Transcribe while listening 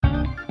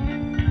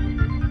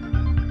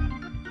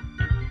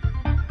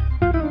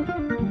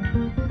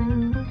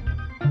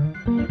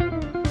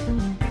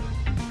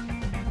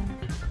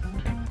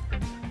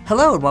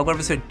Hello and welcome to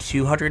episode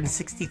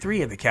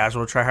 263 of the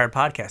Casual Tryhard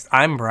Podcast.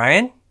 I'm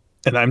Brian.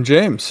 And I'm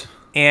James.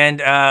 And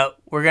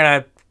we're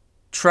going to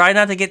try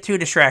not to get too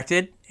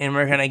distracted, and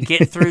we're going to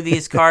get through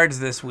these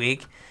cards this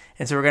week.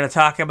 And so we're going to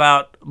talk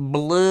about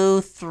blue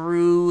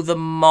through the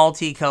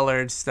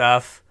multicolored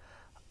stuff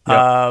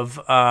of,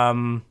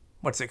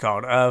 what's it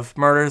called? Of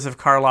Murders of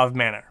Karlov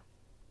Manor.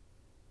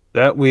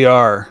 That we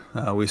are.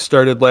 We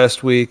started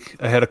last week.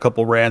 I had a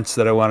couple rants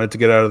that I wanted to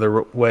get out of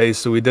the way,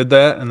 so we did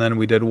that. And then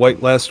we did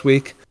white last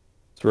week.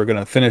 So we're going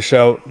to finish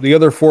out the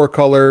other four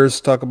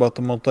colors, talk about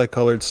the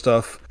multicolored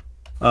stuff.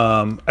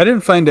 I didn't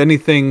find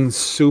anything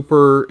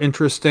super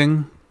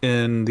interesting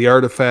in the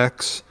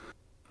artifacts.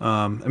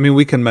 I mean,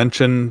 we can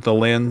mention the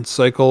land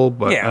cycle,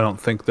 but I don't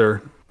think the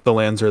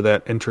lands are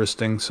that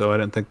interesting, so I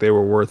didn't think they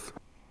were worth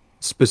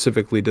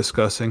specifically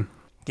discussing.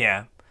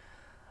 Yeah.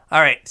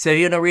 All right, so if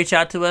you want to reach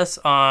out to us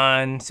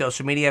on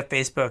social media,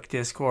 Facebook,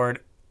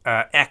 Discord,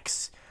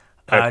 X.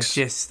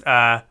 Just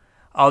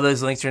all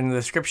those links are in the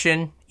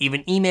description.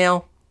 Even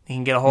email, you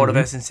can get a hold of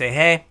us and say,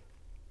 hey.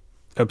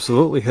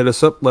 Absolutely. Hit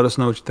us up. Let us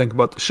know what you think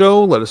about the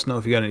show. Let us know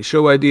if you got any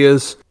show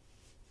ideas.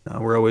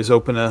 We're always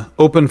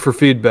open for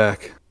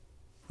feedback.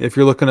 If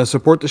you're looking to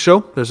support the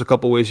show, there's a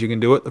couple ways you can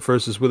do it. The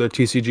first is with our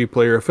TCG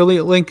Player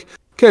affiliate link,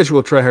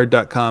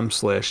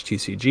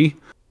 casualtryhard.com/TCG.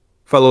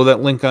 Follow that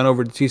link on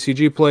over to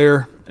TCG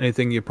Player.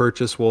 Anything you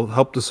purchase will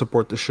help to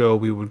support the show.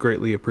 We would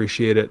greatly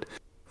appreciate it.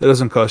 It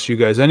doesn't cost you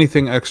guys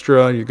anything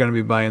extra. You're going to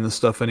be buying the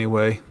stuff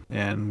anyway,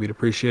 and we'd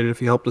appreciate it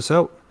if you helped us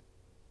out.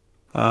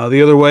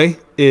 The other way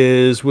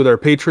is with our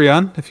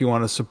Patreon. If you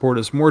want to support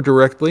us more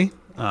directly,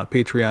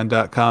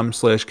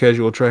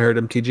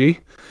 patreon.com/casualtryhardmtg.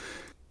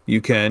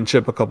 You can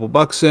chip a couple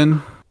bucks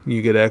in.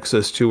 You get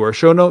access to our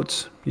show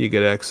notes. You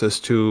get access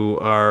to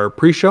our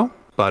pre-show,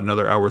 about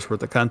another hour's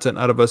worth of content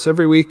out of us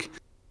every week.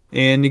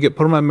 And you get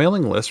put on my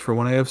mailing list for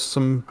when I have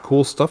some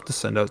cool stuff to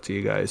send out to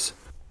you guys.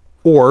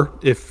 Or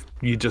if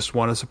you just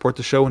want to support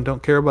the show and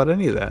don't care about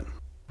any of that,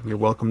 you're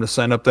welcome to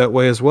sign up that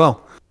way as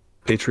well.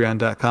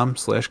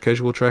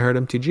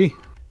 Patreon.com/casualtryhardmtg.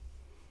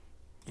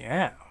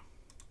 Yeah.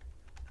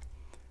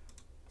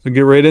 So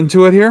get right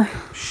into it here?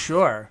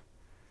 Sure.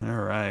 All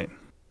right.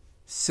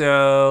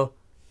 So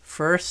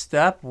first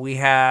up, we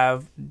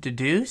have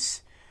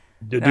Deduce.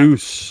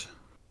 Deduce.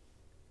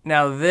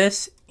 Now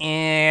this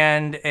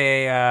and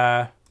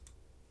and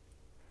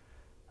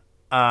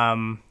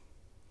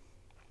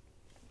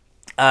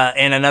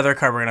another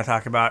card we're going to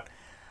talk about,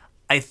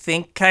 I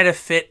think kind of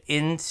fit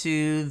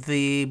into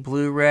the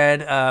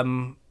blue-red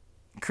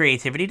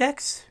creativity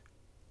decks.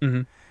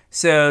 Mm-hmm.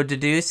 So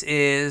Deduce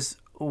is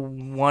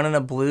 1 and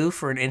a blue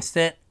for an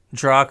instant,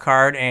 draw a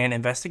card, and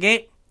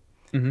investigate.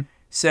 Mm-hmm.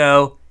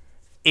 So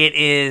it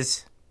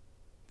is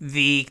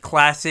the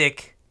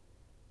classic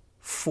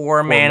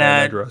 4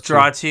 mana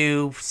draw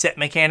 2 set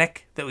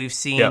mechanic that we've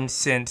seen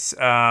since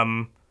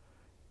Aether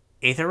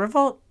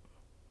Revolt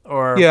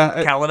or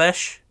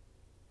Kaladesh.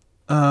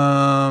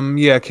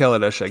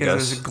 Kaladesh, I guess. Because it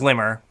was a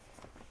Glimmer.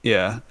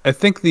 Yeah. I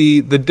think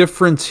the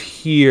difference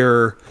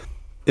here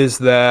is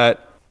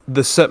that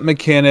the set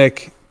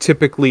mechanic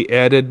typically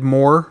added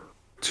more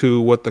to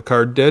what the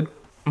card did.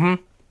 Mm-hmm.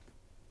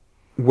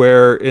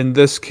 Where in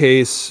this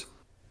case,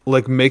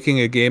 like making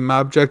a game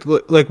object,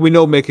 like we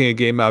know making a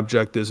game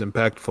object is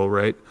impactful,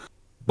 right?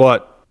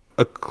 But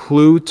a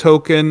clue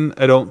token,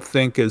 I don't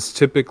think is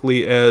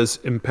typically as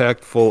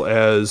impactful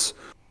as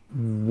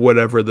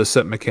whatever the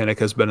set mechanic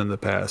has been in the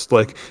past.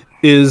 Like,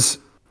 is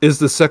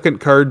the second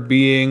card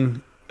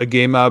being a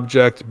game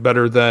object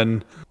better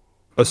than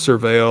a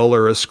Surveil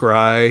or a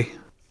Scry?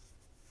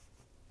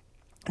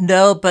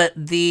 No, but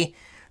the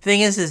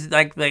thing is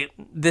like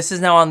this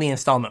is now on the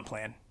installment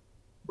plan.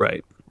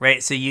 Right.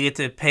 Right, so you get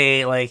to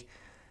pay, like,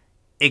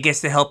 it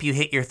gets to help you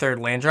hit your third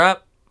land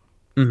drop.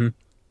 Mm-hmm.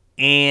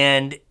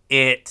 And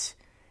it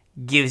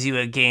gives you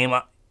a game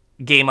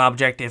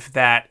object if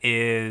that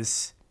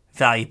is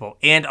valuable.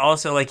 And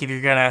also, like, if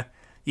you're gonna,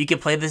 you can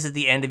play this at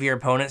the end of your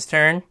opponent's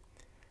turn,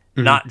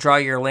 not draw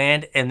your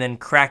land, and then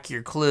crack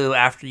your clue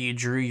after you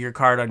drew your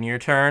card on your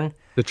turn.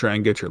 To try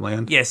and get your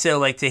land. Yeah, so,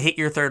 like, to hit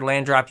your third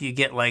land drop, you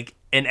get, like,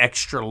 an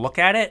extra look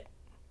at it.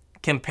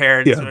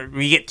 Compared to,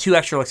 you get 2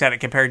 extra looks at it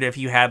compared to if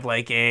you had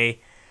like a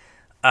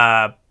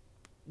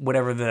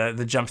whatever the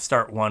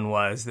jumpstart one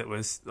was that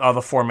was all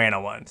the 4 mana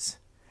ones.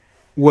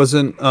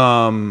 Wasn't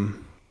the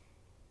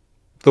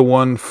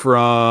one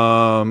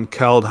from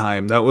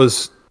Kaldheim, that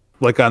was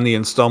like on the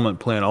installment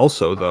plan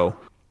also though.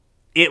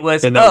 It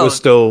was, and that was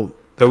still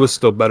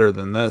better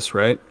than this,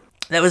 right?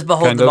 That was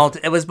Behold the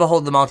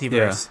Multiverse.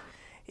 Yeah.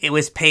 It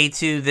was pay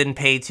 2, then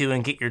pay 2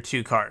 and get your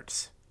 2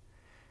 cards.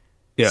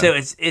 Yeah. So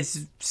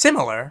it's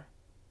similar.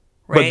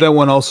 Right? But that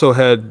one also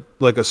had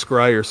like a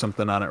scry or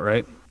something on it,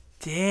 right?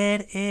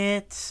 Did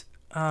it?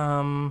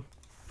 I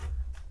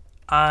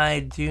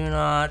do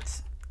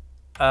not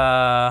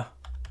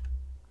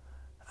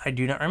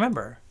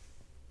remember.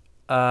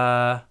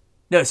 No,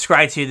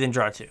 scry 2, then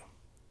draw 2. Yeah.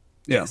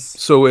 Yes.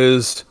 So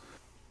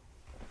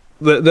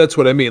that's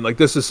what I mean. Like,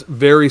 this is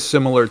very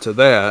similar to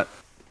that,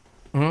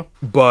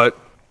 but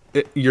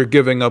you're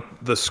giving up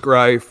the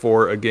scry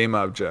for a game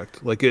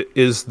object. Like, it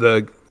is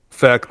the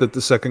fact that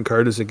the second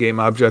card is a game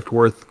object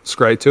worth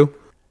scry 2?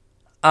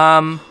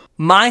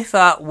 My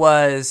thought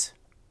was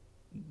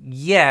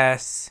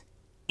yes,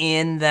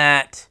 in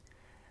that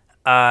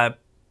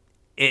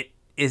it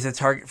is a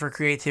target for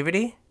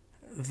creativity.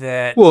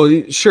 That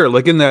Well, sure.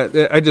 Like, in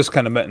that, I just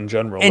kind of meant in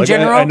general. in Like,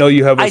 general, I know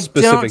you have a I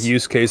specific don't-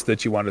 use case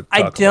that you wanted to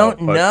I talk don't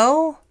about. But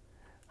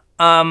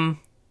know.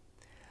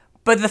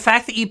 But the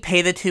fact that you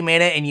pay the 2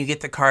 mana and you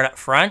get the card up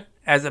front,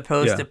 as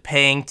opposed Yeah. to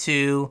paying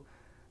 2,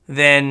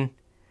 then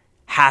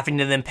having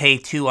to then pay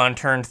 2 on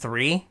turn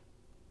 3,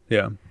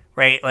 yeah.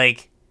 right?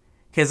 Like,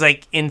 because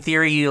like in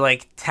theory, you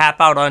like tap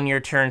out on your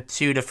turn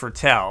 2 to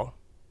foretell,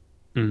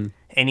 and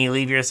you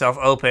leave yourself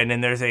open.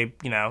 And there's a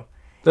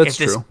That's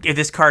if true.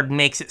 this card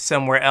makes it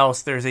somewhere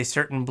else, there's a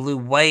certain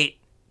blue-white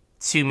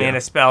 2 mana Yeah.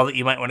 spell that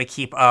you might want to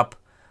keep up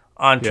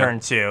on Yeah. turn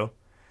 2,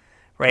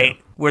 right?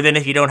 Where then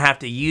if you don't have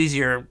to use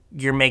your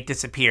make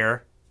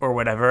disappear or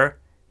whatever,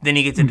 then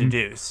you get to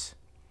deduce,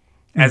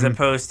 as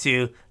opposed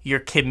to you're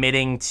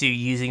committing to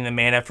using the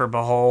mana for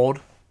behold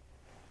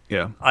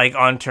Yeah. like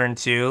on turn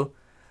 2.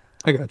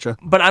 I gotcha.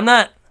 But I'm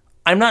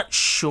not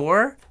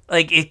sure.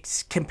 Like,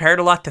 it's compared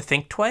a lot to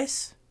Think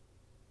Twice,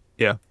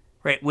 Yeah.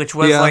 right? Which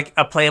was Yeah. like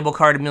a playable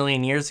card a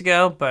million years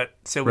ago, but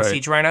so was Right.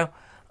 Siege Rhino.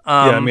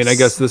 Yeah, I mean, I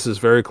guess this is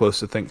very close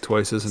to Think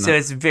Twice, isn't So it?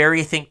 it's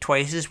very Think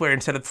Twice's, where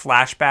instead of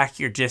flashback,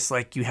 you're just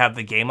like you have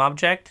the game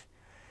object,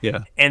 Yeah.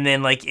 and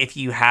then like if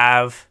you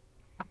have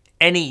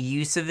any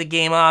use of the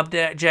game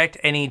object,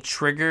 any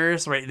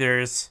triggers, right?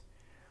 There's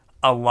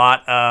a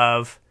lot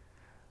of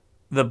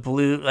the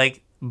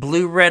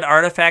blue-red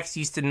artifacts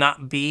used to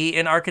not be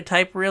an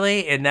archetype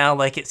really, and now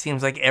like it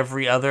seems like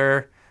every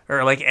other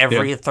or like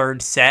every Yeah.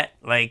 third set,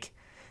 like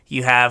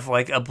you have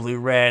like a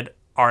blue-red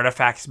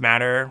artifacts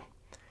matter,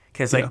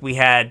 because like Yeah. we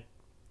had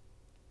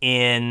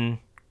in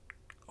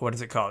what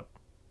is it called?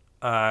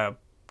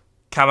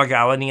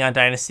 Kamigawa Neon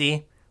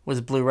Dynasty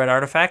was blue-red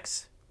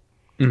artifacts,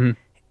 and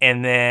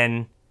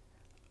then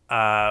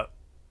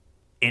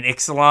in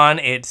Ixalan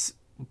it's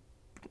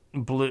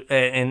blue.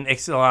 In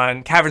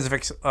Ixalan Caverns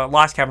of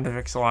Lost Caverns of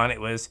Ixalan, it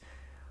was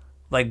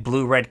like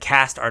blue-red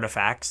cast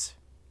artifacts,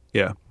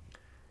 Yeah.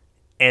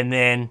 and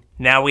then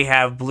now we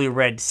have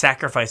blue-red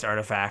sacrifice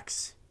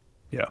artifacts.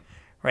 Yeah.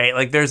 Right?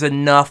 Like there's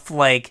enough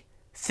like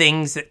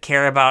things that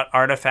care about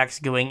artifacts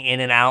going in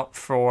and out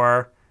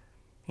for,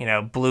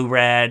 blue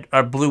red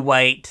or blue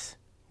white,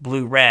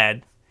 blue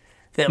red,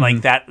 that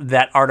like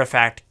that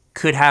artifact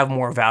could have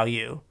more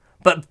value.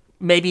 But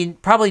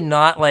probably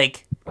not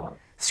like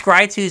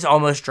Scry 2's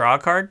almost draw a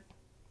card,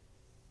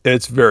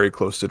 It's very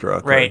close to draw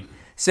a card. right?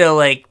 So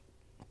like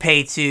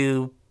pay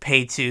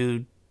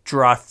to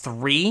draw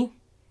 3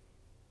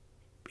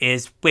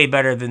 is way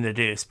better than the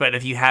deuce. But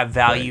if you have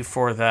value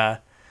for the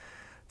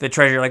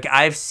treasure, like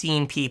I've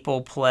seen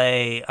people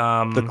play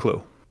The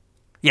Clue.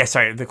 yeah,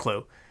 sorry, the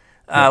clue.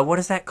 What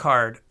is that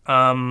card?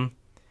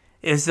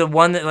 Is the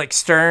one that like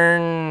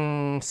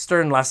Stern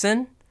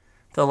Lesson?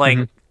 The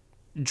like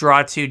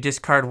draw 2,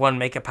 discard 1,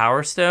 make a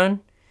power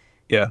stone.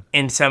 Yeah.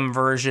 In some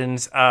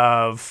versions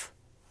of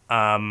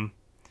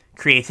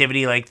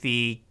creativity, like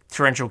the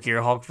Torrential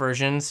Gearhulk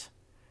versions.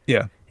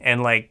 Yeah.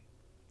 And like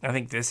I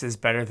think this is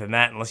better than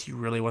that unless you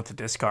really want to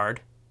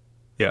discard.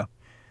 Yeah.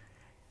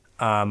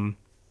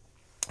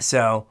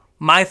 So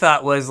my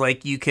thought was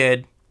like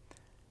it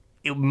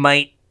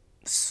might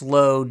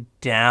slow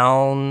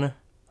down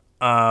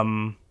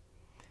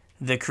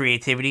the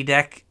creativity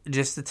deck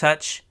just a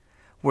touch,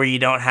 where you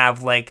don't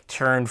have like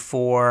turn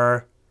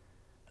 4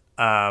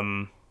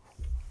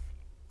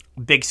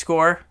 big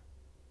score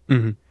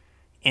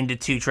into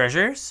 2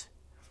 treasures,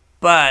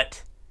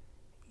 but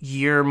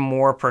you're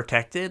more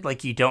protected.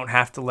 Like you don't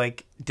have to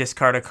like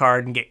discard a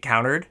card and get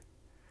countered.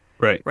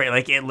 Right. Right,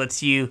 like it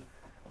lets you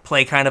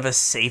play kind of a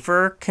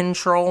safer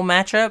control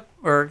matchup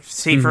or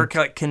safer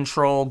like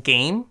control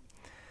game,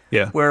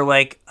 Yeah. where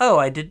like, oh,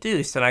 I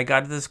deduced and I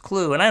got this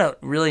clue and I don't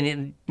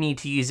really need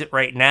to use it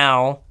right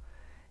now.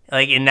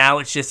 Like, and now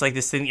it's just like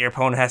this thing that your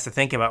opponent has to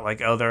think about,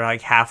 like, oh, they're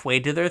like halfway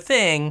to their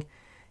thing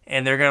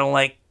and they're gonna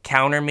like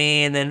counter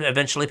me and then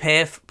eventually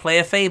play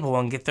a Fable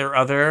and get their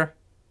other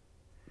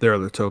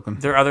token.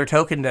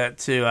 token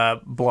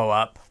to blow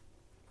up.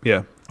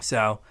 Yeah.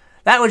 So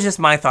that was just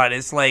my thought.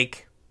 It's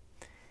like,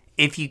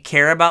 if you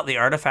care about the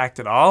artifact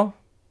at all,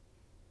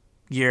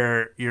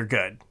 you're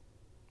good.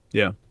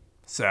 Yeah.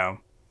 So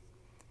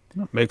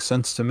That makes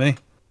sense to me.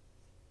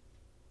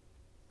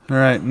 All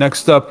right.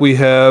 Next up, we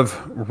have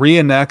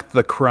Reenact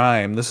the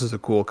Crime. This is a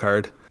cool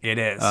card. it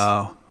is.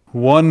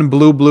 1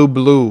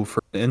 blue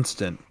for an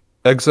instant.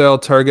 Exile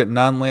target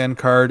non-land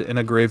card in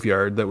a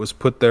graveyard that was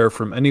put there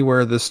from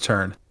anywhere this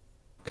turn.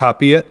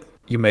 Copy it.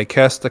 You may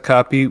cast a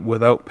copy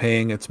without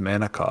paying its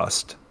mana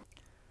cost.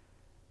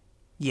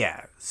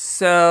 Yeah.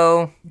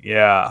 So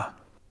Yeah.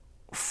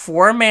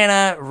 4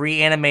 mana,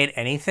 reanimate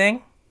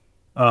anything.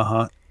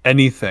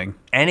 Anything.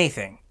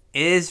 Anything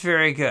is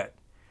very good.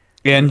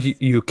 And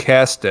you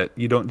cast it.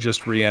 You don't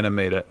just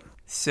reanimate it.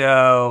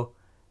 So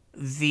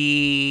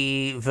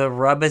the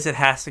rub is it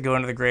has to go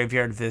into the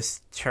graveyard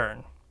this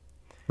turn.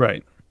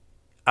 Right.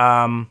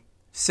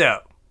 So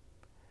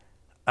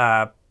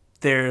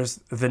there's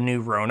the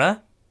new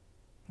Rona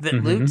that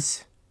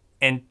loots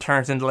and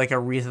turns into like a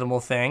reasonable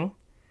thing.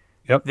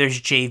 Yep. There's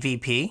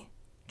JVP,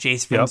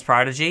 Jace Vryn's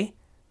Prodigy,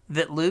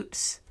 that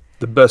loots.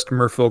 The best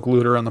merfolk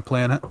looter on the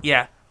planet.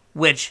 Yeah,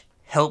 which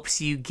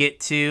helps you get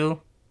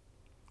to,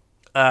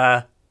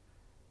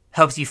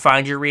 helps you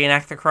find your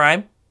reenact the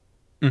crime,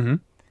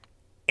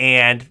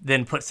 and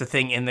then puts the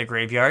thing in the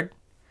graveyard.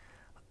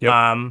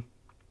 Yep.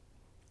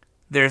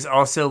 There's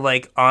also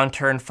like on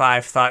turn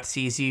 5, Thought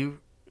Seize you,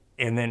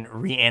 and then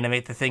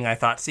reanimate the thing I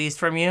Thought Seized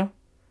from you.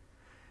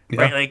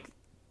 Yeah. Right, like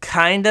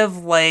kind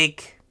of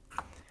like,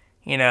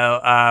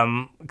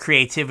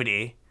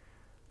 creativity.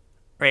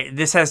 Right,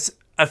 this has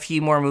a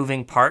few more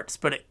moving parts,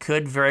 but it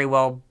could very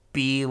well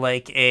be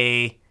like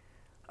a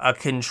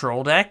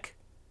control deck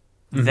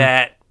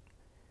that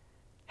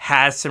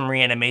has some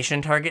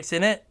reanimation targets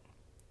in it,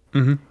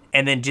 and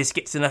then just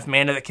gets enough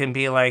mana that can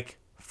be like,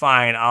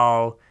 fine,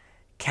 I'll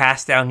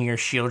cast down your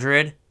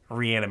Shieldred,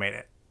 reanimate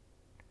it.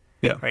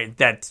 Yeah. Right,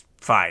 that's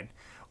fine.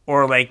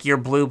 Or like you're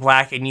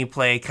blue-black and you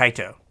play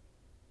Kaito.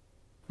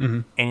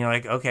 And you're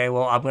like, okay,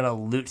 well, I'm going to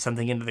loot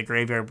something into the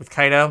graveyard with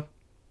Kaito.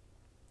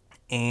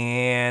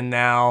 And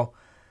now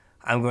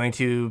I'm going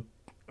to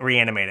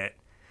reanimate it.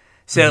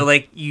 So,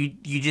 like, you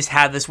just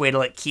have this way to,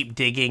 like, keep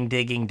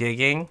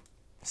digging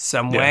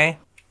some way.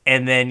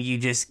 And then you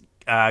just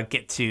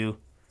get to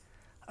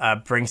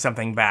bring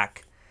something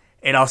back.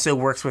 It also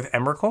works with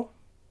Emrakul.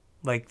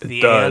 Like, the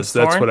It does. Aeon's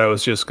That's Thorn. what I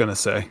was just going to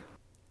say.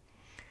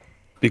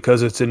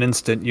 Because it's an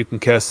instant, you can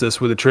cast this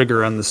with a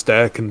trigger on the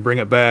stack and bring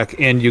it back,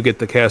 and you get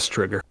the cast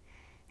trigger.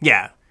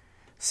 Yeah.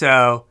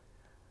 So,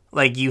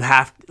 like, you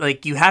have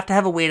to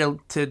have a way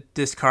to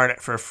discard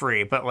it for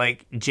free. But,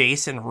 like,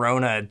 Jace and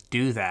Rona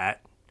do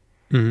that.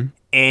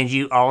 And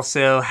you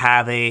also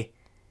have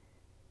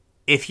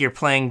if you're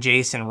playing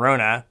Jace and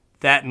Rona,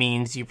 that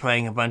means you're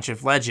playing a bunch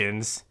of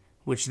legends,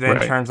 which then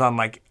turns on,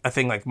 like, a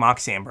thing like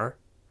Mox Amber.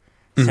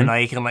 So now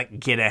you can, like,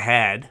 get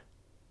ahead.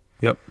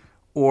 Yep.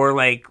 Or,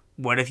 like,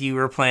 what if you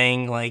were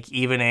playing, like,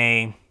 even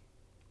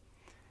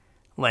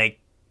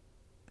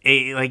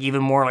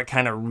even more, like,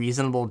 kind of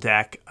reasonable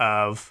deck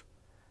of,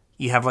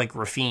 you have, like,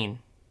 Rafine.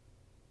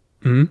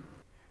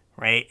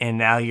 Right? And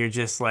now you're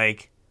just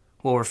like,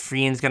 well,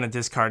 Rafine's going to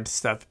discard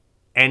stuff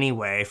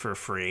anyway for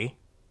free.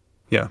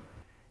 Yeah.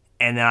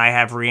 And then I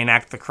have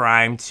Reenact the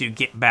Crime to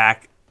get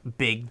back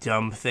big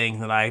dumb thing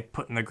that I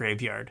put in the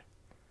graveyard.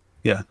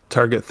 Yeah.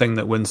 Target thing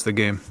that wins the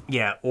game.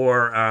 Yeah,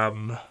 or,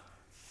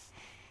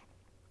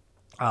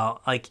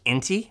 like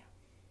Inti.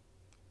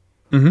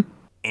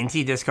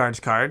 Inti discards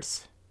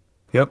cards.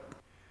 Yep.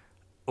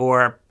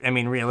 Or, I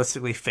mean,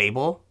 realistically,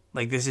 Fable.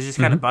 Like, this is just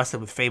kind of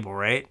busted with Fable,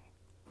 right?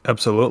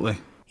 Absolutely.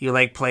 You,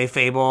 like, play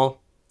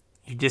Fable,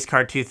 you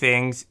discard 2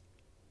 things,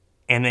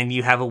 and then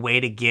you have a way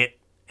to get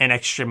an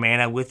extra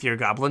mana with your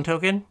Goblin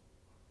token.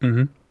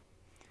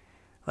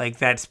 Like,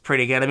 that's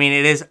pretty good. I mean,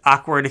 it is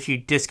awkward if you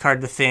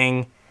discard the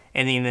thing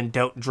and then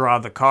don't draw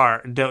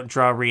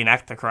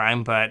Reenact the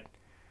Crime, but,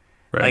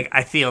 like,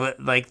 I feel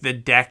that, like, the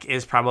deck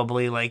is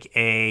probably, like,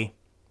 a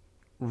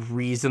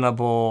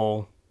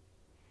reasonable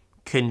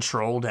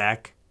control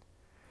deck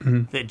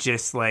that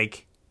just,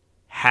 like,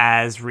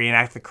 has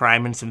Reenact the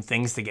Crime and some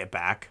things to get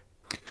back.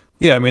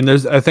 Yeah, I mean,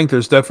 I think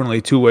there's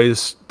definitely 2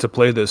 ways to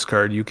play this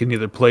card. You can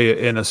either play it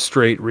in a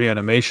straight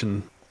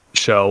reanimation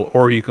shell,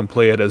 or you can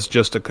play it as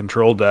just a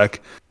control deck,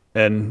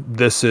 and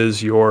this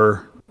is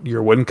your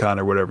win con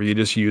or whatever. You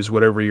just use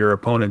whatever your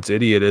opponent's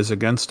idiot is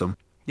against them.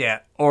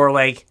 Yeah, or,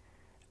 like,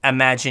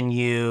 imagine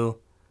you,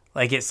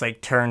 like, it's, like,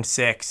 turn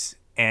 6,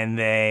 and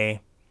they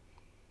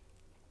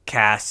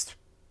cast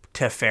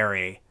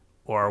Teferi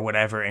or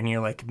whatever, and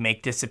you're like,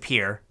 make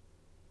disappear,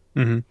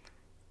 and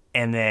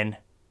then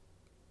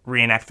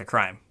reenact the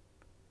crime.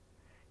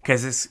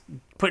 Because it's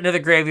put into the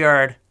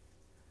graveyard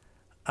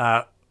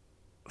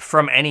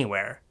from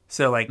anywhere.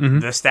 So, like,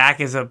 the stack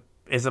is a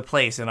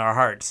place in our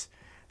hearts.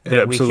 It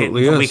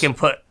absolutely is.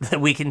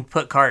 We can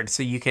put cards,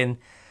 so you can,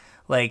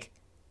 like,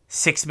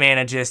 6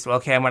 mana just,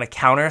 okay, I'm going to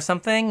counter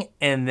something,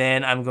 and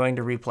then I'm going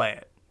to replay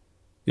it.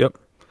 Yep.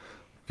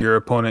 Your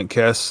opponent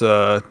casts,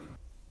 I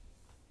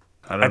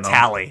don't know.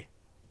 Tally.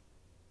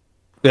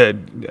 Yeah,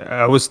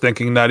 I was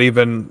thinking not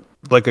even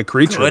like a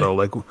creature, though.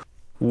 Like,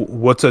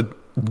 what's a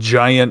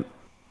giant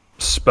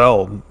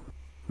spell?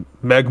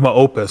 Magma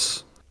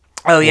Opus.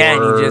 Oh, yeah,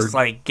 and you just,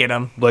 like, get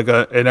them. Like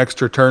an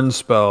extra turn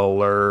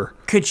spell, or...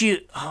 Could you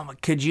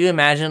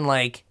imagine,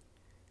 like,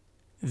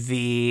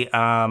 the,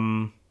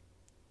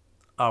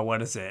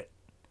 what is it?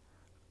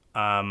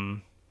 Oh,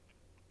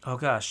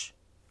 gosh.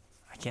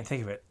 I can't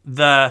think of it.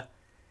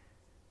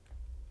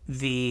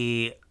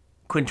 The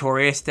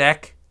Quintorius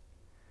deck,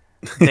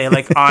 they,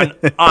 like,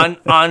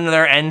 on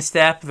their end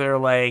step, they're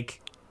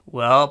like,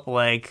 well,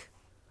 like,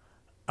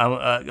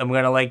 I'm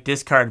gonna, like,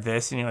 discard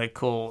this, and you're like,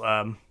 cool,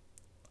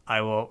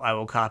 I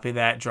will copy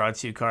that, draw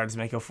 2 cards,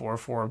 make a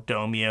 4/4,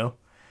 dome you.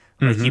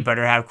 Like, you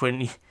better have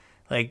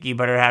Like, you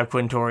better have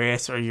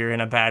Quintorius or you're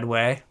in a bad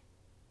way.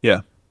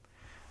 Yeah.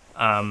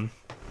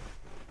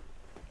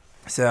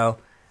 So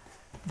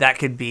that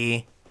could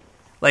be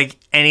like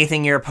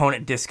anything your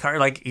opponent discard.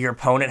 Like, your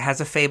opponent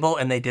has a Fable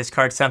and they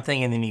discard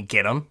something and then you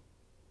get them.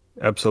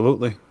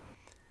 Absolutely.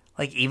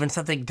 Like, even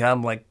something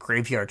dumb like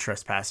Graveyard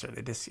Trespasser.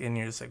 And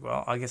you're just like,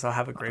 well, I guess I'll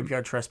have a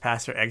Graveyard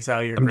Trespasser,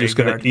 exile your I'm graveyard. just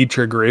going to eat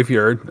your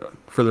graveyard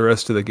for the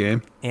rest of the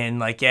game. And,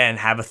 like, yeah, and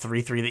have a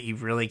 3/3 that you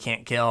really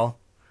can't kill.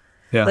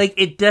 Yeah. Like,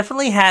 it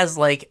definitely has,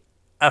 like,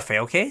 a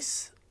fail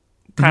case.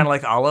 Kind of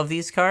like all of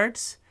these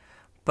cards.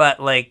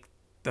 But, like,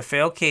 the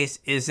fail case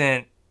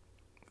isn't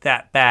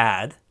that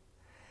bad.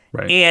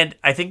 Right. And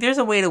I think there's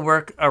a way to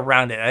work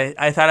around it.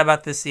 I thought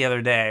about this the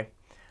other day.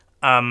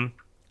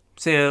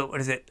 So, what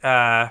is it?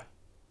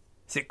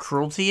 Is it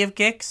Cruelty of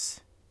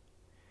Gix?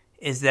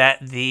 Is that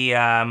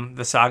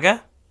the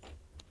saga?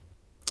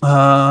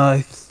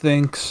 I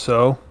think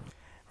so.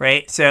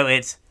 Right? So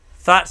it's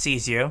Thought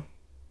Sees You.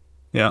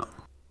 Yeah.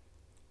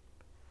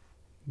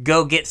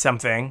 Go get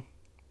something.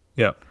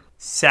 Yeah.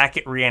 Sack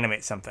it,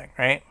 reanimate something,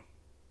 right?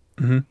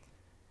 Mm-hmm.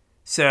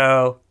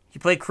 So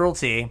you play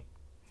Cruelty.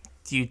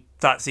 You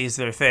Thought Sees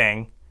their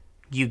thing.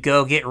 You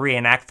go get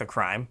reenact the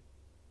crime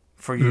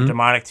for your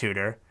demonic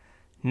tutor.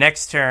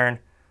 Next turn,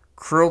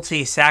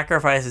 Cruelty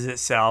sacrifices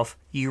itself.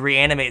 You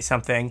reanimate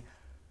something.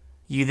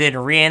 You then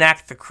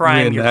reenact the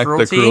crime. Reenact your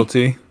the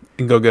cruelty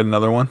and go get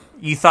another one.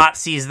 You Thought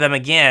Sees them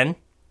again.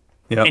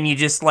 Yeah. And you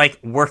just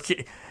like work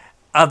it.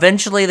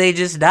 Eventually they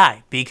just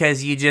die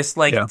because you just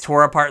like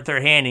tore apart their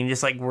hand and you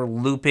just like were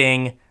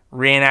looping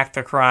reenact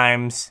the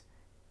crimes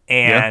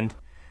and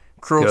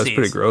cruelties. Yeah, that's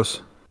pretty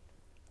gross.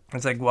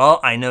 It's like, well,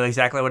 I know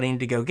exactly what I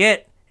need to go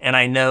get, and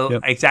I know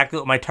exactly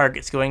what my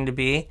target's going to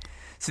be.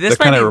 So this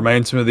that kind of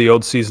reminds me of the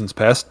old Seasons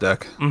Past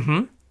deck.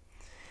 Mm-hmm.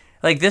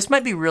 Like, this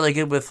might be really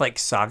good with, like,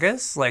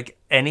 sagas, like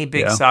any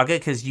big saga,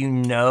 because you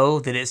know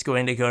that it's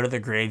going to go to the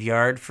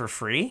graveyard for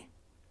free.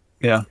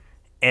 Yeah.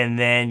 And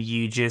then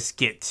you just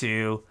get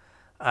to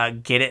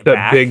get it that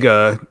back. Big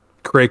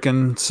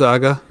Kraken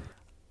saga.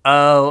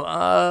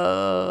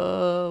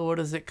 Oh, what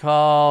is it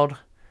called?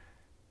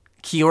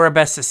 Kiora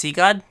Best of Sea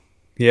God?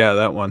 Yeah,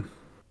 that one.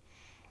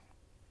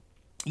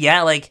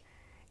 Yeah, like,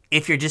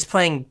 if you're just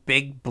playing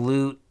big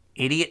blue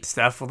idiot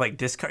stuff with, like,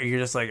 discard, you're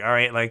just like, all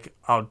right, like,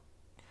 I'll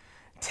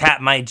tap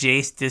my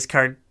Jace,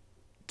 discard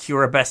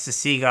Kiora Best of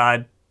Sea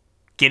God,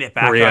 get it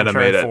back on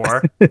turn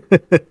 4.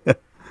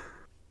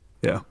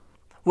 Yeah.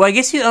 Well, I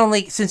guess you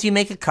only, since you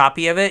make a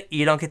copy of it,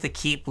 you don't get to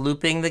keep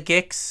looping the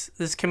Gix,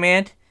 this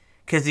command,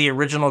 because the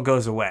original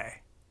goes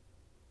away.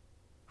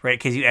 Right?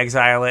 Because you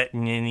exile it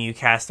and then you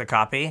cast a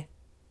copy.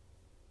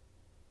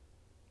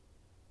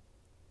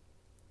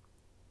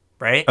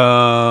 Right?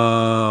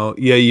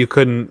 Yeah, you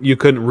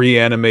couldn't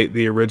reanimate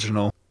the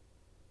original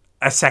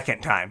A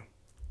second time.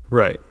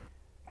 Right.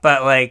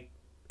 But, like,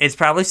 it's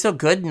probably still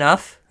good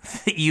enough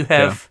that you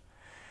have,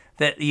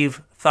 that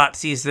you've Thought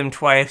Sees them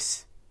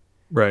twice.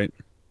 Right.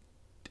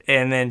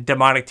 And then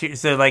demonic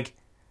so like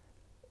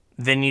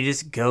then you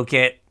just go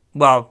get,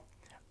 well,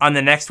 on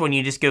the next one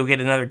you just go get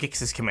another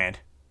Gix's command.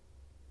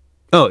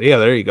 Oh yeah,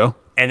 there you go.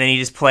 And then you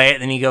just play it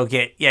and then you go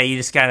get, you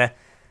just kind of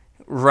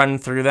run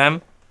through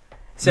them.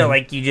 So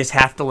like you just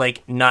have to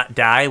like not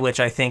die, which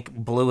I think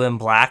blue and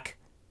black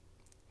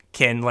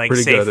can like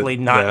Pretty safely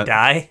not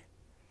die.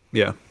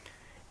 Yeah.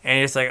 And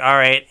you're just like, all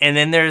right. And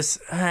then there's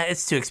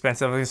it's too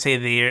expensive. I was gonna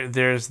say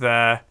there's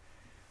the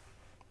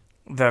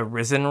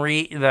Risen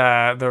Reef,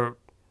 the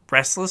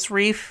Restless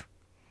Reef,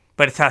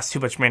 but it costs too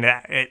much money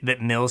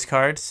that mills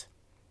cards.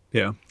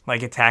 Yeah.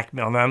 Like attack,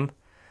 mill them.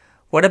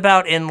 What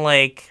about in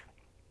like,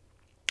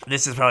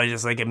 this is probably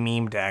just like a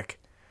meme deck,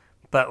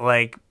 but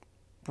like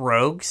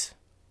rogues,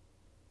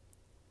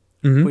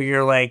 where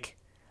you're like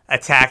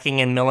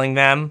attacking and milling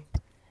them.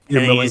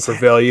 You're milling for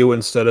value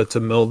instead of to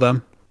mill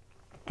them.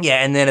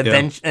 Yeah, and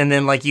then and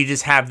then like you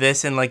just have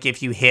this, and like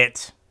if you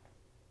hit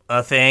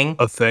a thing,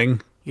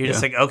 you're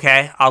just like,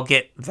 okay, I'll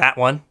get that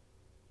one.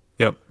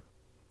 Yep.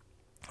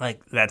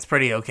 Like, that's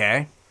pretty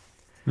okay.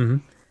 Mm-hmm.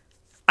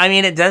 I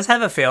mean, it does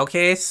have a fail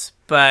case,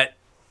 but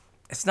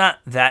it's not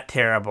that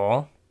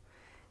terrible.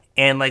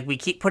 And, like, we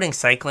keep putting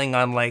cycling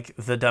on, like,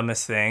 the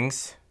dumbest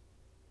things.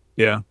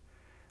 Yeah.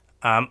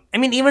 I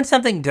mean, even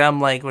something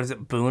dumb like, what is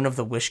it, Boon of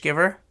the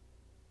Wishgiver?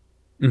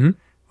 Mm-hmm.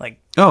 Like,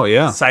 oh,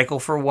 yeah. Cycle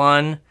for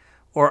 1,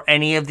 or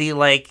any of the,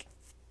 like,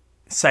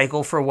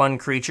 Cycle for 1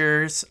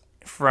 creatures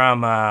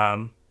from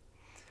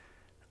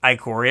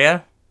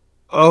Ikoria.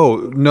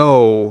 Oh,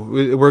 no,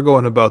 we're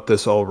going about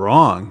this all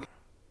wrong.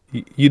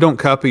 You don't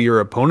copy your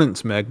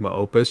opponent's Magma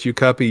Opus. You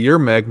copy your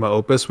Magma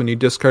Opus when you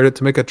discard it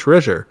to make a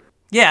treasure.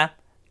 Yeah.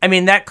 I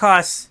mean, that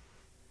costs...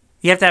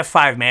 You have to have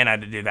 5 mana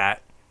to do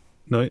that.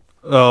 No.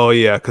 Oh,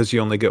 yeah, because you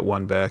only get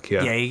 1 back,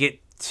 yeah. Yeah, you get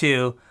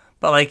 2.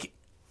 But, like,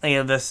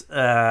 this,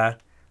 the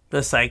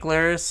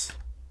Cyclers...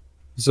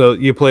 So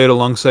you play it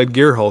alongside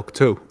Gear Hulk,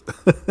 too.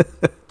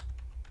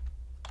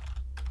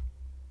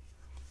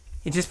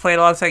 You just play it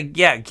alongside,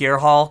 Gear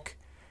Hulk.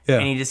 Yeah.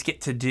 And you just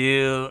get to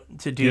do you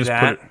just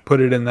that.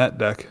 Put it in that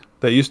deck.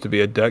 That used to be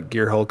a deck,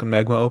 Gear Hulk and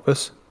Magma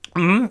Opus.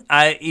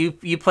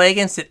 You play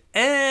against it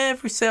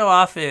every so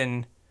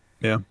often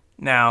Yeah.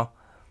 now,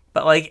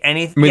 but like I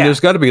mean, yeah. there's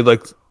got to be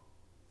like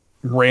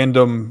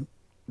random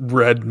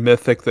red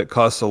mythic that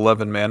costs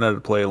 11 mana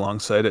to play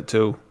alongside it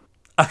too.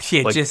 Oh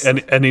yeah, Like just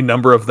any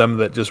number of them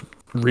that just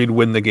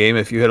win the game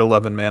if you hit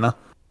 11 mana.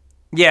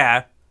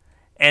 yeah,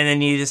 and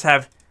then you just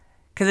have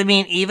because I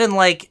mean even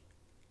like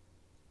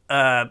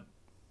uh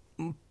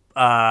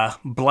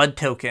blood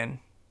token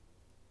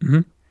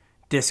Mhm.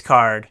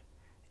 discard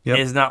Yep.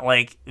 is not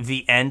like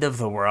the end of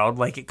the world.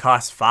 Like it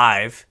costs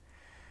 5,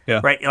 Yeah.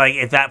 right? Like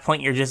at that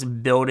point, you're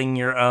just building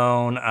your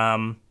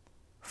own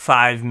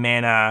 5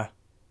 mana,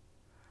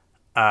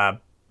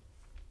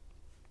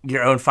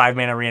 your own 5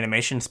 mana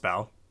reanimation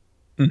spell,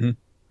 Hmm.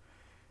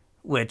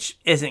 which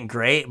isn't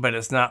great, but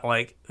it's not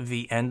like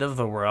the end of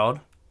the world.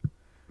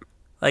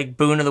 Like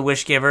Boon of the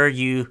Wishgiver,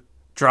 you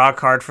draw a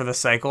card for the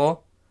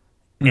cycle,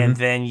 Hmm. and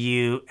then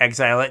you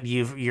exile it.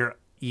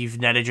 You've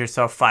netted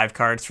yourself 5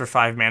 cards for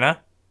 5 mana.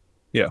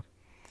 Yeah.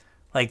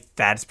 Like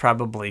that's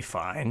probably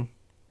fine.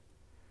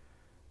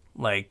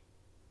 Like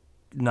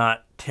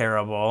not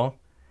terrible.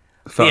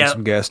 But Found yeah,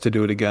 some gas to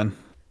do it again.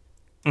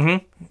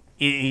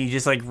 you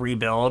just like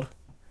rebuild.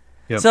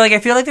 Yep. So like I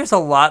feel like there's a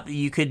lot that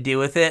you could do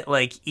with it,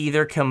 like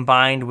either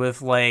combined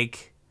with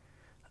like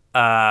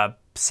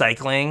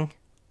cycling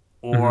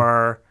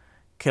or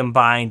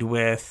combined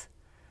with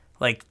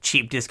like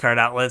cheap discard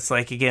outlets,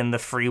 like again the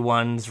free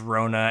ones,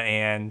 Rona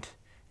and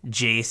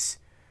Jace.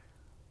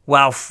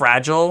 While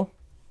fragile,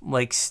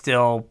 like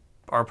still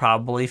are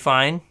probably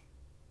fine.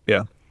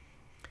 Yeah.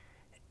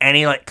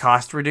 Any like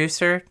cost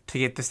reducer to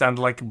get this down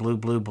to like blue,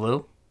 blue,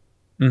 blue.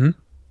 Hmm.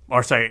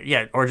 Or sorry,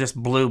 yeah, or just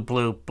blue,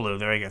 blue, blue.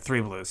 There you go,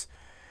 3 blues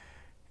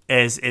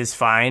is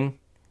fine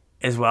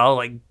as well.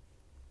 Like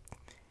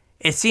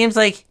it seems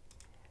like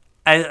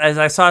as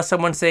I saw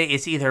someone say,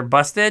 it's either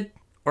busted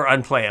or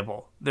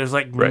unplayable. There's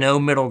like Right. no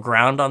middle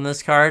ground on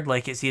this card.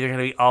 Like it's either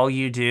gonna be all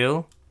you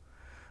do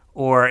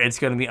or it's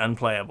gonna be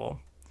unplayable.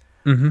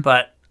 Hmm.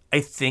 But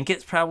I think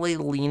it's probably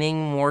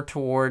leaning more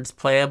towards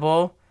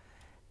playable.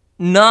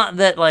 Not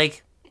that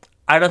like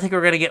I don't think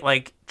we're gonna get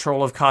like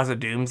Troll of Cause of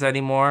Dooms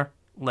anymore,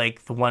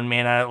 like the 1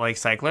 mana like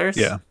cyclers.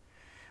 Yeah.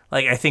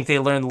 Like I think they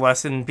learned the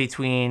lesson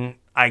between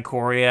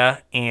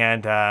Ikoria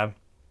and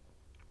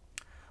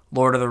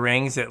Lord of the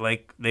Rings that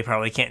like they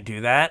probably can't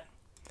do that.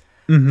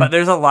 But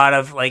there's a lot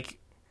of like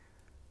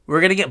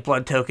we're gonna get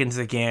blood tokens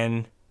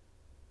again.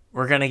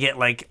 We're gonna get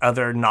like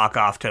other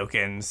knockoff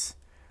tokens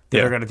that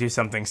Yeah. are gonna do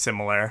something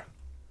similar.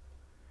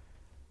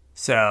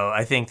 So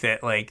I think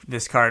that like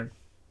this card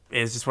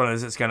is just one of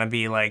those that's gonna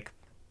be like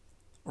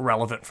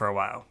relevant for a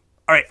while.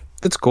 All right,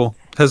 It's cool.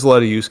 Has a lot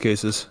of use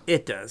cases.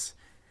 it does.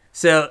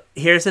 So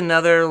here's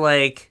another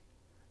like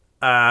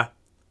I'm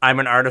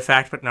an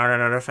artifact but not an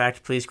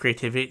artifact. Please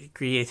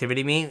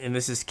creativity me. And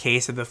this is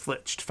Case of the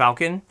Flitched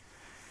Falcon.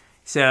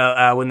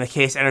 So when the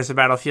case enters the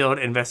battlefield,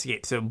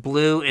 investigate. So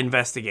blue,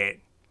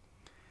 investigate.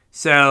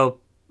 So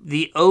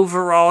the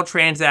overall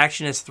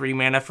transaction is 3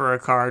 mana for a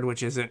card,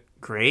 which isn't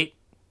great.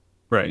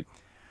 Right.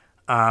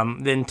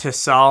 Then to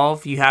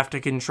solve, you have to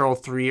control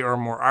 3 or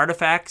more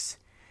artifacts.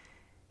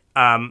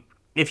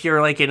 If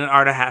you're like in an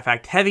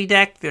artifact heavy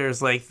deck,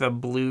 there's like the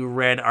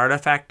blue-red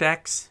artifact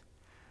decks.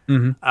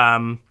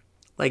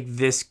 Like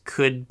this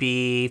could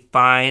be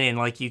fine, and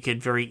like you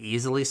could very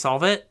easily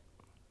solve it,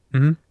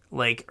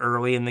 like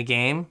early in the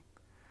game.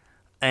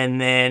 And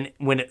then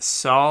when it's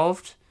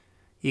solved,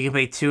 you can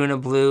pay 2 and a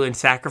blue and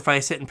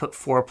sacrifice it and put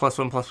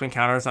 4+1/+1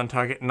 counters on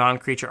target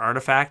non-creature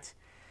artifact.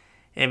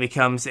 And it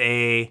becomes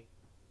a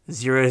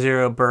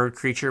 0/0 bird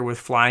creature with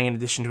flying in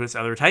addition to its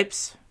other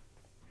types.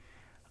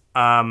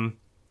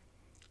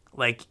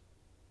 Like,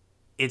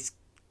 it's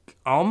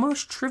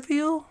almost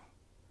trivial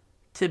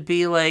to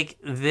be like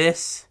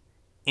this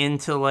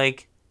into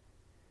like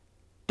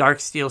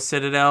Darksteel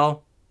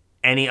Citadel,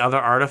 any other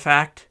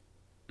artifact,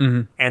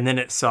 and then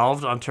it's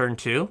solved on turn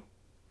 2.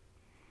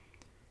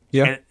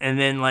 Yeah. And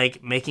then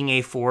like making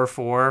a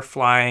 4/4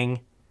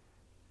 flying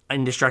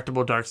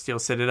indestructible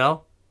Darksteel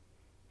Citadel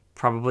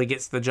probably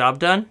gets the job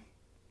done.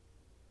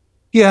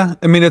 Yeah.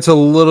 I mean, it's a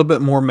little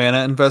bit more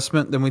mana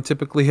investment than we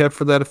typically have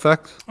for that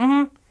effect.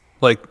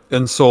 Like,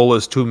 Ensoul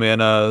is 2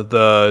 mana.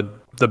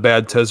 The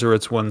Bad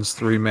Tezzeret's one's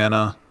 3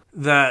 mana.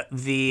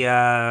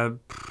 The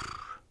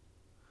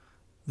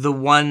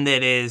one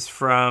that is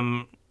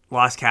from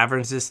Lost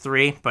Caverns is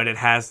 3, but it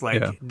has like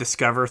Yeah.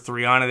 Discover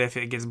 3 on it if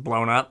it gets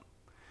blown up.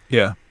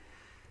 Yeah.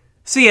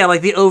 So yeah,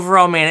 like the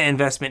overall mana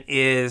investment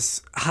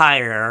is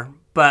higher,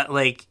 but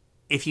like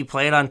if you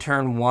play it on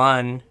turn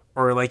 1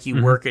 or like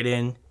you work it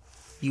in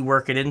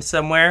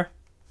somewhere,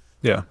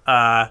 Yeah.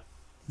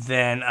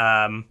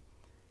 then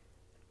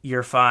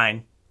you're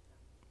fine.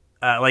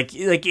 Like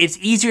it's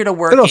easier to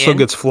work It also in.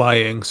 gets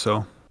flying,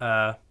 so.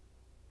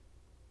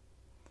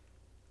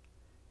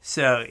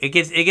 So it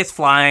gets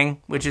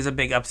flying, which is a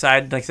big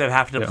upside. Like, so I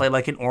have to play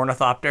like an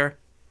Ornithopter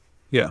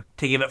Yeah.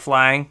 to give it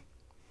flying.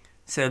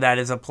 So that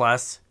is a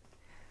plus.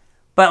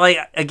 But like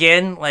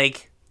again,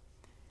 like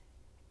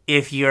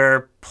if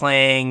you're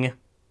playing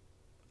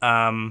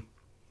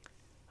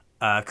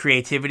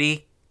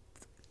creativity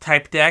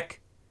type deck,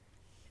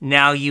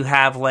 now you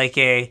have like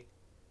a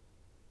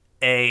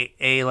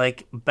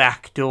like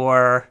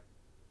backdoor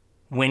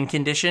win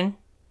condition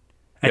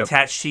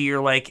attached to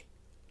your like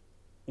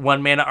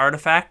 1 mana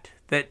artifact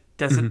that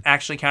doesn't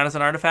actually count as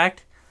an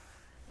artifact.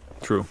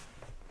 True.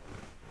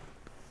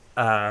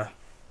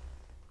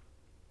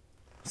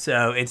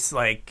 So it's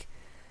like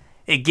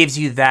it gives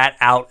you that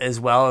out as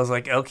well as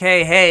like,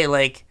 okay, hey,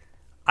 like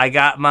I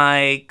got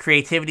my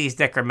creativities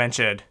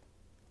decremented.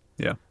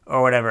 Yeah.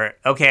 Or whatever.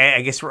 Okay,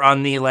 I guess we're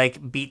on the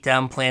like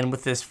beatdown plan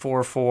with this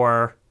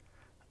 4/4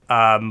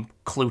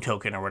 clue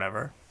token or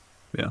whatever.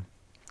 Yeah.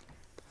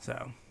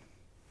 So.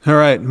 All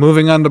right,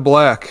 moving on to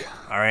black.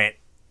 All right.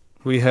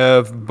 We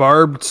have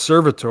Barbed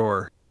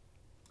Servitor.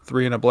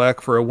 3 and a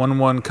black for a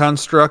 1/1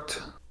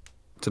 construct.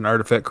 It's an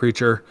artifact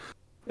creature.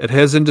 It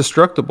has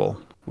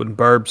indestructible. When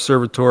Barbed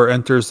Servitor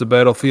enters the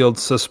battlefield,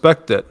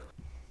 suspect it.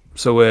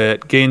 So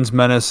it gains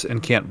menace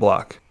and can't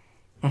block.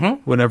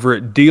 Mm-hmm. Whenever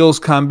it deals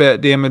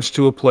combat damage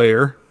to a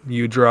player,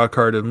 you draw a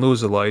card and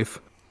lose a life.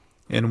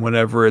 And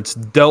whenever it's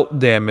dealt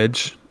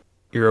damage,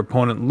 your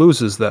opponent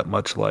loses that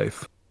much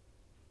life.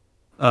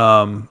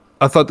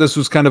 I thought this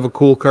was kind of a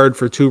cool card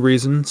for 2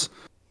 reasons.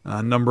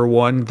 Number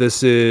 1,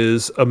 this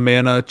is a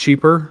mana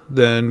cheaper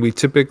than we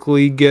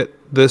typically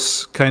get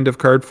this kind of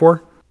card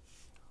for.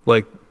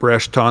 Like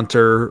Brash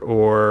Taunter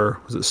or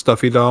was it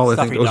Stuffy Doll? I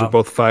think those are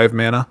both 5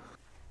 mana.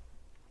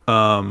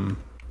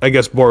 I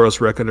guess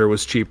Boros Reckoner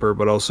was cheaper,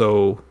 but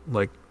also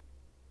like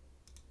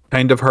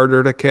kind of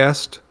harder to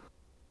cast.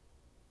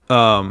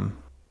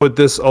 But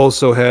this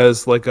also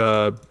has like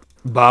a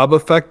Bob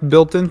effect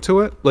built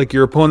into it. Like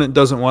your opponent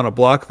doesn't want to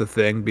block the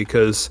thing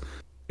because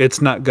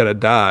it's not going to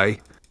die.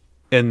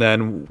 And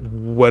then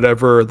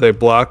whatever they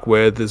block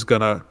with is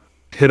going to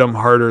hit them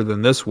harder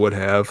than this would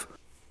have.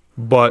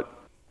 But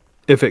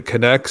if it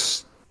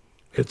connects,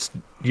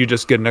 you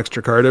just get an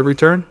extra card every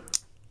turn.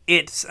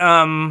 It's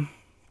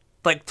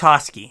like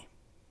Toski.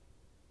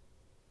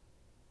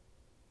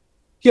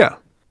 Yeah.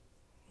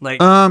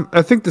 Like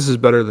I think this is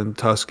better than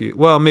Tusky.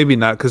 Well, maybe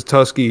not, because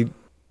Tusky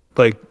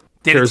like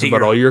cares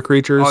about all your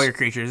creatures. All your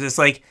creatures. It's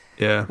like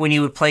yeah. when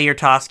you would play your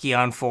Toski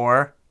on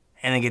 4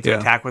 and then get to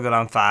attack with it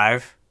on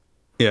 5.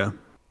 Yeah.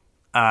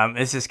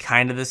 This is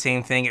kind of the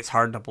same thing. It's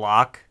hard to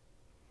block.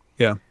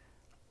 Yeah.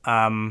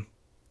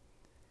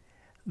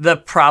 The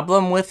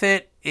problem with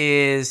it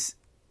is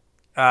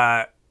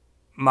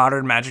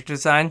modern Magic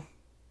design.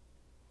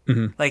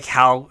 Mm-hmm. Like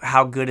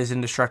how good is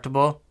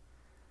Indestructible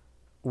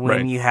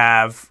when you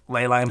have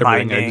Leyline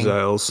Binding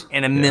exiles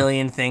and a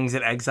million things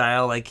that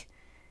exile. Like,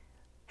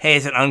 hey,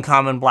 it's an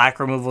uncommon black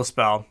removal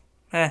spell.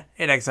 It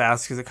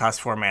exiles because it costs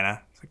 4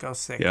 mana. It's like, oh,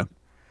 sick. Yeah.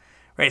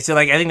 Right, so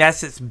like I think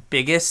that's its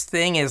biggest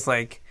thing is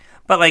like,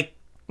 but like,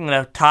 you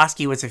know,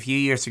 Toski was a few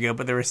years ago,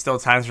 but there were still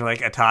times where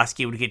like a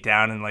Toski would get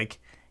down and like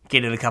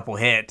get in a couple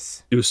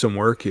hits. Do some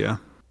work, yeah.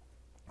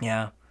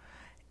 Yeah.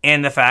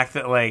 And the fact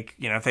that like,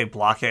 you know, if they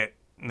block it,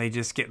 they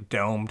just get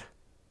domed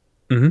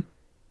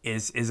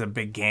is a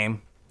big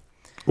game.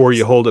 Or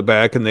you hold it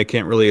back and they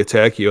can't really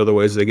attack you,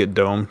 otherwise they get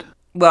domed.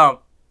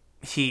 Well,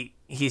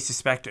 he's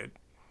suspected.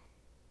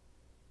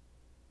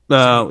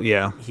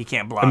 Yeah. He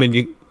can't block. I mean,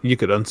 you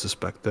could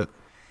unsuspect it.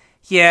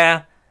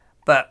 Yeah,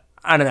 but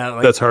I don't know.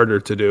 Like, that's harder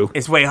to do.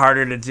 It's way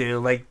harder to do.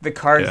 Like, the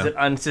cards that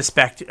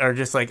unsuspect are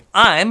just like,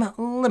 I'm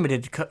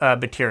limited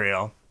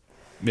material.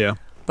 Yeah.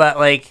 But,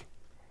 like,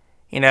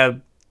 you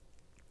know,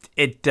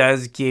 it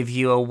does give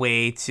you a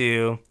way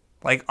to,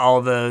 like,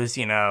 all those,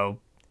 you know,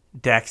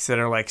 decks that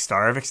are like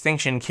Star of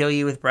Extinction, kill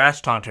you with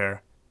Brash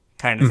Taunter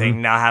kind of thing,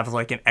 now have,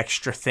 like, an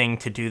extra thing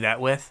to do that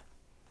with.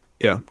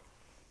 Yeah.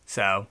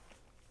 So,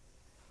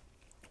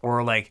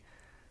 or, like,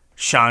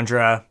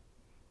 Chandra,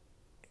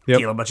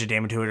 deal a bunch of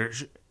damage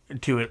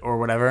to it or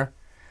whatever.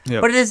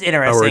 Yeah. But it is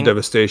interesting. Hour of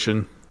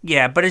Devastation.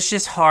 Yeah, but it's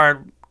just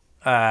hard.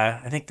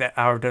 I think that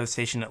Hour of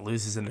Devastation it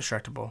loses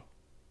Indestructible.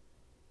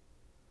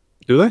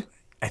 Do they?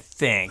 I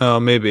think. Oh,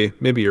 maybe.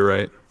 Maybe you're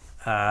right.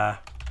 Am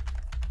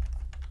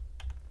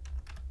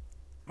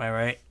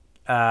I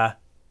right?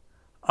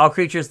 All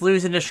creatures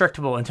lose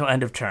Indestructible until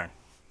end of turn.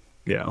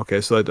 Yeah, okay,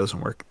 so that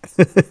doesn't work.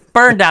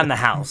 Burn down the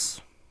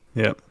house.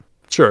 Yeah.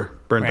 Sure.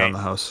 Burn down the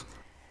house.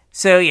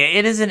 So, yeah,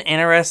 it is an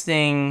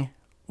interesting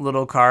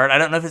little card. I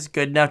don't know if it's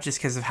good enough just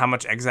because of how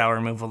much exile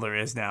removal there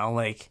is now.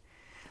 Like,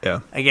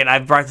 yeah. Again,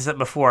 I've brought this up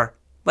before.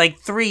 Like,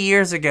 3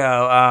 years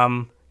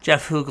ago,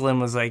 Jeff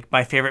Hooglin was like,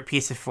 my favorite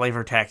piece of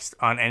flavor text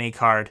on any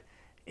card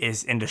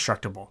is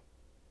Indestructible.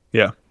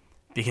 Yeah.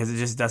 Because it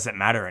just doesn't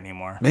matter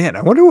anymore. Man,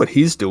 I wonder what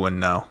he's doing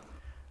now.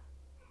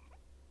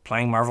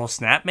 Playing Marvel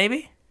Snap,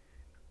 maybe?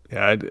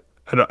 Yeah,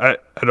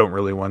 I don't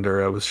really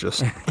wonder. I was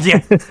just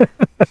yeah.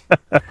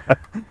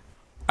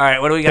 All right,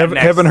 what do we got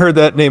next? Haven't heard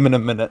that name in a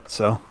minute,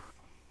 so.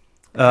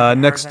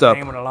 Next up,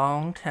 name in a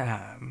long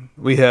time.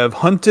 We have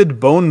Hunted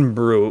Bone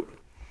Brute,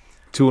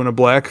 2 and a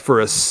black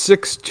for a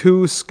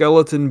 6/2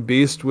 skeleton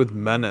beast with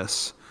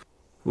menace.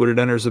 When it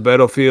enters the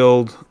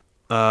battlefield,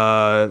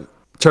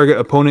 target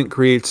opponent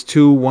creates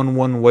 2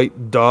 1/1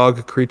 white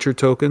dog creature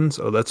tokens.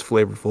 Oh, that's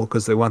flavorful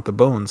because they want the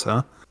bones,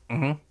 huh?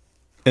 Mm-hmm.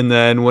 And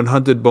then when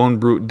Hunted Bone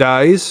Brute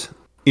dies,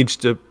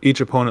 each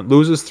opponent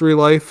loses 3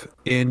 life,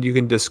 and you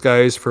can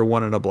disguise for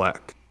 1 and a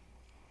black.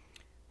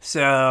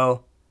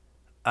 So,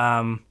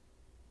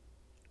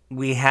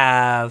 we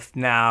have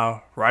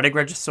now Rhotic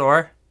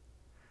Regisaur,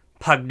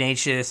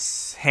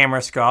 Pugnacious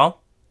Hammer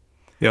Skull,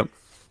 Yep.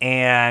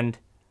 and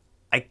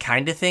I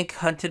kind of think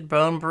Hunted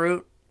Bone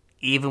Brute,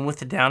 even with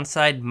the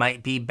downside,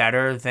 might be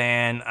better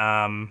than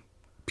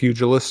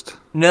Pugilist.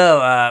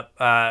 no.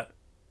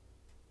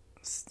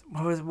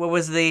 What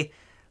was the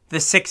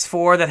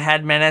 6/4 that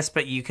had menace,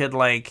 but you could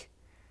like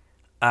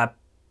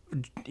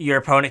your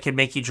opponent could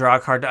make you draw a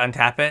card to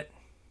untap it?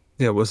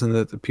 Yeah, wasn't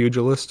it the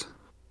Pugilist?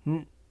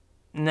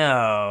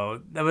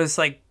 No, that was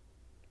like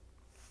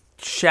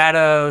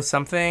Shadow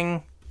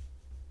something,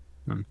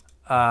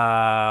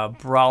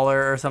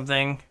 Brawler or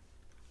something.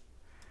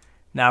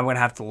 Now I'm gonna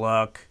have to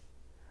look.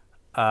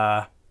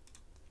 But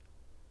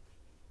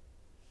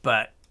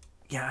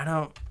yeah, I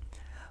don't.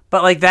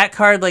 But like that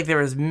card, like there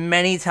was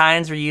many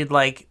times where you'd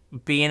like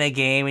be in a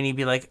game and you'd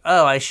be like,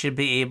 oh, I should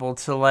be able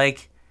to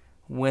like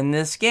win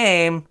this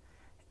game,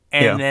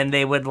 and then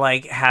they would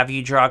like have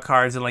you draw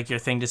cards and like your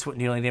thing just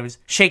wouldn't do anything. It was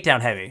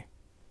Shakedown Heavy.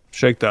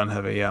 Shakedown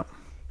Heavy, yeah.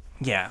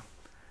 Yeah.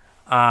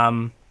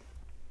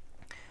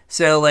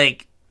 So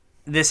like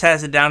this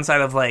has the downside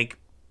of like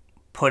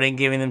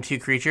giving them 2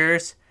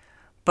 creatures,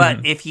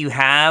 but if you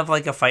have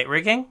like a fight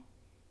rigging,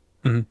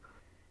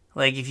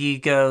 like if you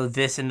go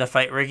this into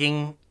fight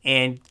rigging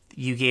and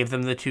you gave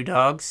them the 2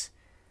 dogs,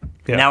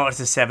 now it's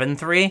a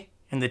 7/3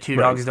 and the 2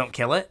 dogs don't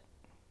kill it.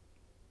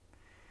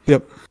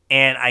 Yep.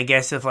 And I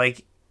guess if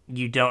like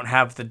you don't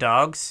have the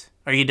dogs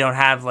or you don't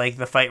have like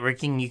the fight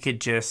rigging, you could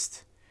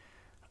just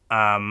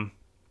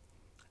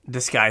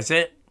disguise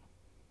it.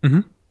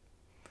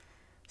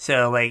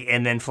 So like,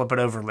 and then flip it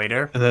over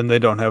later. And then they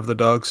don't have the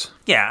dogs.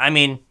 Yeah, I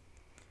mean,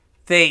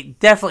 they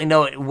definitely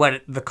know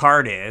what the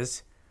card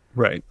is.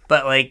 Right.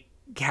 But like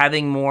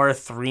having more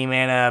 3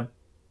 mana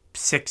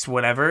 6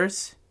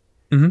 whatevers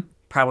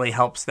probably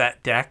helps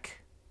that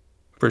deck.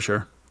 For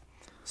sure.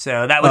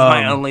 So that was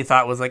my only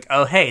thought was like,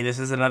 oh hey, this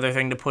is another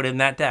thing to put in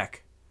that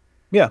deck.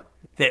 Yeah.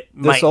 That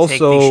might take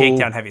the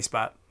Shakedown Heavy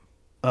spot.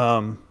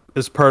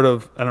 As part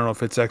of, I don't know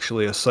if it's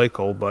actually a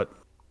cycle, but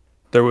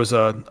there was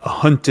a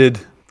Hunted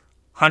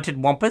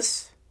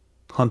Wumpus?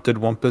 Hunted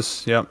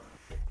Wumpus, yep.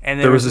 And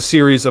there was a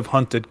series of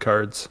Hunted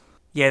cards.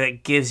 Yeah,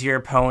 that gives your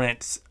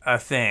opponents a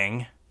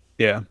thing.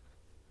 Yeah.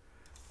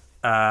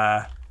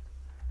 There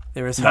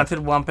was Hunted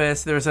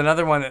Wumpus. There was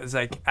another one that was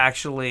like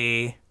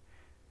actually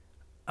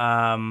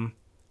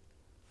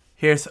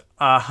here's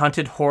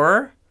Hunted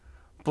Horror.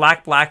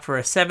 Black for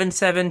a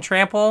 7/7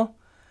 trample.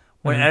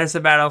 When it enters the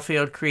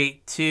battlefield,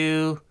 create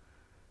 2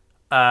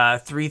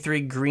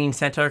 3/3 green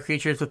centaur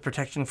creatures with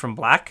protection from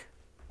black.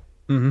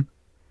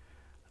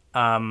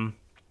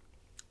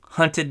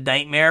 Hunted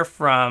Nightmare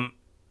from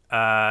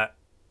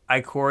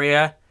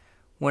Ikoria.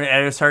 When it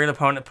enters target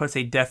opponent, puts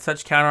a death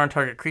touch counter on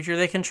target creature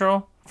they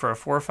control for a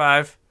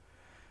 4/5.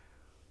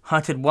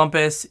 Hunted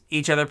Wumpus.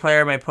 Each other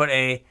player may put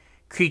a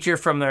creature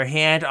from their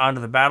hand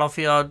onto the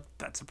battlefield.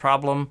 That's a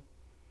problem.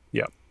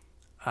 Yep.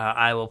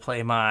 I will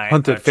play my...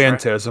 Hunted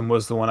Phantasm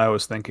was the one I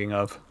was thinking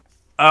of.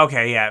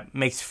 Okay, yeah.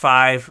 Makes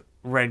 5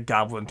 red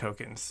goblin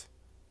tokens.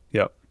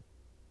 Yep.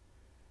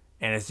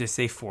 And it's just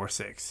a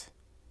 4/6.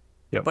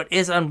 Yep. But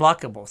is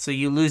unblockable, so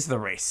you lose the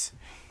race.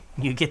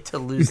 You get to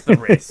lose the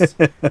race.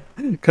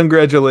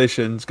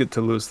 Congratulations, get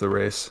to lose the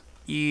race.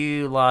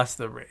 You lost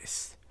the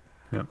race.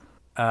 Yep.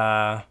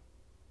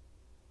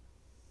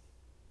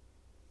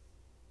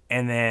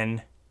 And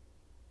then...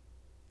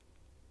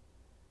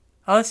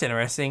 Oh, that's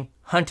interesting.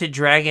 Hunted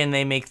Dragon,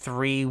 they make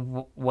 3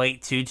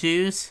 white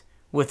 2/2s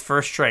with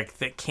first strike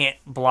that can't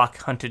block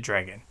Hunted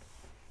Dragon.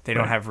 They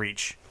don't have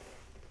reach.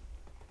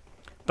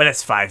 But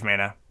it's 5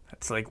 mana.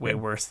 That's like way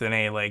worse than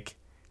a like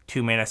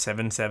 2 mana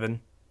 7/7.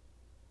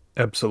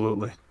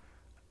 Absolutely.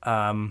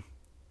 So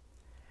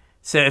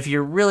if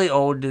you're really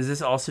old, does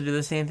this also do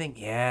the same thing?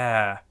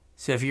 Yeah.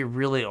 So if you're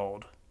really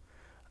old,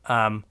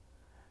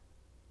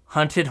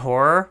 Hunted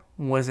Horror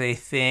was a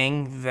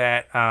thing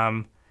that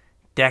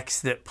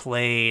decks that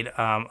played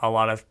a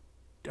lot of,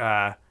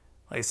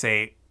 like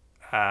say,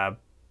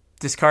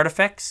 discard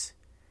effects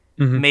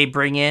may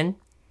bring in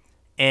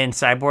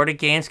sideboarded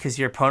games because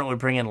your opponent would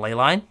bring in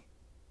Leyline.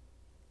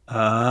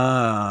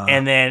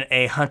 And then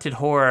a Hunted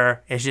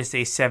Horror is just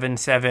a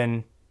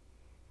 7/7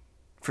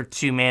 for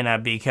 2 mana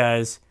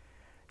because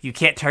you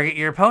can't target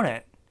your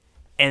opponent.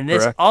 And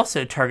this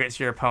also targets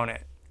your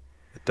opponent.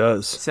 It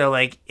does. So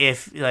like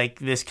if like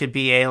this could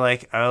be a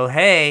like, oh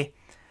hey,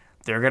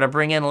 they're gonna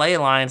bring in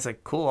Leyline. It's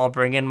like, cool, I'll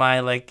bring in my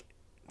like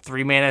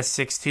 3 mana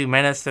 6/2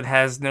 menace that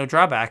has no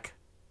drawback.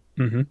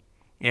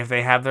 If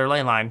they have their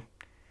Leyline.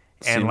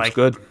 And Seems like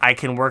good. I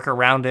can work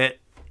around it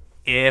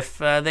if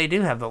they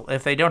don't have the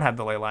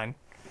Leyline.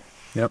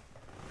 Yep.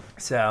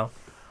 So,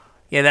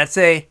 yeah,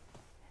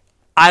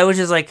 I was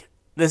just like,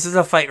 this is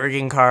a fight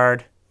rigging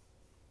card.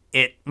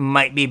 It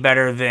might be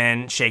better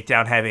than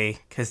Shakedown Heavy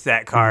because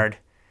that card,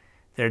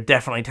 there are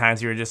definitely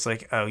times you were just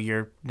like, oh,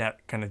 you're not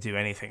gonna do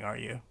anything, are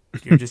you?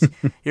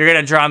 You're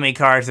gonna draw me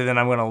cards, and then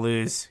I'm gonna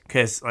lose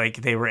because like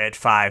they were at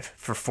 5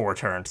 for 4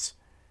 turns.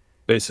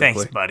 Basically.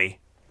 Thanks, buddy.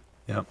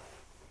 Yep.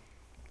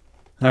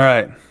 All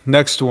right.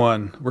 Next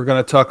one. We're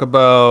going to talk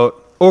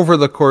about, over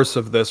the course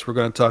of this, we're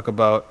going to talk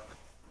about,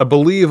 I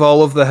believe,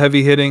 all of the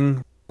heavy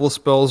hitting removal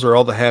spells or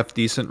all the half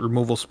decent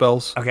removal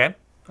spells. Okay.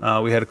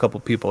 We had a couple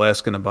people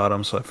asking about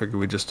them, so I figured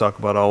we'd just talk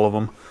about all of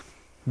them.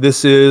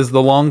 This is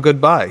the Long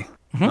Goodbye.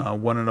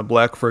 1 and a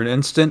black for an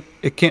instant.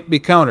 It can't be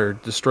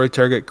countered. Destroy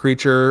target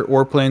creature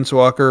or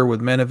planeswalker with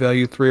mana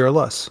value 3 or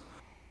less.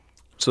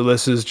 So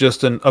this is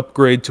just an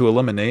upgrade to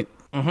eliminate.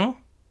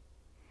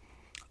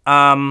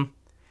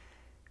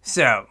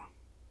 So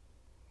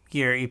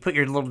here you put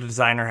your little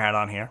designer hat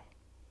on here,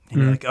 and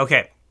you're like,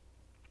 okay,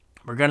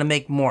 we're gonna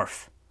make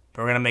morph,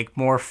 but we're gonna make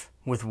morph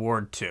with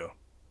ward 2.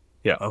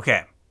 Yeah.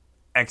 Okay,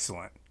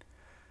 excellent.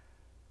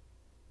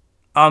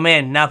 Oh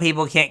man, now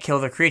people can't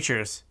kill the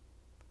creatures.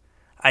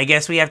 I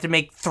guess we have to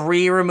make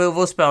 3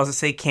 removal spells that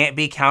say can't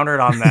be countered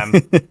on them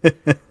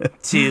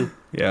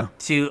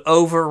to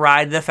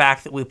override the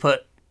fact that we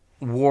put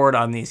ward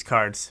on these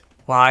cards.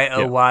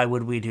 Why, why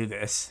would we do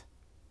this?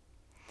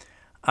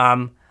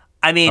 I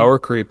mean, power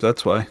creep,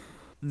 that's why.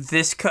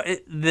 This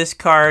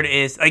card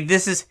is like,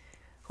 this is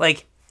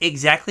like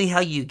exactly how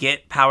you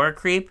get power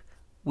creep.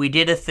 We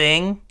did a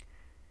thing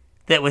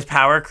that was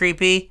power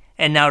creepy,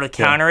 and now to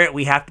counter it,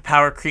 we have to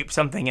power creep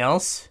something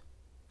else.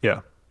 Yeah.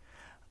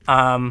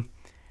 We're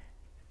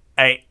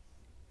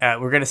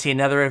gonna see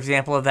another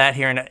example of that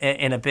here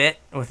in a bit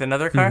with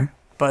another card,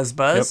 Buzz.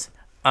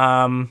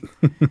 Yep.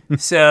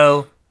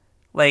 So,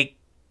 like,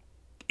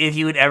 if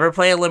you would ever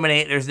play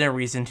Eliminate, there's no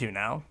reason to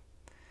now.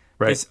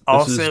 Right. This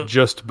is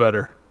just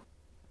better.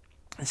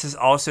 This is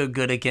also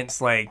good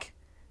against like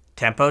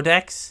tempo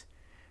decks,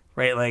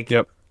 right? Like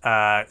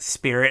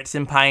Spirits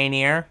and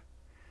Pioneer.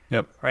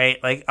 Yep.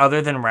 Right? Like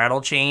other than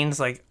Rattle Chains,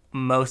 like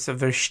most of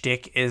their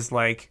shtick is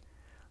like,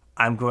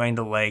 I'm going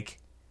to like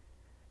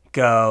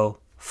go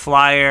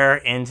flyer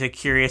into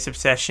Curious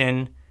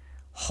Obsession,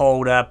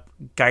 hold up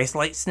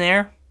Geistlight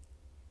Snare.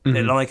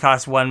 That only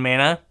costs 1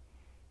 mana.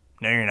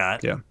 No, you're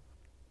not. Yeah.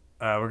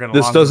 We're gonna.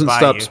 This doesn't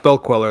stop Spell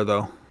Queller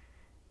though.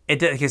 It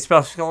does, because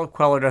Spell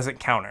Queller doesn't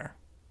counter,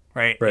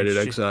 right? Right, it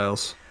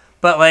exiles.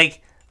 But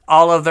like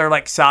all of their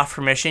like soft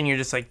permission, you're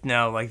just like,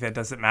 no, like that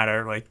doesn't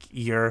matter. Like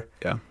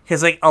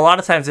because like a lot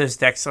of times those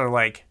decks are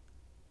like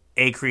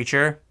a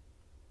creature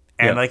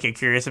and like a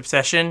Curious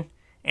Obsession,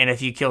 and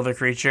if you kill the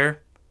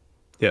creature,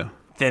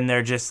 then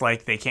they're just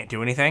like they can't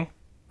do anything.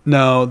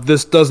 No,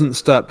 this doesn't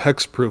stop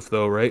hexproof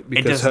though, right?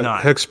 Because it does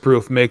not.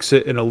 Hexproof makes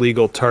it an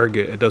illegal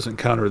target. It doesn't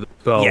counter the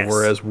spell,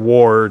 whereas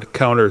ward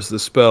counters the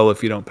spell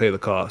if you don't pay the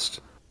cost.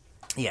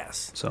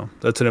 Yes. So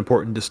that's an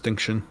important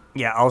distinction.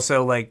 Yeah.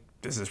 Also, like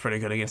this is pretty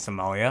good against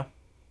Amalia.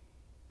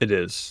 It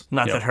is.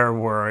 Not that her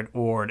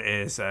ward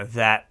is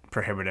that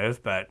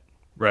prohibitive, but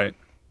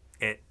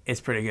it's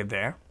pretty good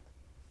there.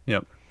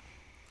 Yep.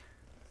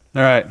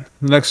 All right.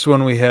 The next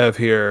one we have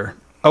here: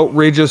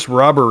 Outrageous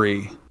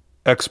Robbery.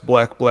 X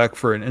black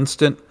for an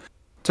instant.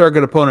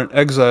 Target opponent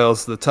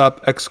exiles the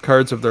top X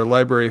cards of their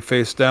library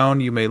face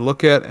down. You may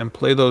look at and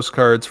play those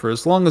cards for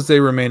as long as they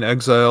remain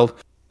exiled.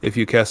 If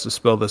you cast a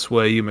spell this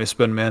way, you may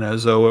spend mana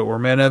as Zoa or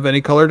mana of any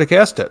color to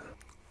cast it.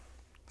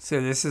 So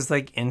this is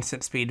like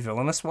instant speed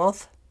Villainous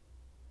Wealth?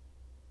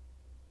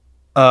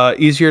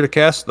 Easier to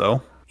cast,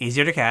 though.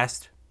 Easier to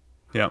cast.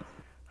 Yeah.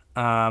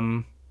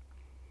 I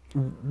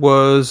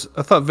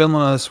thought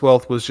Villainous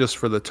Wealth was just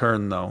for the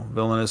turn, though.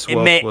 Villainous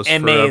Wealth was forever.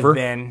 It may have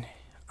been.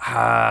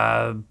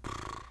 I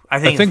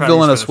think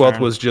Villainous Wealth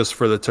was just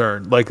for the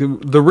turn. Like,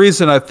 the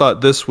reason I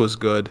thought this was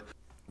good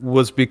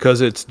was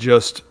because it's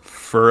just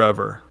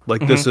forever.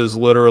 Like, this is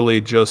literally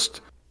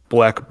just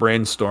Black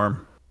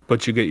Brainstorm,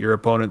 but you get your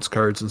opponent's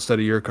cards instead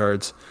of your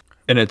cards,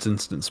 and it's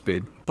instant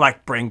speed.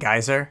 Black Brain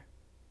Geyser?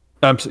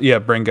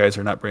 Brain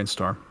Geyser, not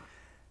Brainstorm.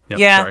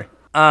 Yep,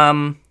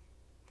 sorry.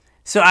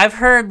 So I've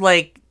heard,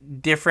 like,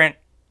 different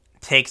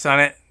takes on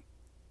it.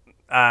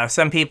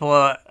 Some people,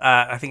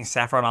 I think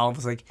Saffron Olive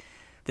was like,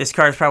 this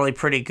card's probably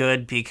pretty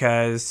good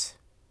because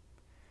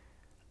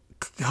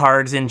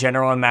cards in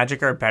general in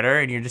Magic are better,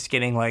 and you're just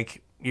getting,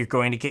 like, you're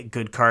going to get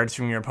good cards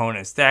from your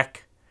opponent's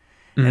deck.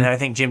 And then I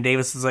think Jim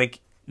Davis was like,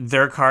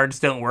 their cards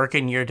don't work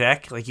in your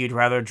deck. Like, you'd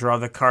rather draw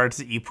the cards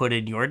that you put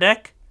in your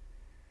deck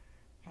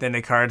than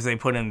the cards they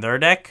put in their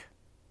deck.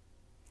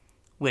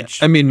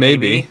 Which, I mean,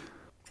 maybe.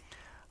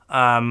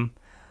 But,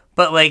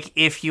 like,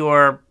 if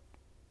you're,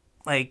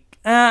 like,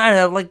 I don't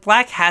know, like,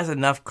 Black has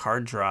enough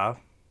card draw.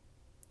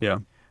 Yeah.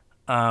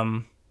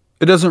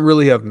 It doesn't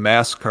really have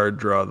mass card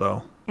draw,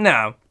 though.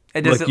 No.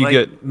 It doesn't, like,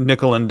 you get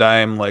nickel and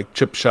dime, like,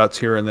 chip shots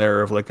here and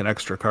there of, like, an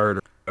extra card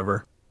or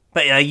whatever.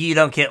 But, you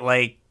don't get,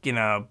 like, you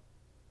know,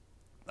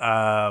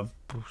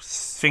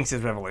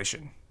 Sphinx's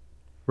Revelation.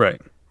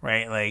 Right.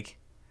 Right? Like,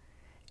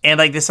 and,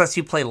 like, this lets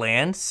you play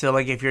land. So,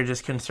 like, if you're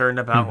just concerned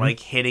about, like,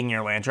 hitting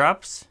your land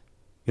drops.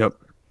 Yep.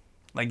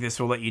 Like, this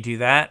will let you do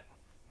that.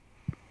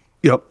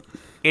 Yep.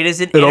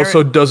 It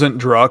also doesn't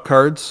draw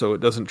cards, so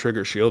it doesn't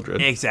trigger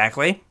Shieldred.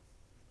 Exactly.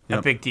 Yep.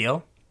 A big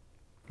deal.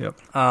 Yep.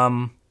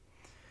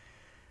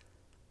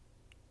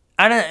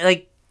 I don't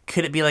like.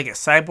 Could it be like a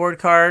sideboard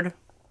card?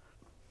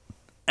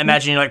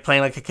 Imagine you're like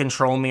playing like a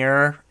control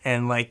mirror,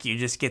 and like you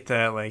just get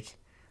the like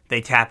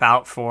they tap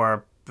out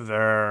for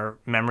their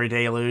memory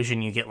deluge,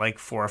 and you get like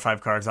 4 or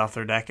 5 cards off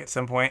their deck at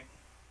some point.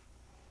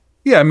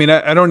 Yeah, I mean,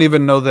 I don't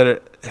even know that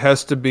it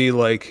has to be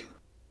like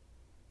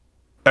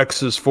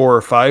X is 4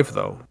 or 5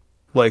 though.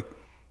 Like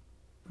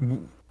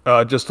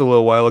just a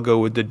little while ago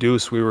with the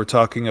Deuce, we were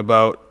talking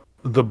about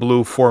the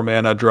blue 4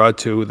 mana draw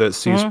 2 that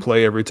sees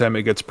play every time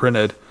it gets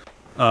printed.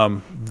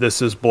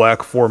 This is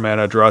black 4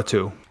 mana draw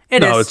 2.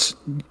 Now it's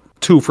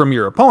 2 from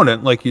your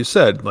opponent, like you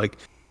said. Like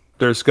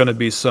there's going to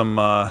be some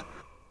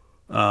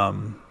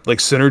like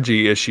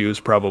synergy issues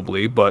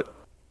probably, but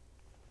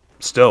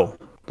still,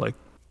 like,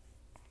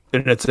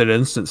 and it's at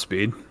instant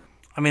speed.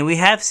 I mean, we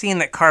have seen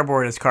that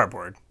cardboard is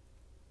cardboard.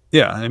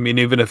 Yeah, I mean,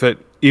 even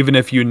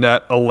if you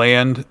net a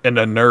land and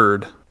a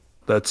nerd,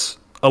 that's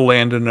a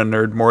land and a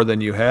nerd more than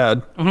you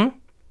had. Mm-hmm.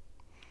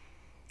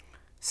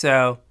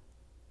 So,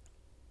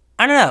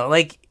 I don't know.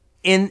 Like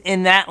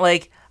in that,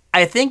 like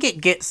I think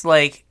it gets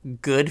like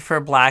good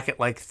for black at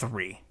like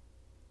 3.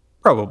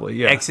 Probably,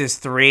 yeah. X is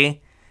 3,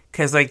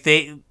 because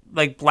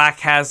like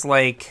black has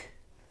like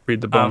Read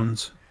the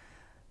bones.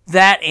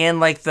 that and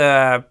like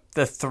the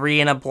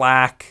 3 in a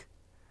black,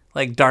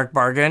 like dark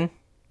bargain.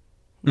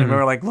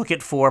 Remember, like look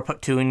at 4,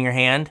 put 2 in your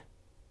hand,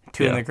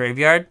 2 in the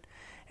graveyard,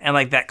 and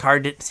like that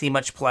card didn't see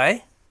much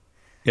play.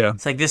 Yeah,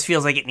 It's like this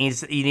feels like you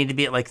need to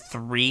be at like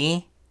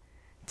 3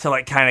 to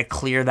like kind of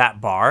clear that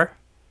bar.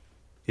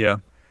 yeah,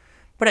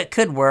 But it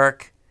could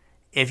work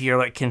if you're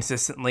like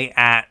consistently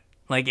at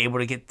like able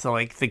to get to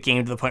like the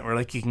game to the point where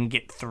like you can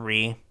get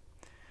 3.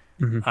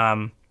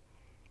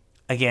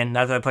 Again,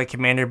 not that I play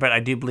Commander, but I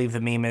do believe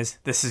the meme is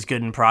this is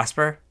good and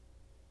prosper.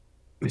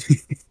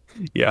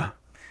 yeah.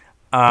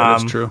 That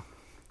is true.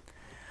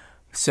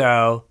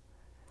 So,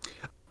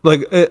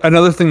 Like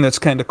another thing that's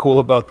kind of cool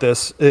about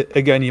this,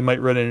 again, you might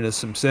run into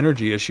some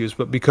synergy issues,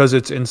 but because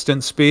it's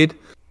instant speed,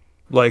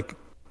 like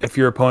if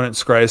your opponent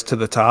scries to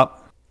the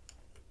top,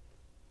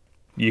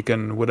 you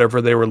can,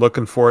 whatever they were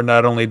looking for,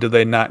 not only do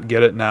they not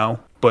get it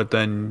now, but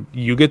then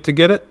you get to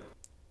get it.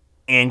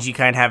 and you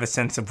kind of have a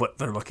sense of what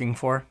they're looking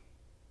for.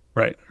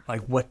 Right.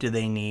 Like, what do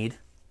they need?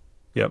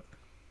 Yep.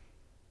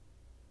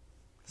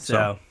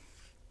 So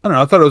I don't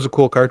know. I thought it was a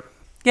cool card.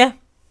 yeah.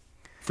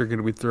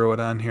 Figured we'd throw it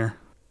on here.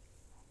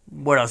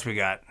 What else we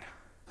got?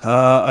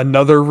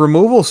 Another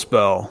removal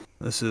spell.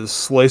 This is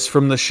Slice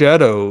from the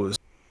Shadows.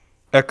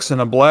 X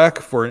and a black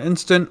for an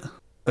instant.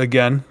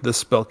 Again, this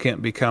spell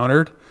can't be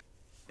countered.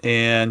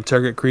 And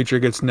target creature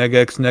gets neg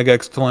X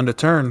till end of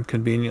turn,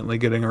 conveniently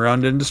getting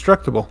around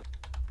indestructible.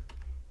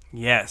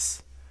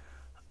 Yes.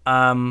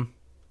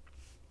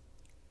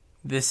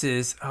 This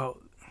is... Oh,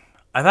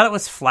 I thought it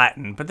was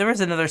Flatten, but there was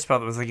another spell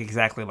that was like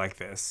exactly like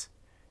this.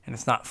 And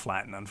it's not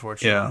Flatten,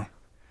 unfortunately.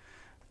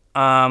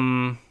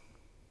 Yeah.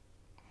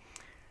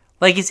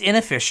 Like, it's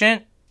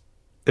inefficient.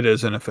 It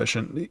is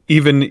inefficient.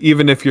 Even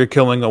if you're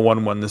killing a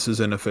 1/1, this is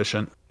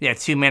inefficient. Yeah,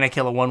 2 mana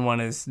kill a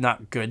 1/1 is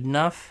not good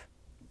enough.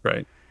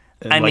 Right.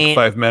 And I mean,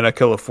 5 mana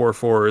kill a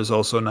 4/4 is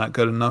also not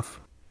good enough.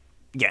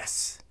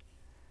 Yes.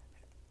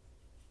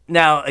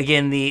 Now,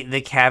 again,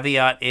 the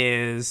caveat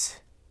is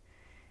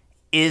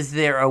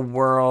there a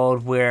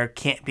world where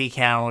can't be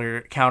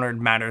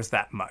countered matters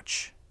that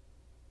much?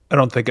 I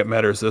don't think it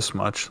matters this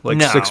much. Like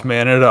No. 6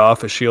 mana to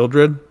off a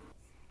Shieldred.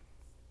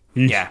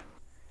 Eesh. Yeah.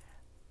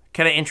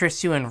 Can I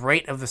interest you in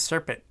Rite of the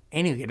Serpent?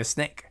 And you get a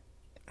snake.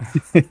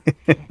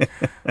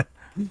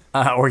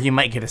 Or you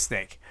might get a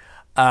snake.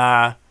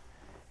 Yeah,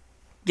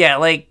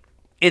 like,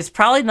 it's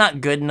probably not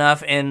good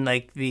enough, and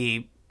like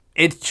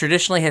it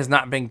traditionally has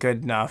not been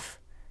good enough,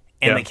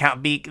 and the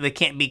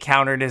can't be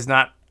countered is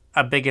not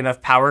a big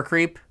enough power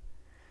creep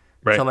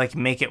Right. to like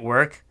make it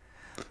work.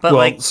 But Well,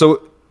 like,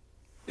 so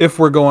if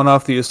we're going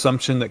off the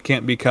assumption that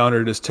can't be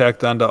countered is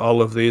tacked onto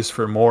all of these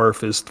for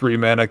morph, is 3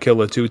 mana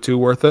kill a 2/2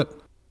 worth it?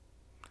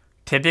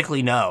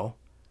 typically no.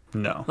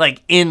 No.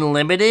 Like in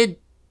limited,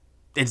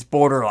 it's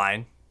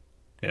borderline.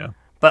 Yeah.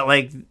 But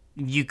like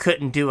you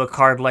couldn't do a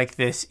card like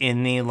this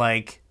in the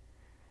like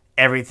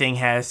everything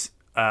has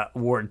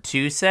ward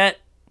 2 set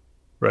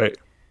Right.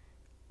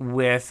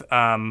 with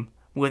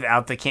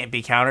without the can't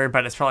be countered,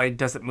 but it probably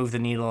doesn't move the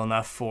needle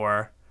enough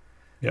for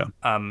Yeah.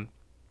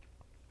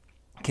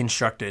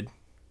 constructed.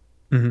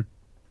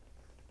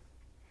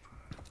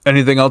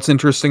 Anything else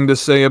interesting to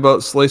say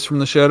about Slice from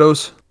the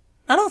Shadows?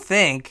 I don't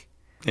think.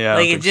 Yeah. I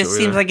Like don't it think just so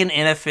seems either. like an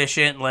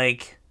inefficient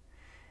like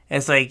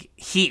it's like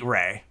Heat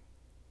Ray.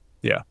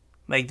 Yeah.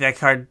 Like that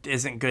card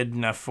isn't good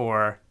enough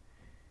for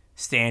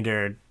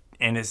standard,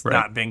 and it's Right.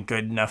 not been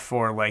good enough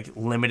for like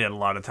limited a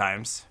lot of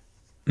times.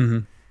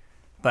 Mm-hmm.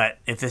 But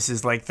if this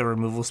is like the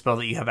removal spell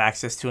that you have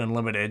access to in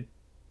limited,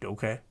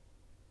 okay,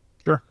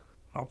 Sure.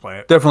 I'll play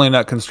it. Definitely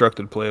not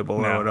constructed playable,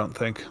 No. though, I don't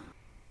think.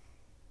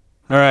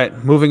 All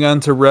right, moving on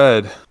to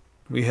red.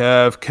 We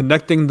have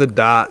Connecting the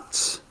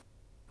Dots.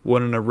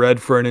 1 and a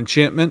red for an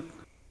enchantment.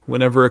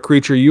 Whenever a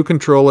creature you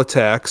control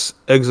attacks,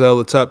 exile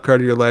the top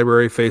card of your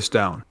library face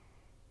down.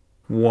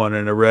 1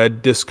 and a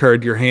red.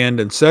 Discard your hand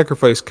and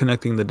sacrifice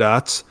connecting the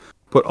dots.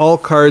 Put all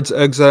cards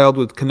exiled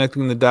with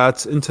connecting the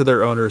dots into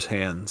their owner's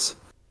hands.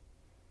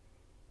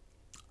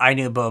 I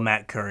knew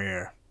Bomat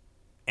Courier,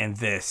 and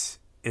this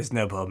is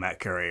no Bomat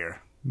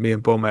Courier. Me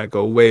and Bomat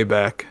go way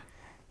back.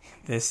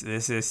 This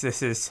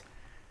is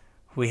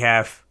we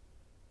have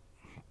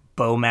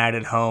Bomat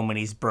at home and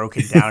he's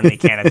broken down and he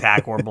can't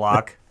attack or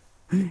block,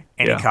 and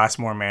he costs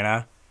more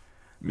mana.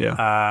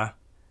 Yeah.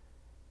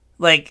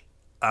 Like,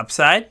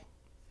 upside,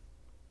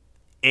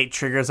 it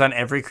triggers on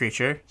every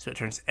creature, so it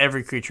turns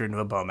every creature into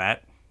a Bomat.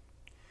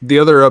 The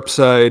other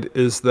upside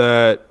is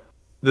that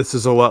this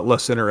is a lot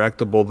less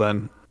interactable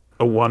than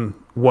a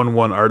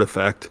 1/1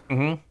 artifact.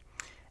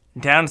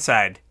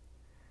 Downside,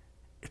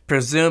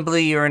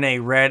 presumably you're in a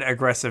red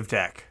aggressive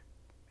deck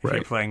if you're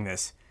Right. playing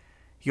this.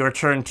 Your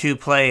turn 2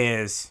 play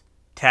is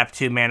tap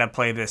 2 mana,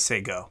 play this,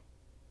 say go.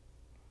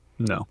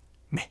 No.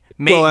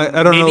 Well,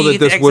 I don't know that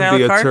this would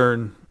be a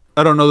turn.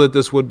 I don't know that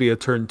this would be a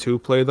turn 2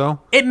 play, though.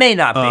 It may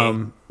not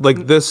be.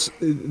 Like this,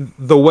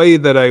 the way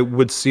that I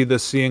would see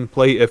this seeing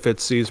play, if it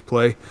sees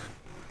play,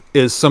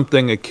 is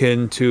something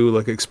akin to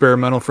like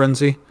Experimental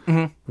Frenzy.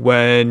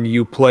 When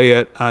you play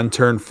it on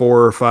turn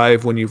 4 or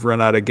 5, when you've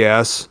run out of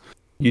gas,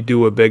 you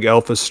do a big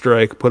Alpha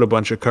Strike, put a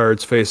bunch of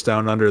cards face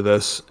down under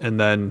this, and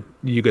then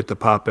you get to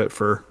pop it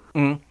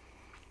and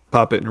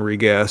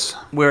regas.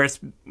 Where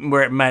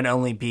it might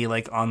only be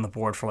like on the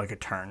board for like a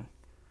turn.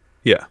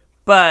 Yeah.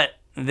 But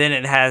then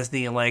it has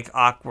the like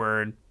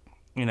awkward,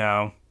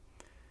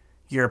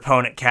 your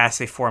opponent casts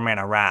a 4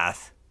 mana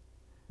Wrath,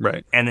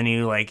 Right. and then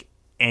you like,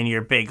 and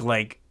your big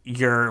like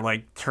your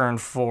like turn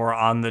 4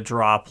 on the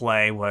draw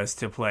play was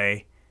to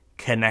play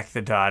Connect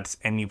the Dots,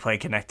 and you play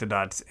Connect the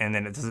Dots, and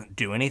then it doesn't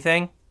do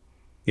anything.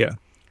 Yeah.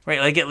 Right,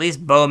 like at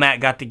least Bomat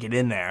got to get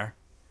in there.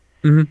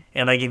 And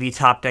like if you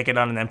top deck it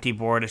on an empty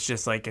board, it's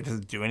just like it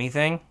doesn't do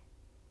anything.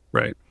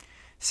 Right.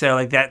 So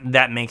like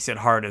that makes it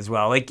hard as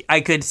well. Like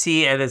I could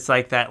see it as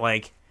like that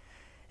like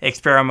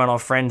Experimental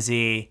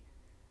Frenzy,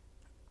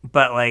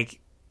 but like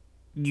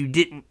you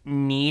didn't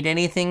need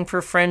anything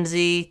for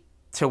Frenzy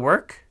to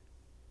work.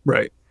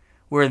 Right.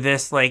 Where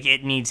this like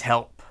it needs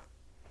help.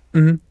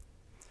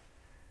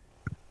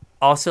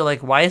 Also,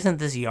 like, why isn't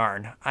this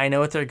Yarn? I know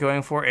what they're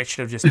going for. It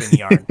should have just been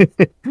Yarn.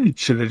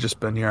 Should have just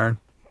been Yarn.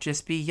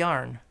 Just be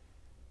Yarn.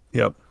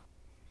 Yep.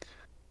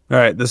 All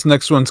right, this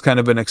next one's kind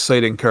of an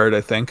exciting card,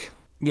 I think.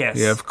 Yes.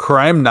 You have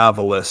Crime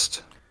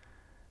Novelist.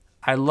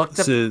 I looked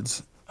up.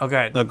 Oh, go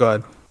ahead. No, go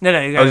ahead. No,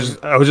 you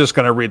got I was just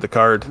going to read the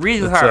card.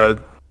 Read the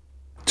card.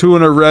 2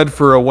 and a red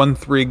for a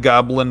 1/3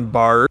 Goblin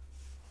Bard.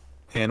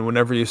 And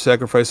whenever you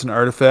sacrifice an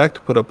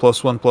artifact, put a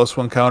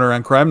 +1/+1 counter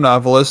on Crime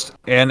Novelist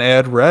and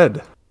add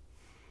red.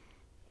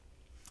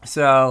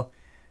 So,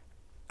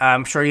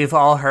 I'm sure you've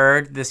all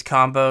heard this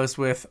combos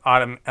with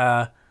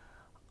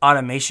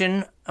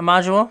automation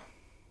module.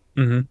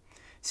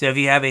 So if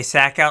you have a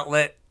sack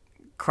outlet,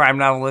 Crime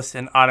Novelist,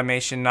 and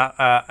automation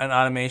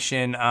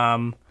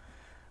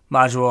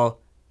module,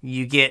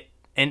 you get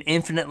an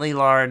infinitely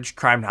large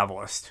Crime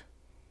Novelist,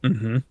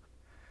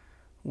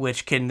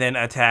 which can then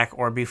attack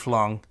or be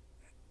flung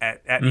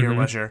at your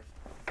leisure.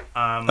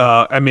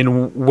 I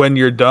mean, when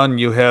you're done,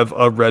 you have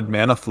a red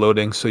mana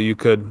floating, so you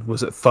could...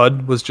 Was it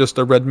Thud was just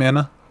a red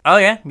mana? Oh,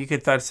 yeah. You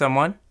could thud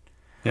someone.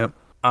 Yep.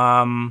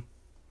 Also,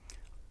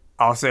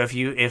 if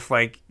you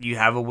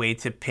have a way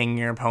to ping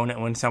your opponent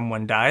when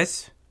someone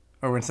dies,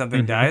 or when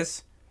something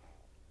dies.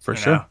 For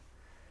sure.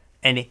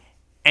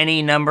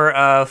 Any number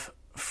of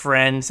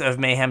friends of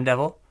Mayhem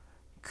Devil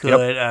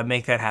could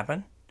make that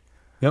happen.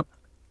 Yep.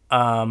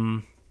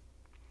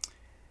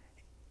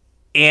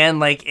 And,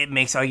 like, it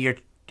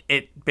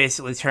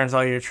basically turns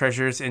all your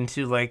treasures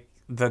into, like,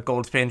 the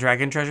Goldspan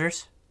Dragon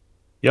treasures.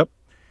 Yep.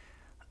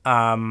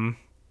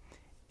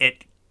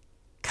 It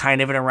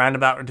kind of in a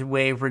roundabout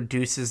way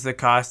reduces the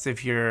cost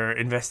of your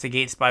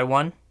investigates by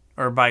 1,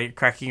 or by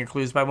cracking your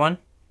clues by 1.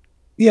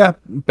 Yeah,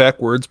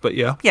 backwards, but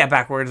yeah. Yeah,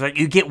 backwards. Like,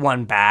 you get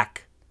 1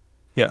 back.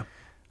 Yeah.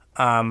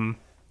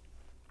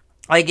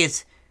 Like,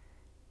 it's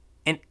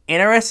an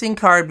interesting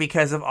card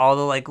because of all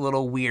the, like,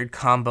 little weird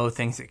combo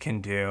things it can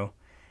do.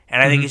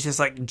 And I think it's just,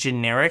 like,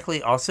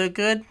 generically also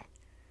good.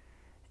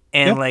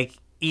 And, like,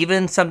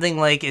 even something,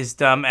 like, as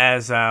dumb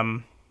as,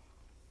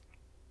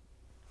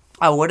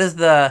 what is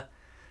the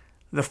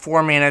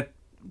 4 mana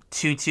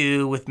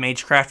 2/2 with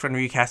Magecraft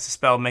whenever you cast a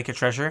spell, make a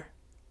treasure?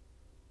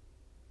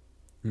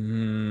 I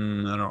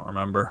don't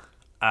remember.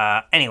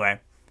 Anyway,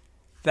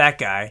 that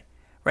guy,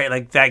 right?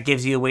 Like, that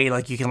gives you a way,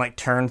 like, you can, like,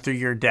 turn through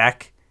your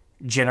deck,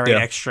 generate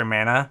extra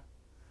mana.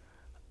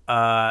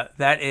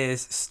 That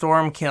is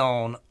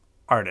Stormkiln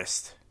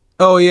Artist.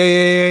 Oh,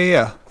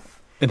 yeah.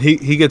 And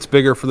he gets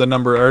bigger for the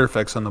number of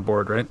artifacts on the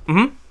board, right?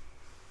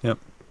 Yep.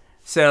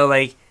 So,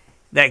 like,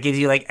 that gives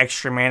you, like,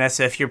 extra mana.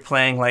 So if you're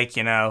playing, like,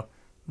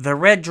 the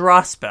red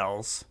draw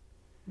spells,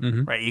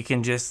 right, you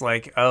can just,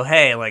 like, oh,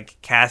 hey, like,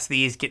 cast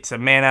these, get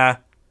some mana.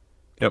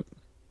 Yep.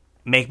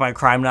 Make my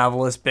Crime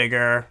Novelist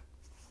bigger.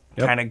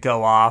 Kind of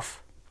go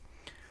off.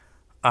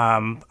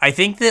 I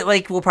think that,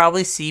 like, we'll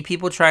probably see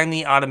people trying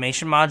the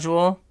automation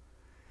module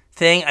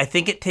thing. I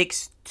think it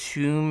takes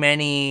too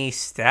many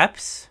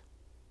steps.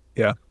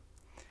 Yeah.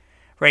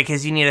 Right,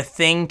 because you need a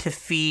thing to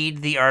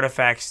feed the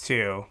artifacts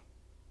to.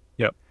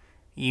 Yep.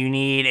 You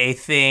need a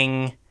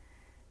thing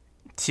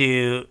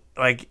to,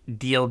 like,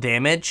 deal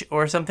damage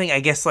or something. I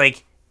guess,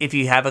 like, if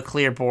you have a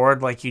clear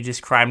board, like, you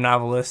just Crime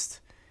Novelist,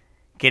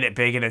 get it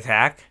big and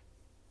attack.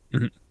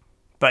 Mm-hmm.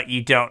 But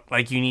you don't,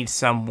 like, you need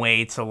some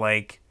way to,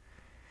 like,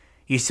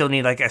 you still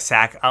need, like, a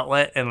sack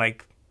outlet, and,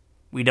 like,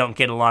 we don't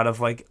get a lot of,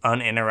 like,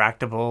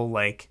 uninteractable,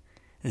 like,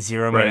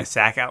 0-mana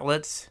sack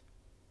outlets.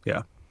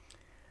 Yeah.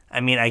 I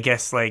mean, I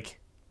guess, like,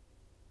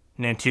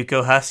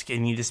 Nantuko Husk,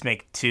 and you just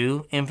make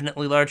 2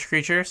 infinitely large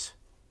creatures.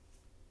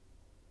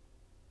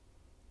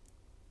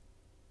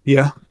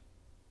 Yeah.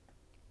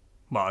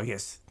 Well, I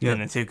guess Yeah.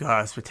 the Nantuko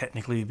Husk would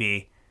technically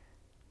be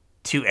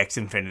 2x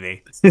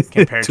infinity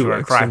compared to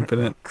our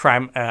 2x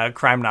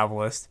crime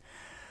novelist.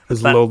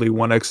 As But- lowly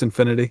 1x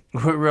infinity.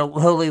 We're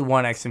lowly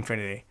 1x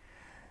infinity.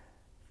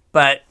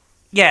 But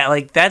yeah,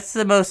 like that's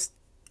the most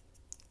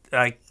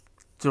like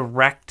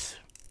direct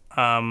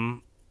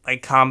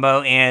like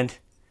combo, and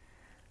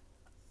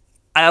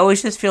I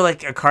always just feel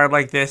like a card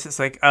like this, it's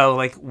like, oh,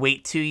 like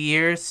wait 2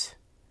 years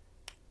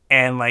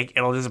and like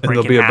it'll just And break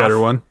there'll in be a half. better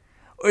one.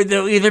 Or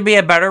there'll either be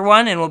a better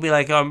one and we'll be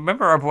like, oh,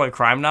 remember our boy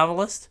Crime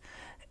Novelist?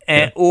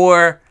 And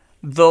or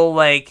they'll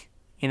like,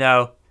 you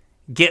know,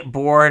 get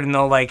bored and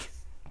they'll like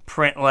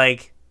print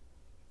like,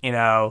 you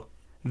know,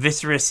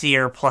 Viscera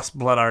Seer plus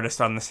Blood Artist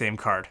on the same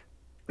card.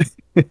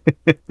 You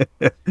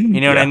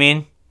know what I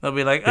mean? They'll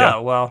be like, oh, Yeah.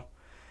 well,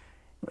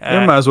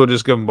 You might as well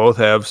just give them both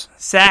halves.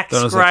 sack,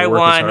 Don't have to scry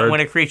work as 1, hard. when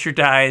a creature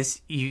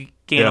dies, you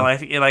gain a Yeah.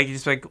 life. You're like, you're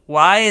just like,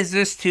 why is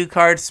this 2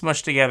 cards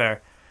smushed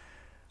together?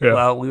 Yeah.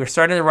 Well, we were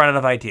starting to run out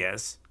of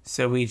ideas.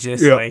 So we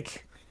just Yeah.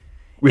 like,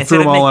 We instead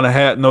threw them of all in a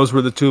hat, and those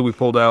were the 2 we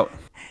pulled out.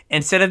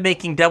 instead of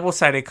making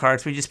double-sided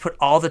cards, we just put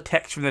all the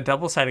text from the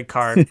double-sided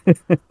card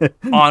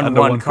on Onto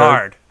one one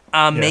card.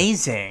 card.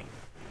 Amazing.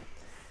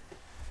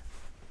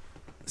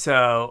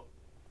 So,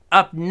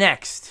 up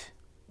next,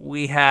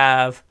 we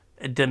have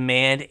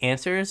Demand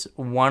Answers,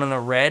 1 on a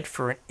red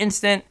for an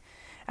instant.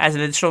 As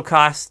an additional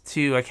cost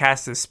to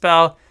cast a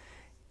spell,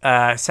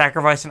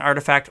 sacrifice an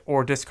artifact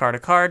or discard a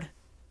card.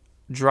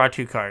 Draw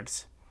 2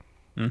 cards.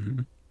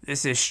 Mm-hmm.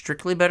 This is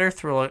strictly better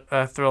Thrill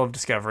of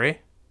Discovery,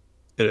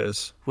 It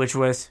is. which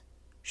was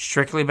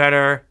strictly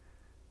better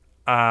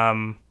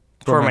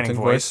Tormenting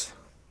Voice.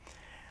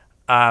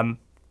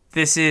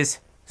 This is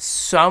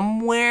some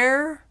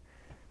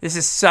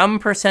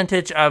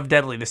percentage of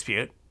Deadly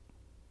Dispute,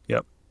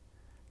 Yep.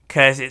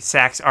 because it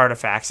sacks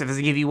artifacts. It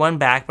doesn't give you 1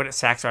 back, but it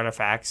sacks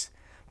artifacts.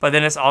 But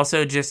then it's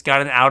also just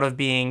gotten out of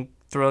being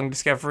Thrilling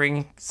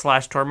Discovery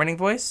 / Tormenting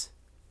Voice.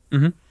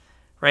 Mm-hmm.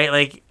 Right?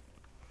 Like,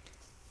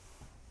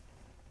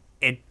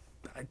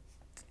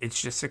 it's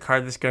just a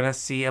card that's going to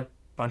see a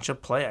bunch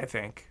of play, I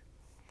think.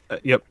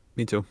 Yep.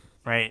 Me too.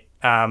 Right?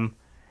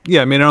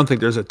 Yeah, I mean, I don't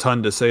think there's a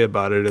ton to say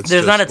about it. It's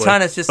There's just not a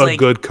ton, it's just a like-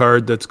 good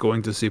card that's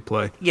going to see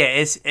play. Yeah,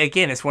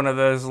 it's one of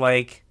those,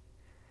 like,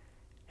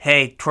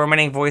 hey,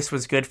 Tormenting Voice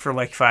was good for,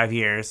 like, 5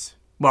 years.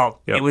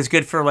 Well, Yep. it was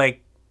good for,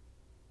 like,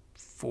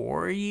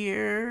 4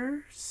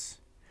 years?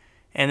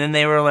 And then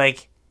they were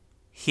like,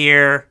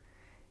 here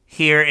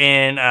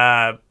in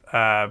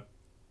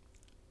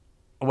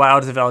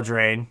Wilds of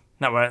Eldraine,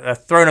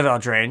 Throne of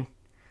Eldraine,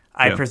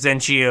 I Yeah.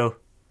 present you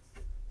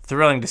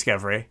Thrilling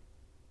Discovery.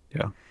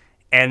 Yeah.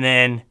 And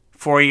then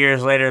 4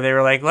 years later, they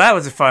were like, well, that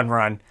was a fun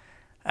run.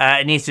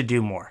 It needs to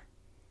do more.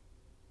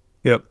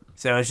 Yep.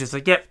 So it's just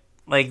like, yep,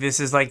 like this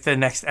is like the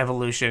next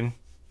evolution.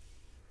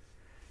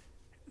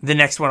 The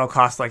next one will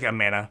cost like a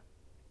mana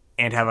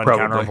and have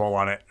Probably. uncounterable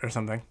on it or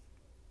something.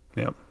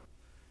 Yep.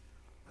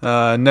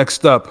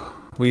 Next up,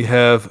 we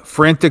have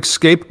Frantic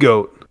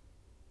Scapegoat.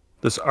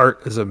 This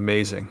art is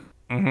amazing.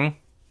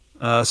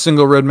 Mm-hmm.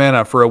 Single red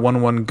mana for a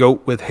 1/1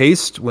 goat with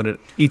haste. When it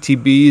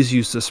ETBs,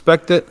 you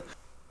suspect it.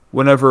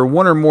 Whenever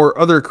 1 or more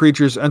other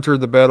creatures enter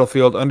the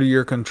battlefield under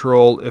your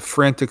control, if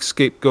Frantic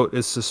Scapegoat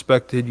is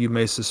suspected, you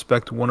may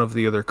suspect one of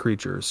the other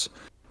creatures.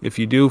 If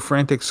you do,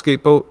 Frantic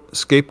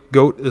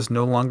Scapegoat is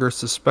no longer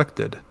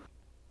suspected.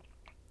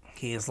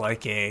 He is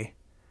like a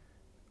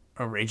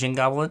raging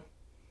goblin,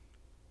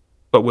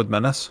 But with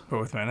menace? but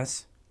with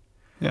menace.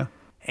 Yeah.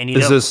 And you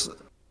Is don't,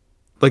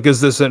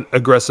 this an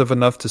aggressive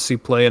enough to see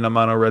play in a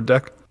mono red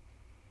deck?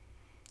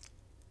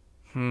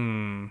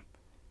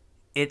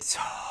 it's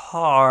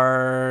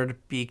hard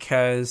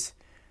because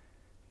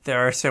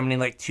there are so many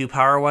like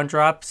 2-power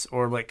 1-drops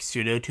or like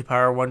pseudo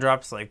 2-power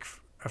 1-drops, like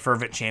a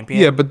Fervent Champion.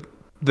 Yeah, but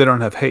they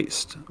don't have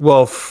haste.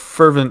 Well,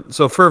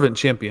 Fervent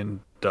Champion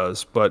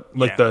does, but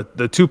like Yeah.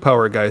 the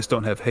 2-power guys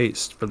don't have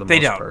haste for the They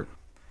most don't. part.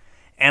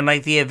 And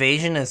like the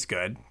evasion is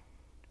good.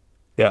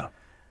 Yeah.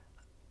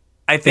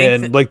 I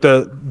think And like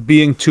the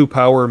being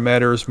 2-power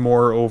matters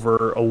more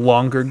over a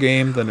longer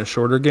game than a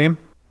shorter game.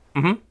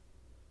 Mhm.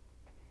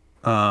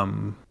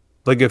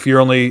 Like if your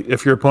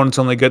opponent's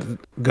only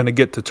gonna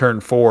get to turn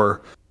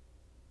 4,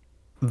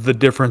 the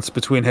difference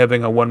between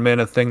having a 1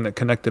 mana thing that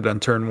connected on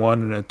turn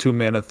 1 and a 2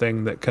 mana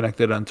thing that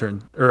connected on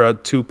turn, or a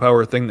 2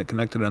 power thing that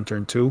connected on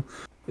turn 2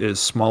 is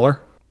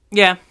smaller.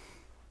 Yeah.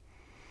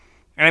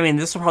 I mean,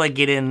 this will probably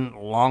get in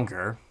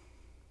longer.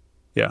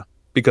 Yeah,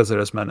 because it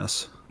has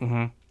menace.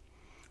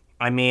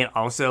 I mean,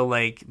 also,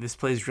 like, this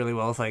plays really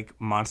well with, like,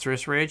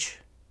 Monstrous Rage.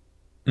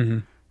 Mm-hmm.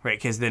 Right,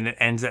 because then it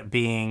ends up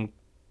being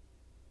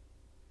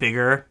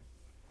bigger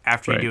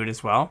after you do it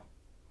as well.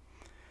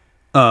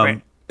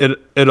 Right.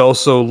 It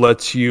also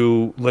lets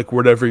you, like,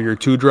 whatever your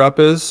 2-drop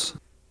is,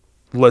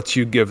 lets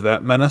you give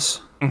that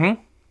menace. Mm-hmm.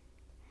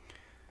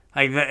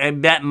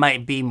 Like, that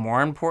might be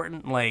more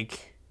important.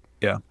 Like,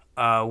 Yeah.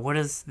 What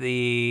is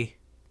the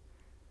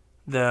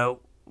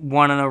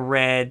one in a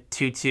red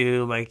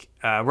 2/2, like,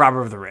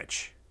 Robber of the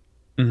Rich?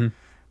 Mm-hmm.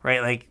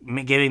 Right, like,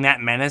 giving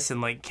that menace and,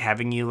 like,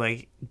 having you,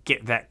 like,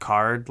 get that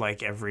card,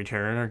 like, every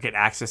turn, or get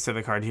access to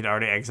the card you'd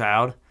already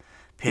exiled,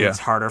 because it's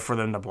harder for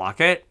them to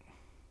block it.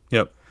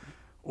 Yep.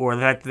 Or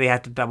that they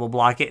have to double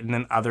block it and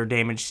then other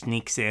damage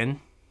sneaks in.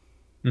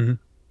 Mm-hmm.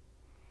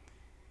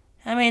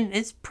 I mean,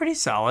 it's pretty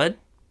solid.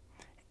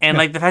 And,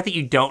 like, the fact that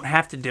you don't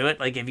have to do it,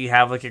 like, if you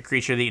have, like, a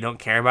creature that you don't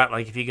care about,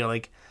 like, if you go,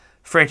 like,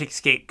 Frantic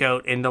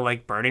Scapegoat into,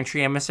 like, Burning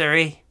Tree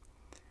Emissary,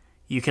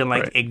 you can,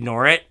 like,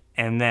 ignore it,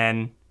 and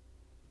then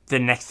the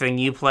next thing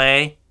you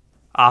play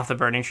off the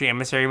Burning Tree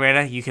Emissary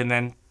mana, you can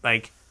then,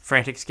 like,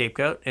 Frantic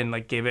Scapegoat and,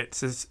 like, give it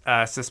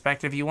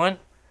Suspect if you want.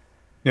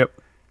 Yep.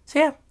 So,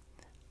 yeah.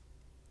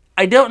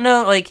 I don't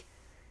know, like,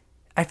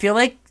 I feel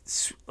like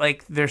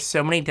there's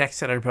so many decks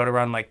that are built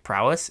around, like,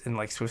 Prowess and,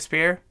 like,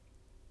 Swiftspear.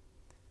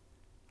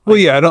 Well,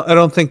 yeah, I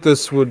don't think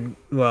this would.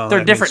 Well,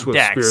 they're different Swift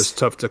decks. Spear is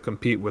tough to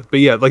compete with, but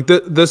yeah, like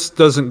this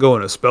doesn't go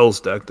in a spells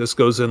deck. This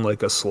goes in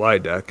like a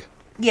slide deck.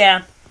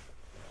 Yeah.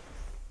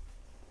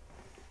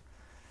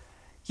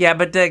 Yeah,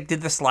 but did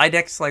the slide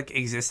decks, like,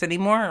 exist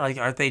anymore? Like,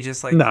 aren't they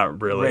just, like,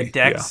 Not really. red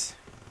decks?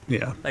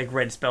 Yeah. Like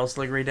red spell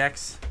sligery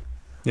decks?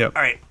 Yep.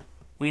 All right.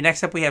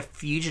 Next up we have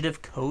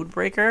Fugitive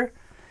Codebreaker.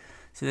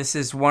 So this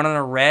is 1 and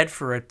a red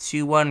for a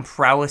 2/1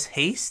 Prowess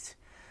Haste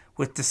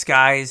with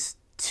Disguise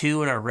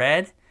 2 and a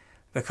red.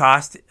 The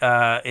cost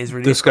is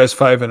reduced. Disguise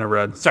 5 and a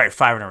red. Sorry,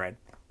 5 and a red.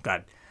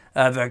 God.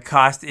 The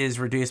cost is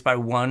reduced by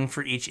 1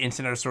 for each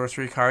instant or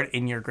sorcery card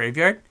in your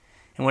graveyard.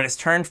 And when it's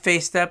turned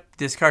face up,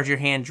 discard your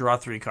hand, draw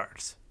 3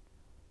 cards.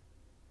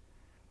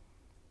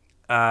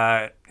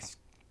 Like,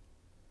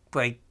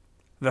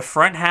 the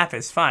front half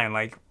is fine.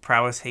 Like,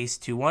 Prowess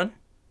Haste 2/1.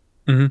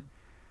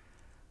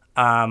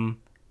 Mm-hmm.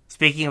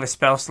 Speaking of a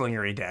spell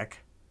slingery deck,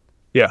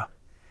 Yeah.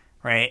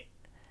 right?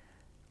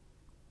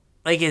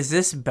 Like, is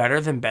this better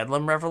than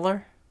Bedlam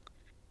Reveler?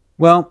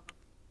 Well,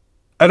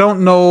 I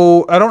don't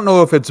know. I don't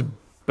know if it's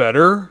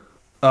better.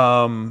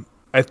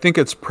 I think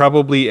it's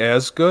probably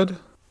as good.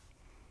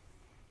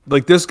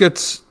 Like, this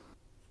gets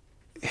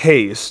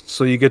haste,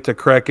 so you get to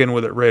crack in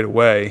with it right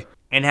away.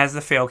 And has the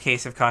fail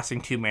case of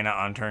costing 2 mana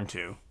on turn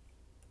 2.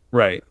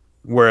 Right.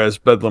 Whereas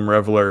Bedlam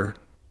Reveler,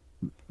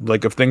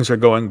 like, if things are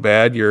going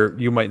bad,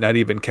 you might not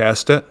even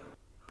cast it.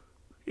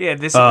 Yeah,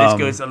 this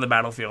goes on the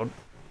battlefield.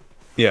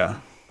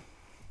 Yeah.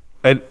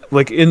 And,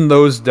 like, in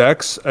those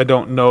decks, I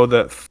don't know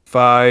that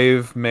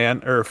 5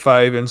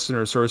 instant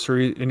or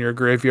sorcery in your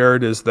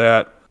graveyard is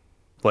that,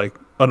 like,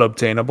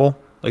 unobtainable.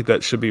 Like,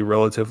 that should be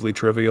relatively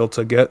trivial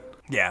to get.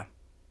 Yeah.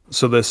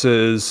 So this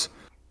is,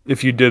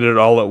 if you did it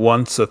all at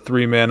once, a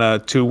 3 mana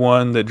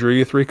 2/1 that drew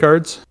you 3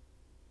 cards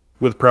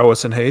with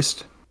Prowess and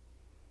Haste.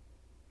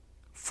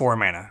 4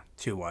 mana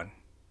 2/1.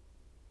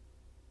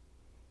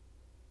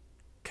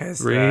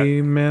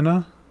 3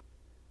 mana.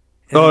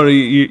 Oh,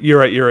 you're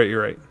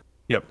right.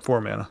 Yep,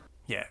 4 mana.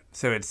 Yeah,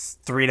 so it's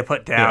 3 to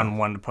put down,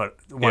 1 to put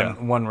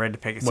one red to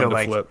pick it. So,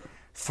 like, flip.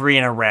 3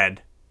 and a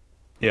red.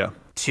 Yeah.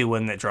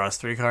 2/1 that draws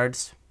 3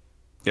 cards.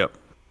 Yep.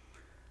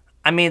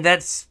 I mean,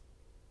 that's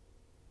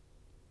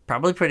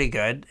probably pretty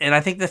good, and I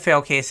think the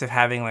fail case of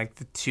having, like,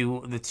 the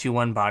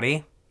 2/1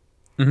 body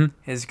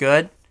is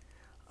good.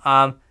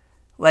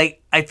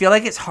 Like, I feel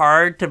like it's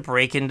hard to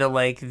break into,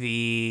 like,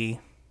 the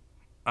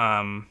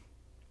what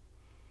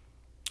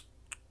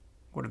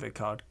are they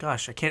called?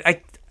 Gosh, I'm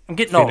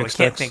getting old. I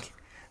can't think.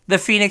 The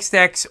Phoenix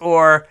decks,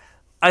 or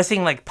I was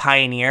thinking, like,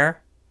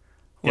 Pioneer,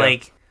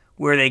 like,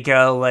 where they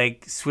go,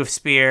 like,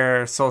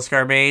 Swiftspear,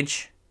 Soulscar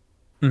Mage,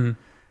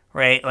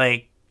 right?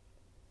 Like,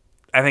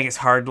 I think it's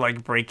hard to,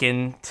 like, break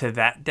into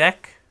that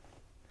deck.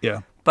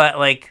 Yeah. But,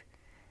 like,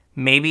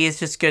 maybe it's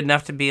just good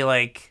enough to be,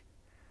 like,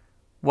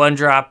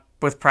 1-drop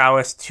with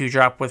Prowess,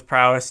 2-drop with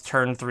Prowess,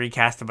 turn 3,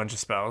 cast a bunch of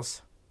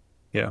spells.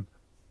 Yeah.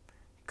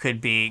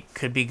 Could be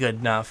good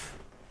enough.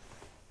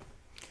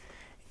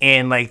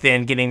 And, like,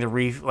 then getting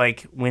the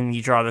like, when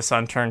you draw this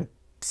on turn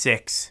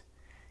 6,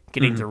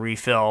 getting the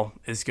refill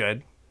is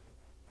good.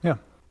 Yeah.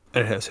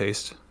 It has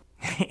haste.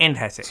 And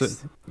has haste.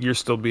 So you're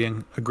still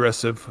being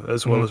aggressive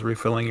as well as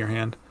refilling your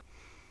hand.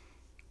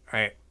 All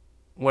right.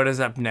 What is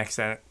up next?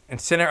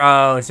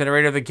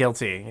 Incinerator of the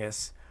Guilty.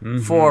 Yes.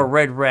 4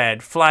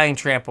 red, Flying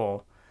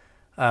Trample,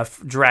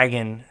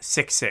 Dragon,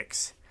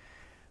 6/6.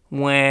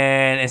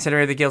 When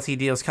Incinerate the Guilty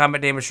deals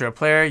combat damage to a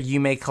player, you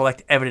may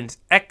collect evidence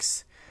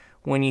X.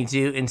 When you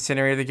do,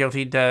 Incinerate the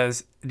Guilty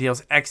deals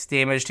X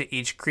damage to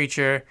each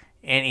creature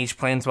and each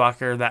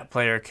planeswalker that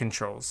player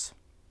controls.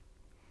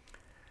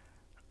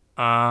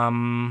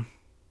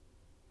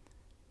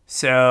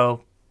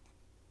 So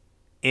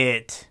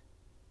it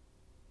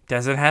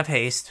doesn't have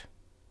haste.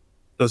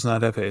 Does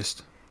not have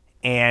haste.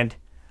 And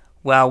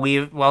while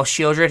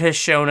Shieldred has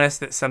shown us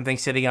that something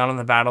sitting out on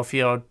the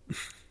battlefield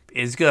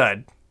is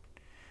good,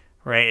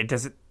 right? It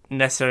doesn't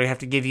necessarily have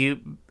to give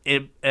you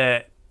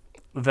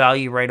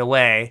value right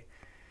away.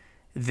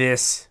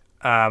 This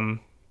has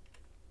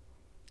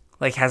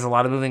a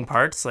lot of moving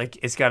parts. Like,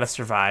 it's got to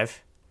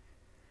survive.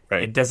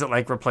 Right. It doesn't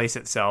replace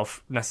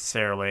itself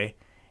necessarily.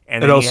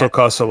 And it also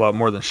costs a lot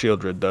more than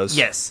Shieldred does.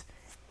 Yes,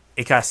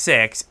 it costs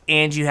 6,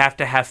 and you have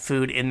to have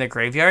food in the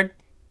graveyard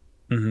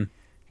to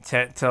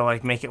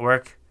make it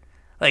work.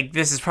 Like,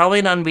 this is probably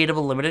an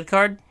unbeatable limited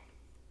card.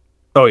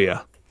 Oh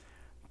yeah,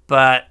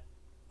 but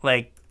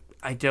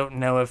I don't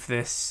know if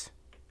this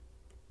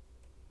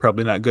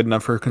probably not good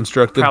enough for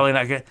constructed. Probably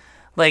not good.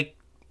 Like,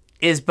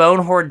 is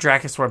Bonehorde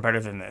Dracosaur better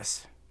than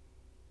this?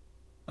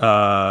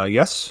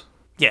 Yes.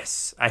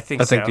 Yes, I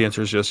think so. I think the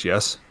answer is just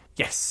yes.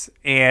 Yes,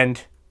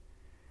 and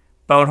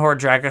Bonehorde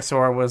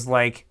Dracosaur was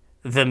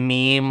the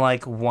meme,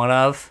 one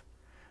of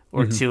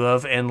or two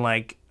of in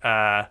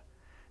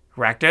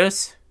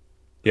Rakdos.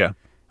 Yeah.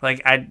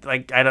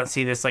 I don't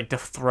see this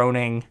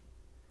dethroning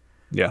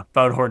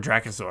Bonehorde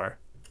Dracosaur.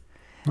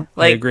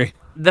 I agree.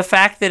 The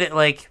fact that it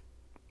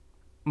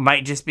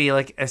might just be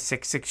a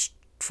 6/6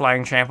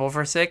 flying trample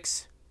for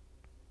 6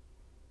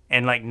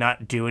 and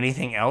not do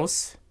anything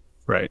else.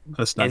 Right.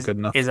 That's not good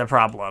enough. Is a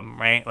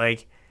problem, right?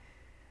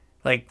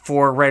 Like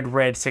 4 red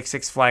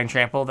 6/6 flying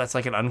trample, that's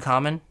an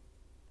uncommon.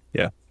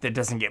 Yeah. That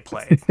doesn't get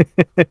played.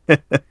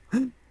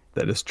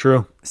 That is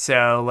true.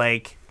 So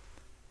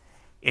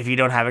if you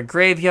don't have a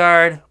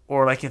graveyard,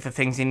 or if the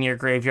things in your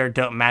graveyard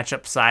don't match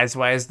up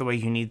size-wise the way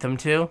you need them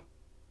to.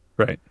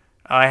 Right.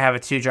 Oh, I have a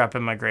 2-drop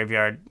in my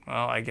graveyard.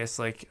 Well, I guess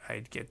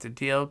I'd get to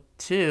deal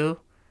 2.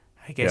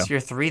 I guess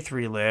your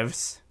 3/3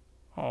 lives.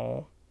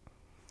 Oh.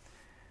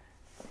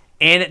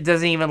 And it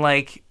doesn't even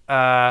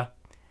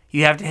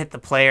you have to hit the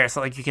player. It's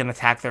not like you can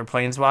attack their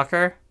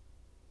planeswalker.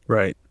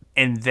 Right.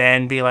 And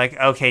then be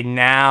okay,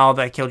 now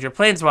that I killed your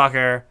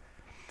planeswalker,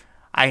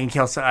 I can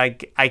kill. So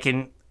I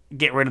can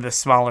get rid of the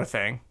smaller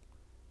thing.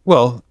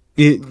 Well,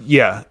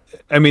 yeah.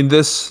 I mean,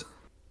 this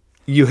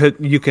you hit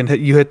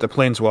the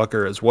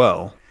planeswalker as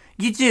well.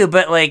 You do,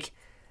 but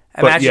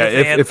But yeah,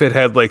 if it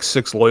had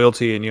 6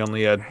 loyalty and you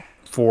only had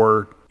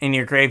 4 in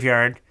your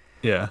graveyard,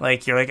 yeah,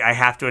 you're I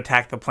have to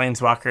attack the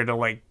planeswalker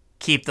to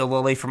keep the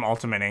Lily from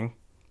ultimating.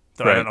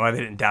 Though I don't know why they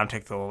didn't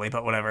downtick the Lily,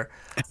 but whatever.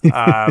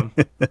 I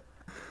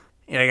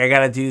got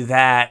to do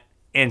that,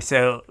 and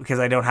so because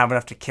I don't have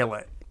enough to kill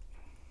it.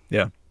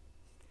 Yeah.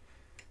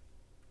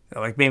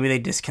 So, maybe they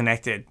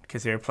disconnected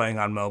because they were playing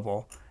on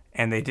mobile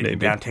and they didn't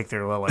downtick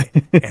their Lily.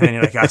 And then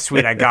you're oh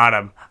sweet, I got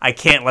them. I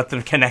can't let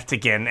them connect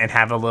again and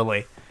have a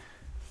Lily.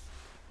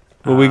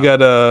 Well, we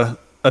got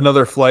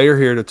another flyer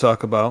here to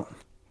talk about.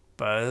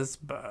 Buzz.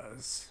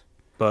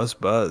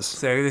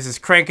 So this is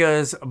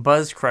Krenko's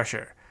Buzz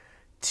Crusher.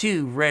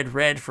 2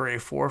 red for a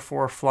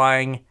 4/4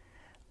 flying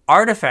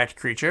artifact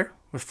creature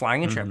with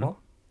flying and trample.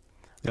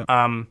 Yep.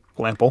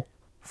 Flample.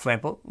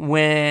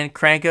 When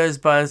Krenko's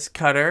Buzz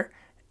Crusher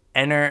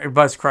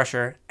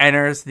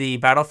enters the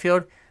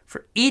battlefield,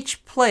 for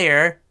each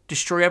player,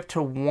 destroy up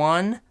to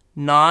 1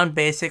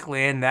 non-basic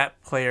land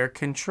that player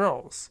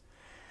controls.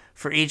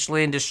 For each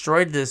land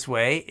destroyed this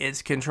way,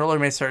 its controller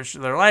may search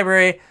their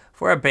library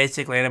for a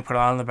basic land and put it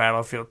on the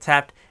battlefield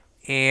tapped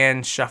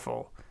and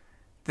shuffle.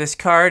 This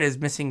card is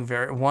missing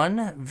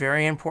one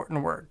very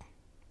important word.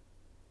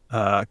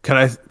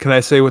 Can I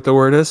say what the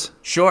word is?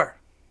 Sure.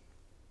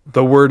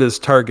 The word is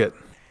target.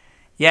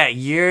 Yeah,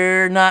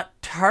 you're not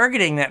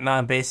targeting that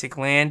non-basic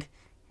land.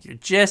 You're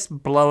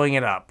just blowing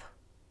it up.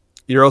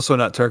 You're also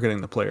not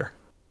targeting the player.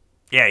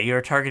 Yeah,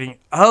 you're targeting...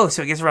 Oh,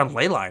 so it gets around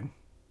Leyline.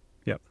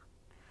 Yep.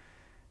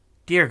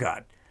 Dear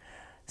God.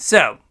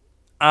 So,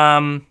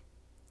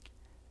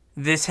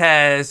 this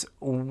has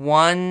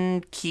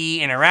one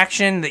key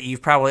interaction that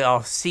you've probably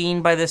all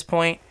seen by this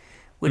point,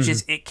 which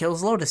is it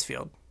kills Lotus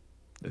Field.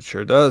 It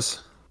sure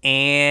does.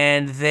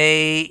 And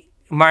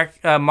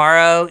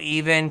Maro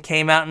even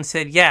came out and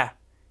said, yeah,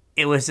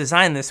 it was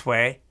designed this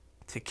way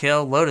to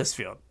kill Lotus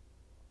Field.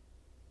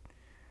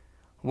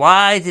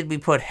 Why did we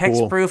put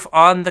hexproof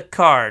on the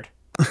card?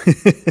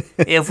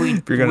 If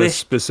you're going to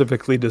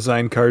specifically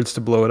design cards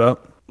to blow it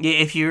up?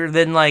 If you're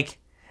then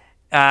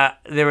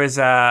there was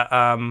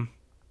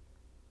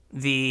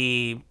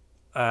the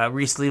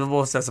Reese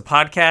Leavables does a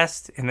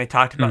podcast, and they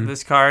talked about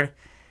this card,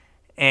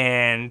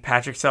 and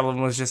Patrick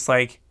Sullivan was just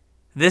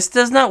this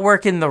does not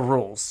work in the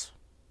rules.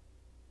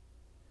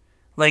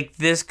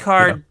 This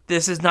card,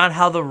 this is not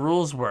how the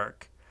rules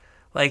work.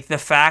 The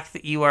fact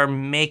that you are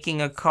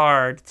making a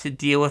card to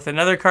deal with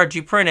another card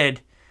you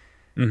printed,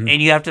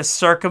 and you have to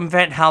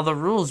circumvent how the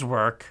rules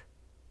work.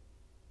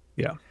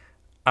 Yeah.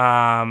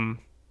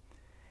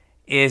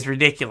 is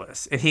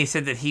ridiculous. And he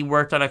said that he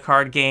worked on a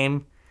card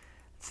game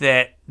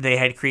that they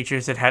had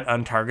creatures that had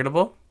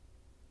untargetable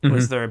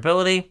was their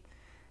ability,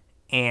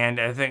 and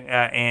I think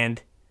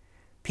and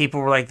people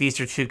were like, these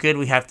are too good,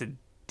 we have to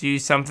do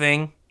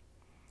something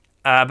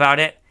about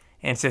it.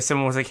 And so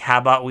someone was like, how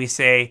about we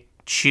say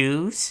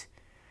choose?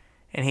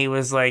 And he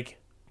was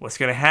like, what's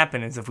going to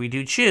happen is if we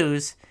do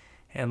choose,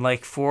 in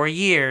like 4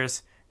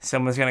 years,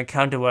 someone's going to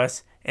come to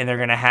us and they're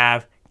going to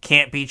have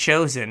can't be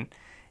chosen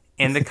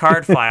in the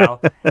card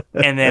file,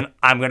 and then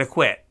I'm going to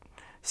quit.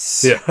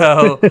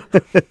 So,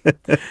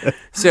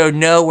 so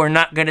no, we're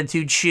not going to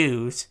do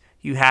choose.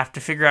 You have to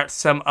figure out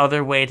some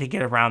other way to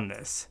get around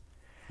this.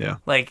 Yeah.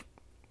 Like,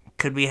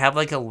 could we have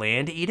like a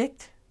land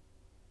edict?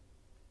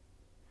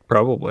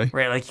 Probably.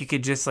 Right, like you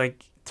could just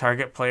like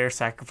target player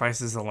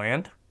sacrifices a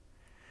land,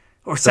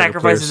 or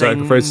Target player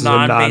sacrifices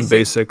a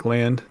non-basic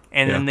land,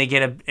 and then they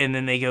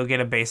go get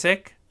a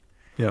basic.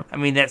 Yeah. I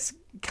mean, that's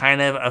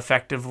kind of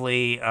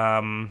effectively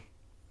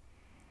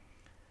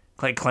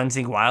like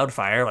cleansing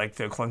wildfire, like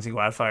the cleansing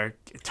wildfire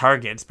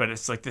targets, but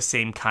it's like the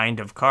same kind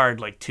of card,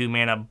 like 2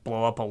 mana,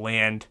 blow up a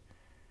land.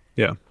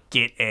 Yeah.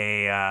 Get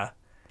a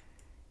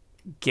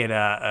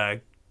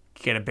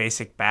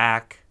basic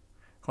back.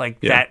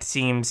 Like that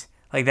seems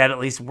like that at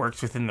least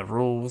works within the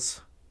rules.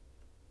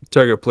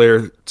 Target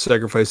player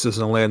sacrifices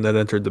a land that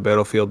entered the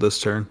battlefield this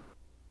turn.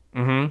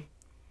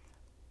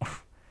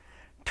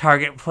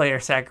 Target player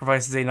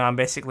sacrifices a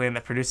non-basic land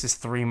that produces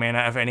 3 mana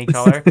of any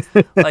color.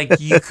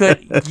 Like you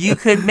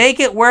could make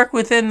it work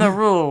within the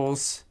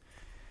rules.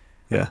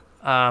 Yeah.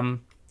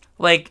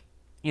 Like,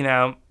 you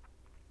know,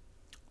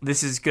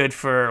 this is good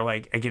for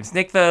like against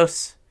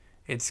Nykthos.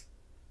 It's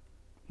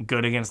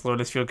good against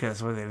Lotus Field because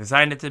that's what they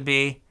designed it to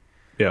be.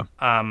 Yeah.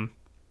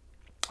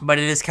 But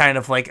it is kind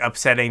of like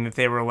upsetting that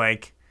they were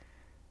like,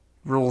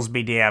 rules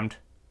be damned.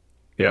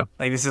 Yeah.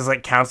 Like this is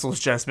like Council's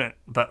Judgment,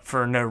 but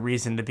for no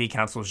reason to be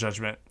Council's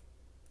Judgment.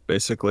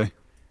 Basically.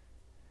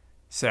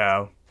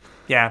 So,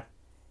 yeah.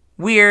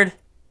 Weird.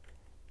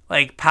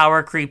 Like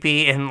power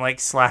creepy and like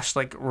 /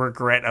 like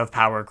regret of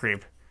power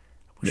creep.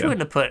 We shouldn't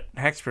have put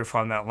hexproof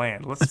on that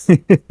land. Let's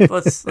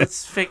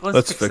fix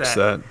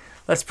that.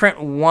 Let's print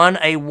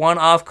a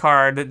one-off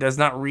card that does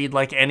not read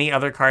like any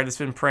other card that's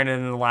been printed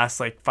in the last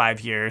like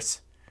 5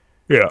 years.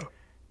 Yeah.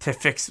 To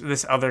fix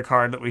this other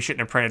card that we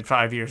shouldn't have printed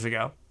 5 years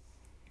ago.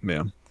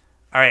 Yeah. All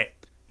right.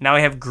 Now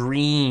we have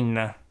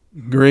green.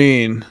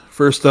 Green.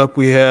 First up,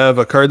 we have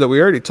a card that we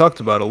already talked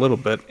about a little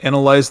bit.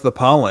 Analyze the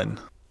Pollen.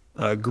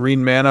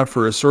 Green mana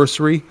for a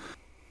sorcery.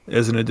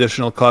 As an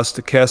additional cost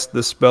to cast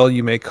this spell,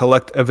 you may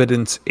collect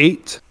Evidence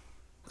 8.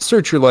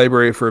 Search your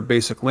library for a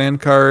basic land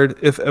card.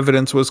 If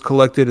evidence was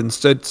collected,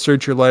 instead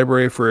search your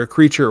library for a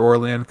creature or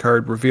land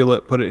card, reveal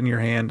it, put it in your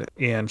hand,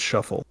 and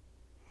shuffle.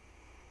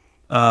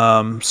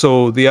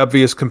 So the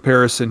obvious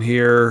comparison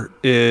here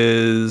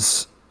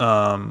is,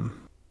 brain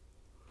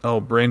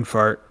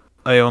fart.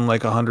 I own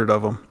like 100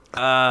 of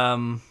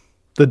them.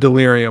 The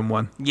Delirium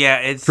one. Yeah,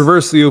 it's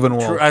Traverse the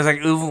Uvenwald. I was like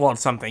Uvenwald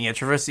something. Yeah,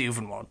 Traverse the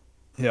Uvenwald.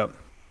 Yep.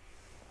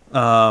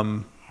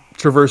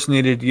 Traverse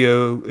needed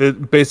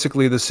you,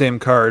 basically the same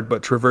card,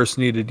 but Traverse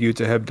needed you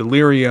to have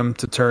Delirium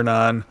to turn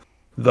on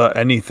the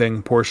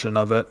anything portion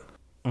of it.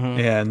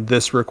 And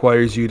this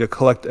requires you to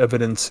collect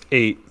Evidence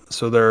 8.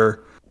 So they're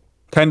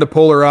kind of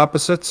polar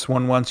opposites.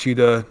 One wants you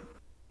to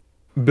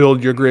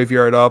build your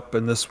graveyard up,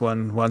 and this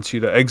one wants you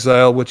to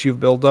exile what you've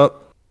built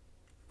up.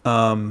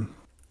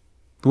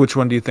 Which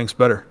one do you think's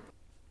better?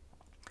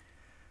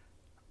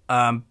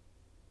 I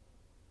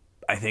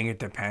think it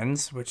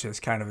depends, which is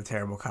kind of a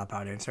terrible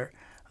cop-out answer.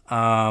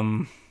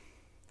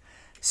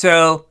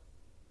 So,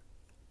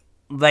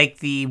 like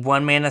the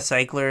 1 mana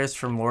cyclers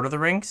from Lord of the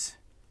Rings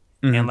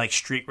and like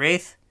Street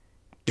Wraith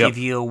give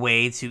you a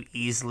way to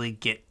easily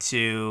get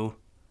to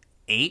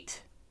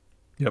 8.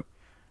 Yep.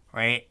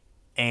 Right?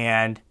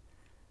 And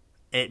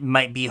it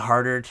might be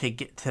harder to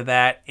get to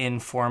that in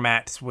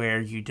formats where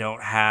you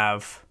don't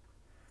have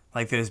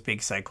like those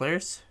big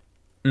cyclers.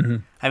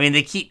 I mean,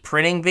 they keep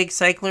printing big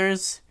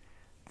cyclers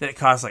that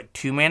cost like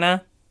 2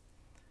 mana.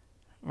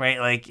 Right?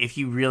 Like, if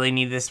you really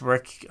need this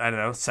work, I don't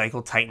know,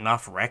 cycle Titan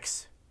off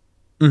Rex.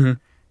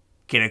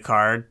 Get a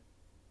card.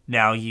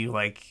 Now you,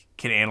 like,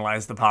 can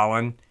analyze the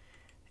pollen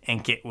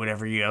and get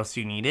whatever else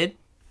you needed.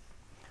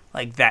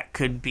 Like, that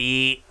could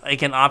be,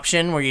 like, an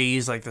option where you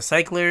use, like, the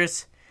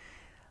cyclers.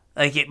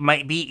 Like, it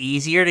might be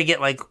easier to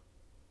get, like,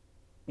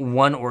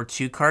 1 or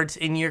 2 cards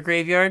in your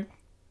graveyard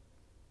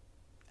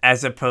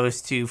as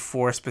opposed to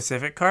 4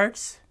 specific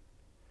cards.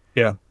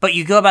 Yeah. But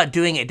you go about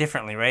doing it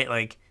differently, right?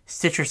 Like,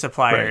 Stitcher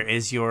Supplier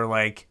is your,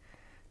 like,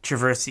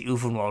 Traverse the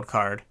Uvenwald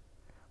card,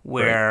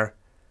 where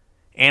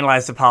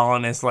Analyze the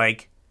Pollen is,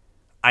 like,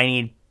 I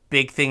need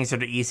big things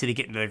that are easy to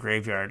get into the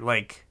graveyard,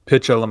 like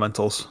Pitch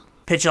Elementals,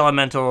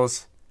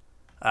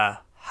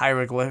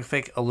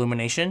 Hieroglyphic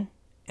Illumination,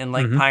 and,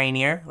 like,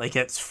 Pioneer. Like,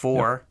 it's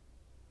 4.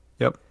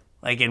 Yep.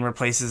 Like, and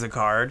replaces a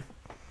card.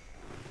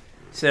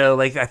 So,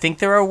 like, I think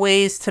there are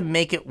ways to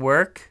make it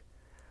work,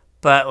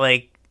 but,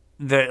 like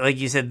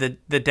you said,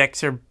 the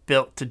decks are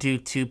built to do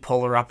 2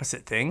 polar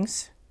opposite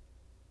things.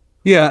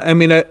 Yeah, I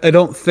mean, I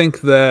don't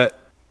think that.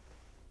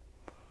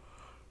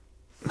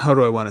 How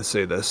do I want to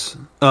say this?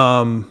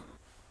 I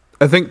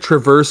think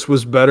Traverse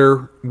was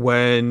better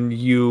when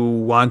you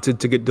wanted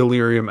to get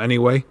Delirium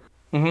anyway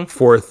Mm-hmm.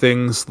 for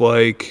things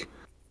like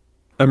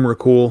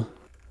Emrakul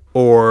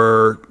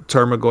or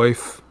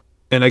Tarmogoyf.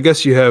 And I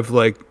guess you have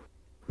like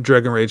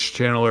Dragon Rage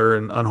Channeler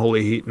and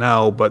Unholy Heat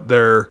now, but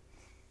they're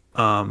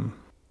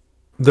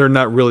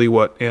not really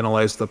what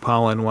Analyze the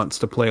Pollen wants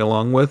to play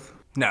along with.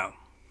 No.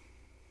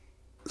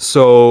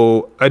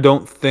 So I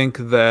don't think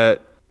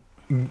that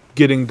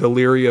getting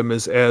Delirium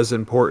is as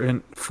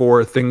important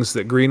for things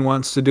that Green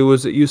wants to do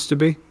as it used to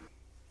be.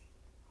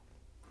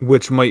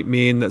 Which might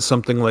mean that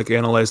something like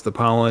Analyze the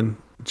Pollen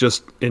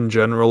just in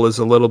general is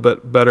a little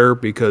bit better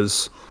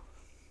because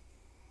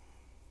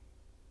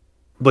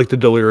like the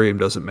Delirium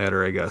doesn't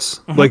matter, I guess.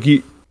 Mm-hmm. Like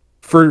you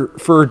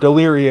for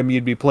Delirium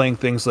you'd be playing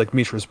things like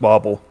Mishra's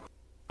Bauble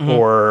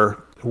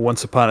or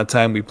Once Upon a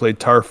Time we played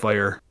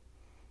Tarfire.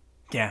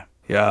 Yeah.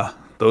 Yeah,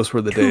 those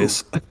were the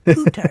days.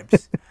 Two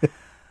types.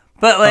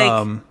 But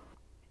like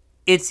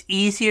it's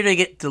easier to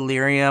get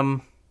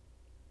Delirium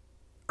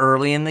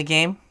early in the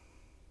game.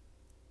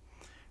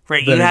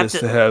 Right, Than you it have is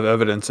to have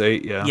Evidence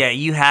 8, yeah. Yeah,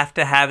 you have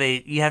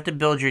to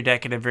build your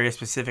deck in a very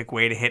specific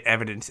way to hit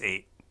Evidence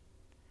 8.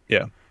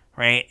 Yeah.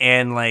 Right?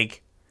 And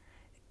like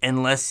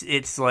unless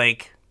it's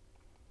like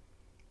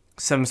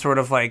some sort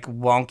of like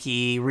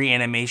wonky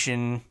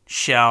reanimation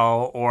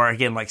shell or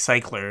again like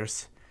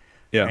cyclers.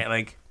 Yeah. Right?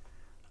 Like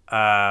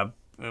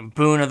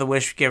Boon of the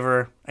Wish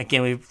Giver.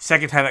 Again, we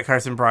second time that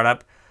Carson brought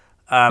up.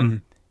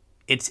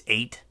 It's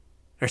 8.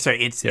 Or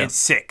sorry, it's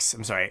 6.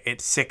 I'm sorry.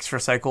 It's 6 for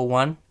cycle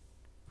 1.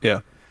 Yeah.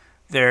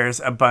 There's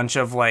a bunch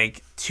of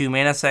like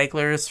 2-mana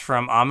cyclers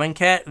from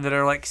Amonkhet that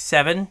are like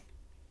 7.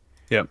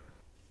 Yep.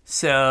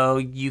 So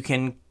you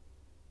can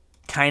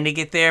kind of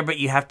get there, but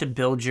you have to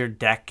build your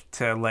deck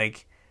to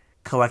like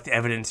collect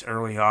evidence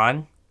early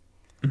on.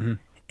 Mm-hmm.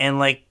 And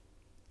like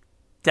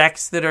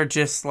decks that are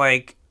just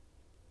like,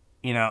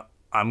 you know,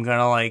 I'm going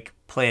to like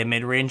play a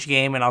mid-range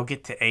game and I'll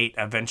get to 8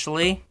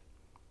 eventually.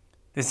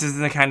 This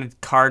isn't the kind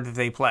of card that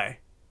they play.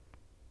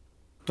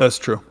 That's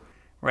true.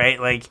 Right?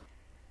 Like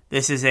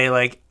this is a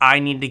like I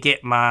need to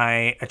get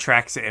my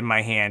Atraxa in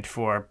my hand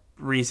for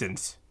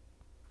reasons.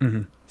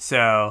 Mm-hmm.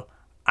 So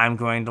I'm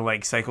going to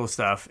like cycle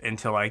stuff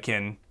until I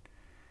can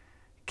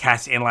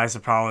cast Analyze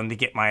the Pollen to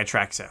get my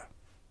Atraxa.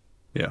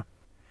 Yeah.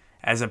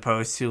 As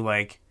opposed to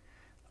like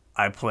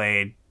I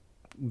played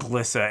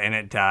Glissa and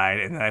it died,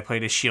 and then I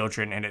played a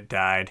Shieldren and it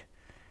died,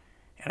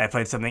 and I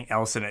played something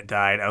else and it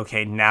died.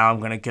 Okay, now I'm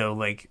gonna go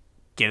like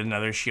get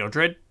another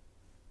Shieldred.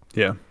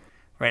 Yeah.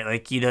 Right,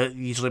 like you don't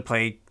usually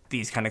play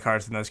these kind of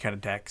cards in those kind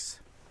of decks.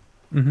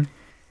 Mm-hmm.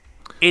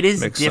 It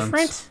is Makes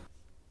different, sense.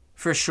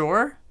 for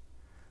sure,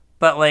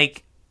 but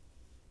like,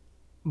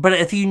 but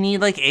if you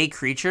need like a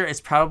creature, it's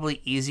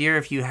probably easier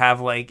if you have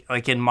like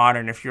in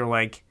Modern, if you're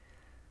like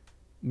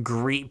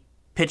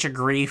pitch a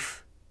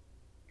Grief,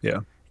 Yeah.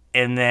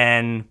 and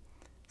then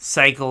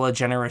cycle a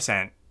Generous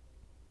Ent,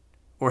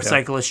 or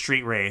cycle a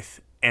Street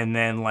Wraith, and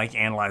then like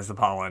Analyze the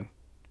Pollen.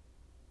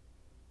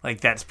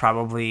 Like that's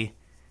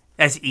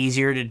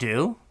easier to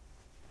do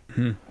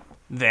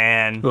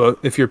than Well,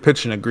 if you're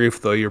pitching a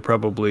Grief though, you're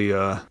probably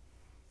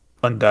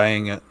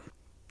undying it.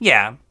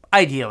 yeah,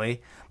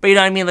 ideally. But you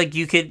know what I mean? Like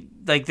you could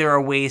like there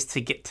are ways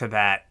to get to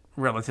that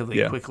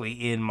relatively quickly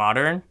in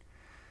Modern.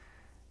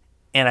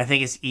 And I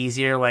think it's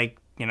easier, like,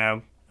 you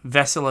know,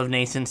 Vessel of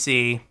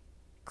Nascency,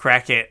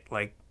 crack it,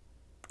 like,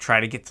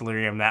 try to get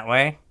Delirium that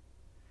way.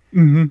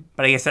 Mm-hmm.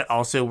 But I guess that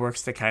also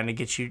works to kind of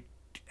get you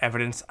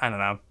evidence. I don't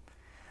know.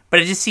 But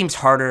it just seems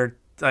harder,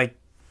 like,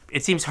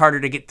 it seems harder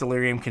to get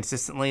Delirium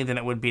consistently than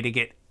it would be to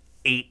get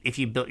 8 if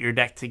you built your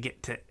deck to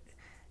get to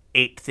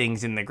 8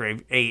 things in the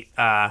grave, 8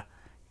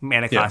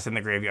 mana cost in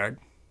the graveyard.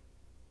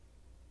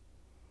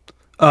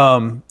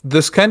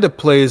 This kind of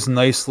plays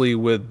nicely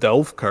with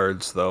Delve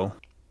cards, though.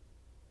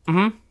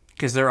 Mm-hmm.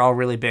 Because they're all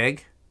really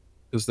big.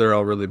 Because they're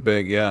all really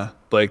big, yeah.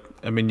 Like,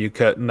 I mean, you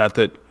cut, not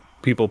that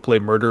people play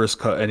Murderous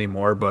Cut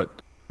anymore,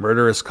 but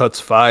Murderous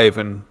Cut's 5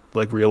 and,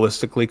 like,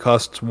 realistically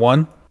costs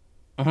 1.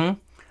 Mm-hmm.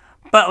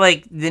 But,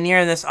 like, then you're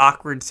in this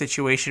awkward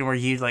situation where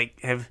you, like,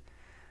 have,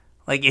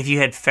 like, if you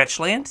had fetch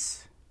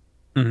lands,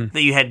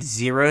 that you had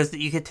zeros that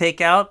you could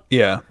take out.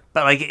 Yeah.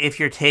 But, like, if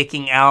you're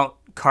taking out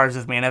cards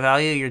with mana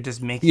value, you're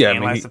just making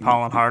Analyze the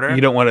Pollen harder.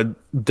 You don't want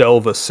to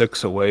delve a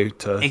 6 away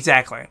to...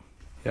 Exactly.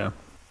 Yeah.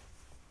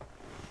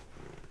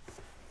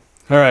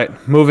 All right,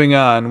 moving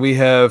on. We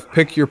have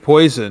Pick Your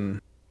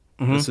Poison.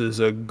 This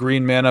is a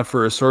green mana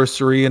for a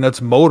sorcery, and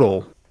it's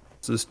modal.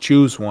 This is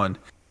choose one.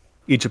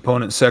 Each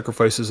opponent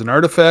sacrifices an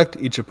artifact.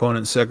 Each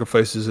opponent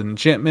sacrifices an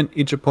enchantment.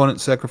 Each opponent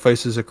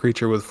sacrifices a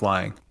creature with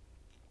flying.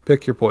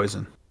 Pick your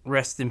poison.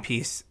 Rest in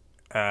peace,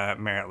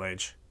 Merit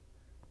Lage.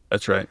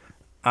 That's right.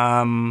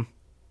 I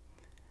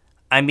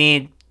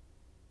mean,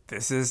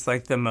 this is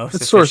like the most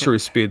It's efficient... sorcery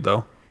speed,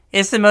 though.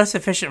 It's the most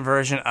efficient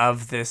version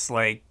of this,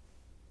 like,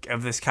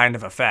 of this kind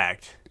of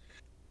effect.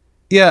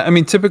 Yeah, I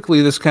mean,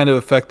 typically this kind of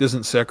effect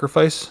isn't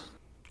sacrifice.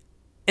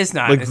 It's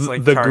not. Like It's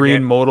like the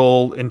green target.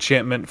 modal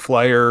enchantment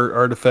flyer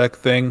artifact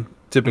thing Hmm.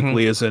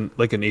 typically isn't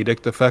like an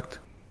edict effect.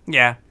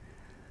 Yeah,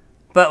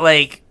 but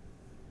like,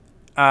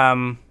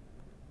 um,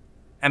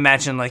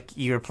 imagine like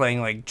you're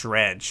playing like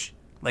Dredge.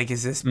 Like,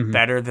 is this Hmm.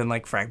 better than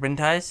like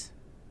Fragmentize?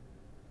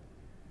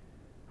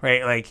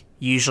 Right? Like,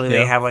 usually they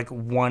Yeah. have like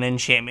one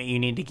enchantment you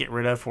need to get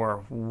rid of,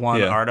 or one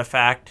Yeah.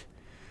 artifact,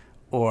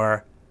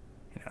 or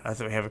I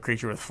thought we have a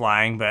creature with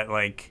flying, but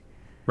like,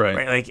 Right.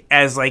 right, like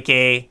as like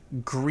a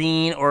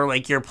green, or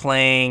like you're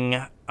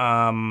playing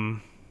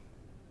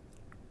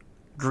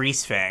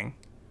Greasefang,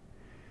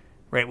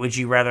 right? Would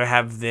you rather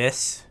have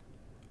this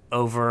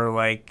over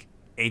like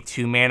a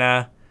 2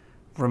 mana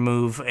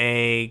remove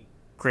a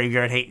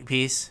graveyard hate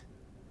piece?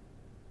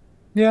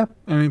 Yeah.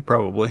 I mean,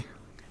 probably.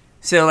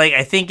 So like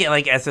I think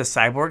like as a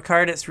sideboard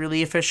card, it's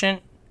really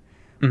efficient.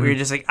 Where Hmm. you're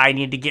just like, I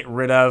need to get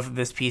rid of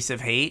this piece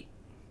of hate,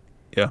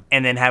 Yeah.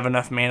 and then have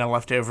enough mana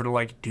left over to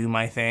like do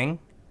my thing,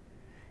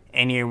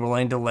 and you're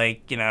willing to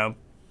like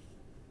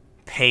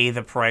pay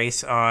the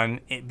price on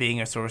it being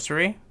a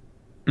sorcery.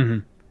 Hmm.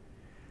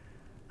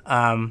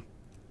 Um,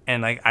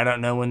 and like I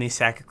don't know when the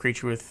sack a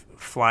creature with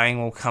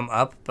flying will come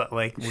up, but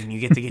like when you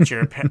get to get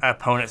your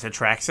opponent's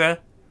Atraxa,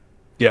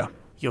 Yeah.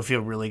 you'll feel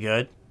really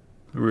good.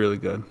 Really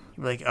good.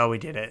 You'll be like, oh, we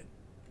did it.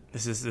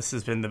 This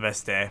has been the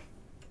best day.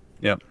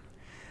 Yep.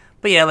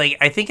 But yeah, like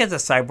I think as a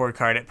sideboard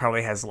card, it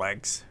probably has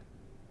legs.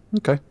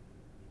 Okay.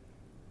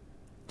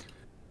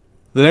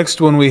 The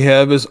next one we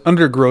have is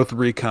Undergrowth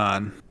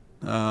Recon.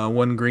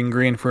 One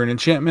green for an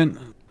enchantment.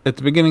 At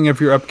the beginning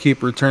of your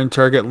upkeep, return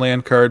target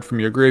land card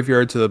from your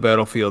graveyard to the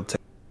battlefield.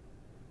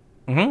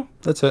 Mm-hmm.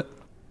 That's it.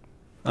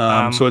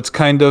 Um, So it's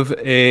kind of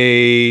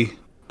a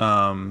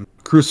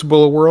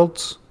Crucible of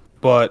Worlds,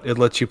 but it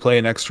lets you play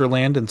an extra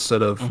land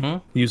instead of mm-hmm.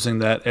 using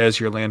that as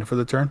your land for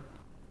the turn.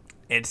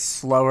 It's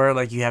slower.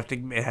 Like it has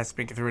to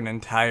make it through an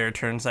entire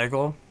turn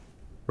cycle.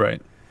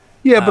 Right.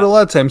 Yeah, but a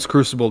lot of times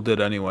Crucible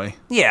did anyway.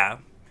 Yeah,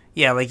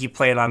 yeah. Like you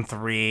play it on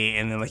 3,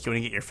 and then like you want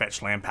to get your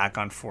fetch land pack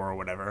on 4 or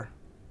whatever.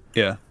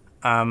 Yeah.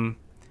 I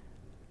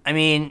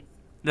mean,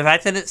 the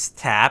fact that it's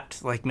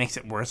tapped like makes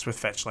it worse with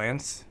fetch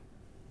lands.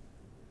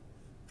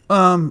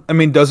 I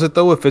mean, does it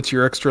though if it's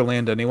your extra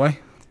land anyway?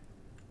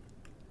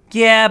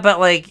 Yeah, but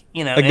like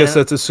I guess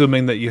that's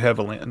assuming that you have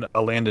a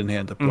land in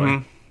hand to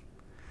play.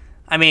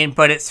 I mean,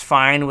 but it's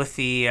fine with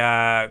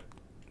the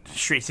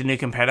Streets of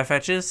Nukem Peta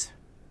fetches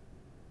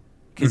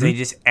because they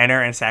just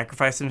enter and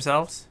sacrifice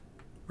themselves.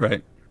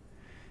 Right.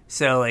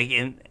 So like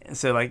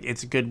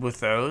it's good with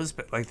those,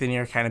 but like then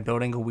you're kind of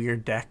building a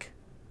weird deck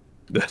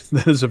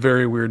That is a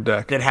very weird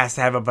deck. that has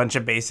to have a bunch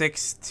of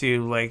basics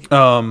to like.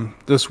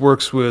 This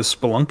works with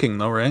Spelunking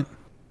though, right?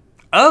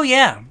 Oh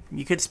yeah,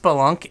 you could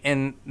Spelunk,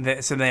 and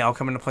so they all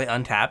come into play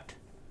untapped.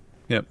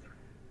 Yep.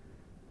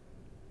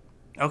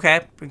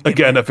 Okay,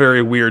 Again, a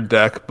very weird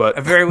deck, but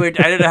a very weird.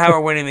 I don't know how we're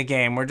winning the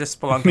game. We're just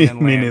spelunking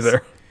in me lands.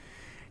 neither.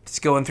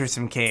 Just going through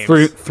some caves.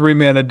 Three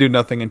mana do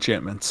nothing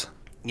enchantments.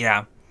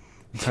 Yeah.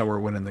 That's how we're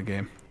winning the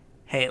game.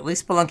 Hey, at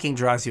least spelunking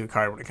draws you a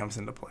card when it comes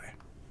into play.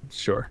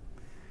 Sure.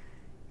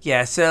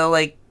 Yeah. So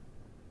like,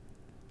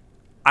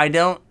 I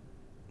don't.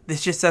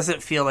 This just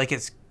doesn't feel like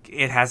it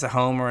has a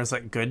home, or is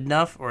like good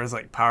enough, or is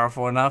like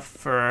powerful enough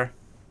for.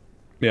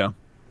 Yeah.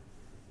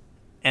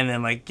 And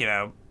then like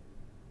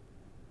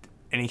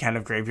any kind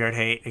of graveyard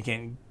hate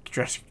again.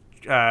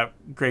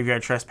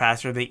 Graveyard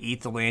trespasser. They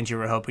eat the land you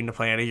were hoping to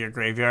play out of your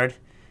graveyard.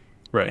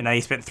 Right. And now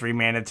you spent 3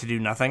 mana to do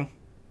nothing.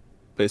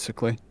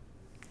 Basically.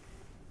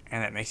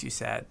 And that makes you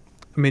sad.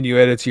 I mean, you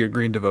add it to your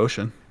Green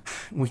Devotion.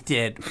 We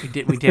did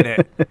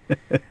it.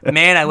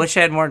 Man, I wish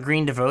I had more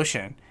Green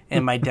Devotion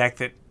in my deck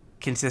that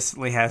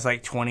consistently has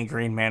like 20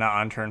 green mana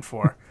on turn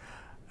 4.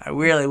 I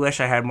really wish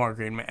I had more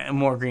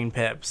green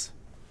pips.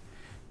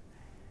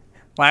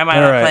 Why am I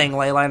All not right. playing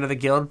Leyline of the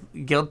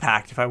Guild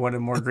Pact if I wanted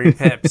more green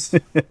pips?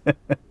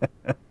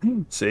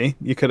 See,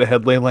 you could have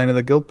had Leyline of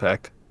the Guild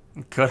Pact.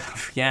 Could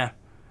have, yeah.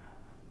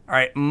 All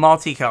right,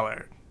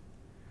 multicolored.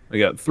 We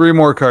got 3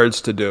 more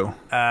cards to do.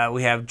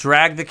 We have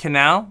Drag the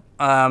Canal.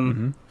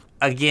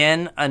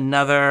 Again,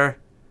 another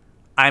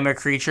I'm a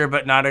creature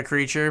but not a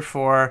creature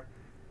for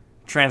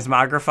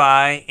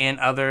Transmogrify and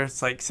other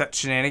like such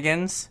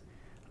shenanigans.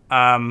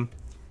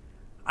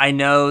 I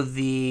know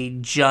the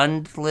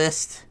Jund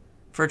list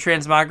for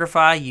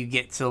Transmogrify, you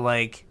get to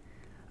like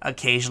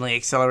occasionally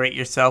accelerate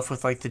yourself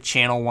with like the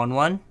channel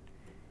 1/1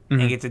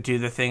 and get to do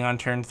the thing on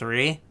turn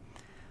 3.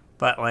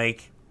 But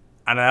like,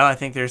 I don't know, I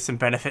think there's some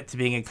benefit to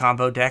being a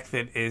combo deck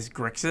that is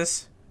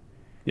Grixis,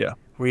 Yeah.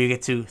 where you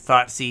get to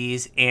Thought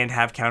Seize and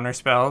have counter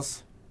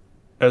spells.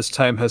 As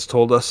time has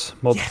told us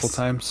multiple Yes.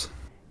 times.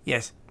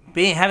 Yes,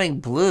 having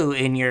blue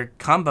in your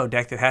combo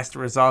deck that has to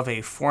resolve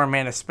a 4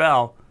 mana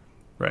spell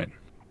Right.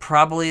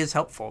 probably is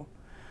helpful.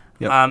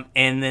 Yep.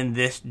 And then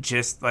this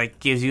just like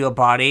gives you a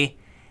body,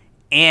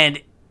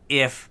 and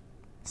if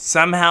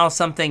somehow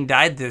something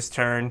died this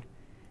turn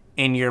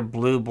in your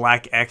blue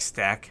black X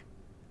deck,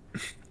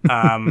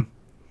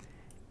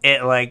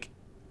 it like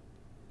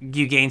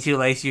you gain 2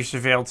 life, you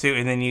surveil 2,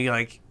 and then you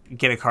like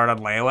get a card on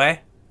layaway.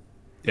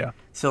 Yeah.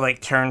 So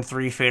like turn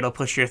 3 fatal,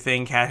 push your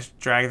thing, cast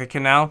Drag the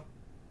Canal.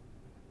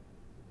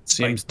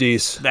 Seems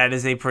decent. That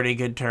is a pretty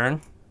good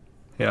turn.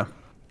 Yeah.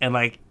 And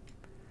like,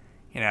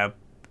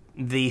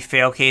 the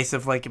fail case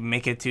of like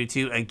make a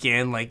 2/2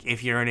 again, like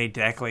if you're in a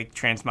deck like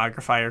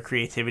Transmogrify or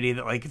Creativity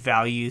that like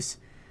values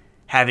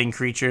having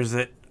creatures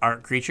that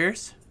aren't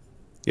creatures,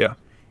 Yeah.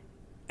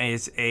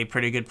 is a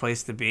pretty good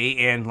place to be.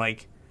 And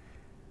like,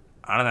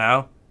 I don't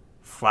know,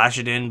 flash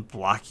it in,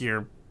 block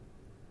your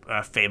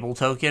Fable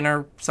token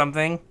or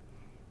something.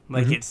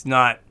 Like it's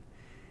not,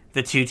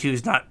 the 2/2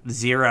 is not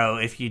 0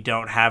 if you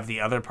don't have the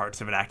other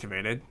parts of it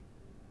activated.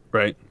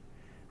 Right.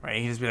 Right?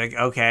 You can just be like,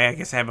 okay, I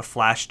guess I have a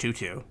flash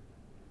 2/2.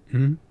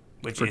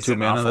 Which For is 2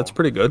 mana, awful. that's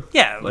pretty good.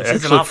 Yeah, Like, which isn't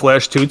actually, awful.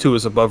 Flash 2/2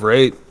 is above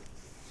rate.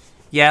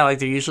 Yeah, like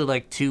they're usually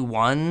like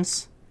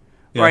 2/1s.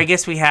 Yeah. Or I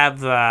guess we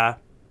have the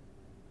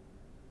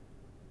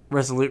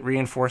Resolute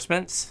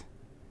Reinforcements.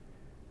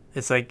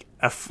 It's like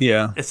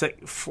Yeah. it's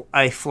like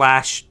a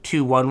flash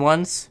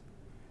 2/1/1s,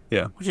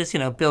 Yeah. which is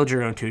build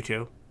your own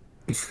 2/2.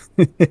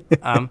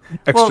 Extra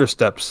well,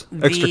 steps.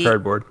 Extra the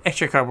cardboard.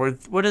 Extra cardboard.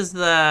 What is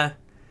the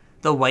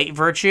white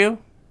virtue?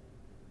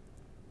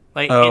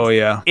 Like Oh,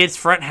 yeah. its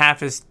front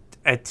half is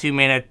a 2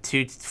 mana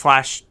 2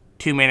 flash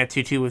 2 mana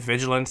 2/2 with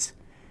vigilance,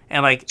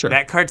 and like Sure.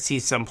 that card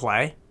sees some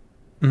play.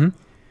 Mhm.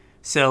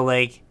 So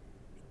like,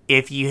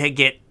 if you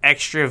get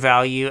extra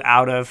value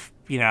out of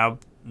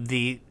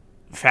the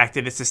fact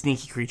that it's a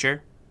sneaky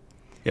creature,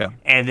 Yeah.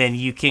 and then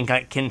you can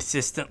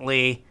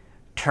consistently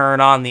turn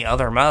on the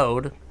other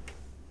mode,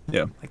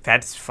 Yeah. like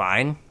that's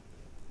fine.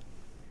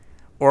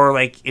 Or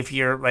like if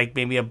you're like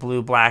maybe a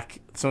blue black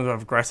some sort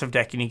of aggressive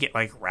deck and you get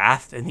like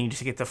Wrath, and then you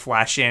just get to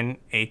flash in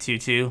a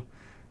 2/2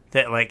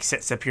 that like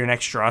sets up your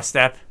next draw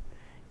step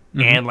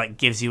and like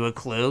gives you a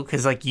clue,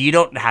 because like you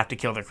don't have to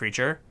kill the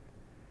creature.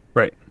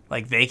 Right.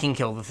 Like they can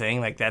kill the thing,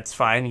 like that's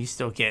fine. You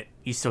still get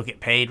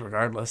paid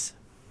regardless.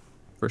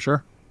 For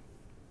sure.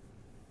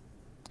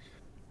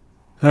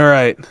 All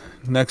right.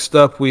 Next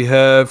up, we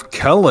have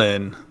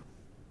Kellen.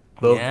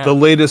 The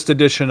latest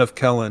edition of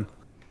Kellen.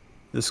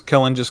 Is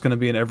Kellen just going to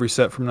be in every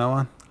set from now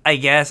on? I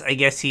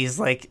guess he's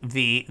like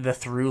the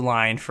through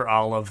line for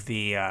all of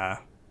the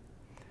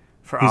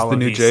He's the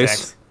new these Jace?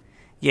 sets.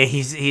 Yeah,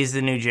 he's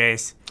the new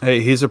Jace.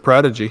 Hey, he's a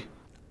prodigy.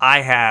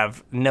 I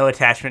have no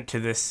attachment to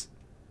this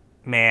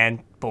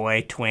man,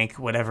 boy, twink,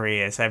 whatever he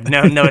is. I have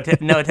no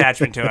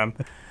attachment to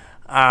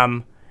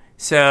him.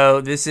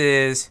 So this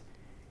is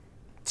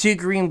 2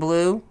 green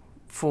blue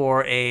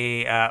for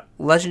a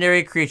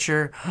legendary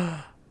creature,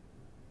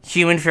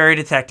 human fairy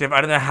detective.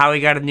 I don't know how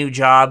he got a new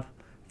job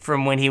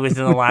from when he was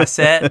in the last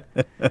set.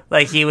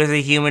 Like he was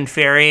a human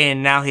fairy,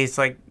 and now he's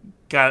like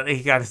got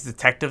his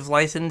detective's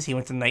license. He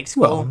went to night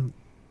school. Well,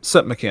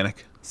 set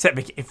mechanic.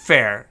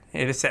 Fair.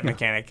 It is set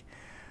mechanic.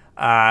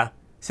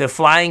 So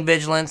flying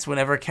vigilance.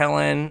 Whenever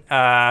Kellen,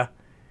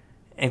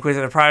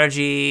 Inquisitor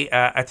Prodigy,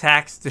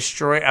 attacks,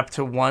 destroy up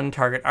to 1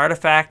 target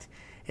artifact.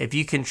 If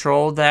you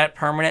control that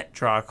permanent,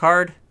 draw a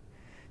card.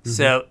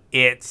 So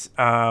it's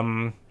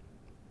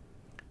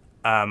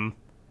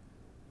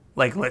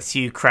like lets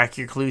you crack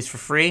your clues for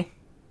free.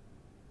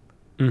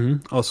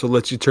 Also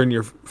lets you turn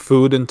your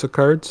food into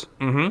cards.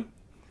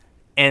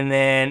 And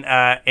then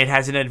it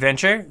has an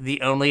adventure,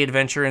 the only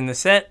adventure in the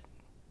set,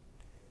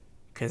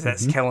 because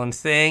that's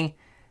Kellen's thing.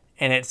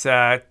 And it's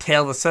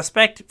Tail the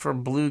Suspect for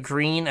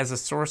blue-green as a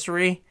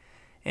sorcery.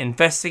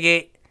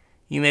 Investigate.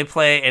 You may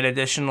play an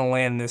additional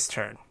land this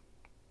turn.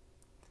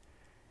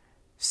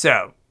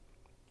 So,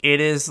 it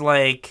is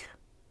like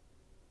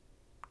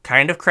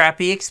kind of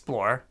crappy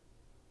Explore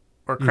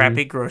or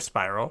crappy Growth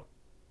Spiral.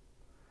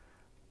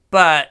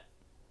 But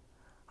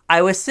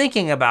I was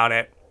thinking about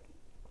it,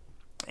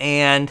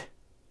 and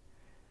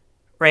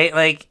right,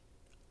 like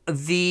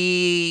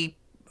the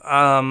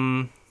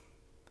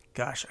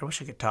gosh, I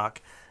wish I could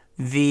talk.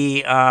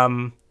 The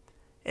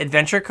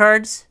adventure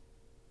cards,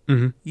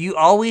 you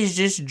always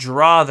just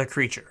draw the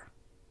creature,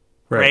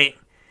 right?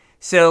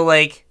 So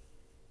like,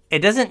 it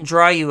doesn't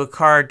draw you a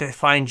card to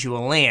find you a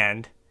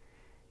land.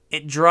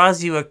 It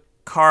draws you a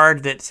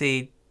card that's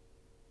a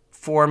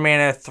 4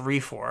 mana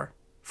 3/4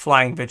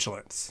 flying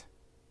vigilance.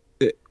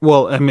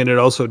 Well, I mean, it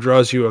also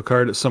draws you a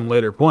card at some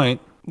later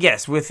point.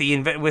 Yes, with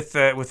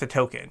the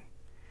token.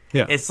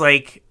 Yeah. It's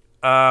like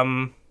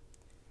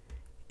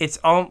it's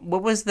all.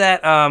 What was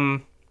that?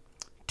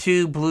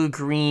 2 blue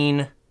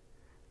green,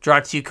 draw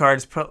 2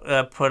 cards, put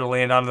a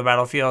land on the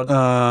battlefield. It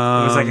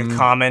was like a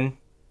common.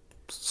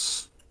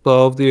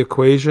 Solve the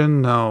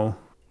equation? No.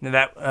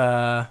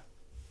 That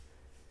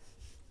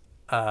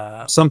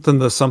Something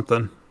to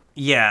something.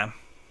 yeah.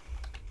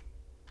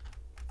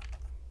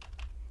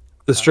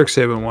 The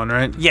Strixhaven one,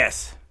 right?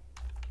 Yes.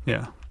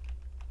 Yeah.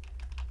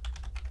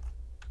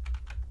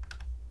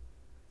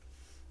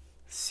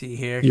 Let's see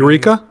here.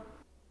 Eureka?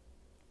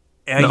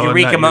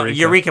 Eureka, not Eureka.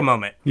 Eureka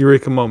moment.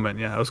 Eureka Moment,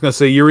 yeah. I was going to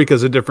say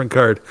Eureka's a different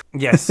card.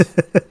 Yes.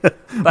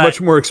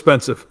 Much more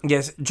expensive.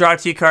 Yes. Draw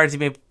 2 cards. You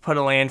may put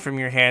a land from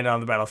your hand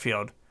on the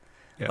battlefield.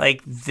 Yeah.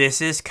 Like, this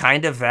is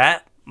kind of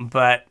that,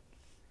 but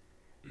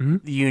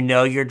you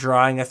know you're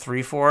drawing a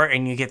 3/4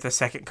 and you get the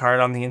second card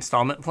on the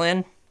installment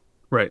plan.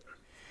 Right.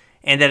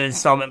 And that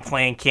installment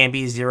plan can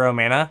be 0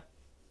 mana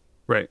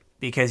Right.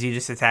 because you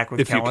just attack with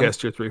If Kellen. you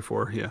cast your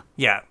 3/4, yeah.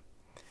 Yeah.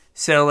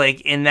 So,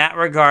 like, in that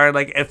regard,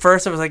 like, at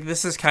first I was like,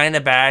 this is kind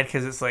of bad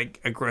because it's, like,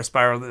 a growth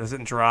spiral that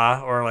doesn't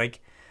draw, or, like,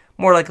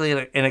 more likely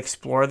like, an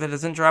explorer that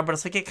doesn't draw, but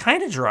it's like, it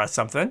kind of draws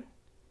something.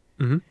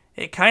 Mm-hmm.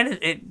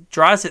 It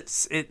draws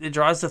it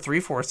draws the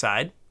 3/4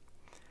 side.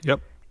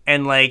 Yep.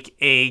 And, like,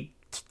 a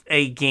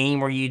game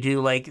where you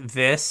do, like,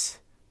 this,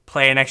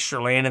 play an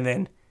extra land, and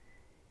then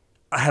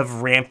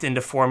have ramped into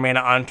 4 mana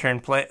on turn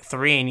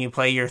 3, and you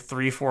play your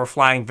 3/4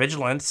 flying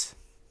vigilance.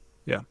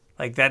 Yeah.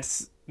 Like,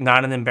 that's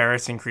not an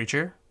embarrassing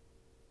creature.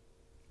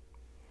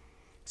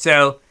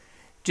 So,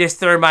 just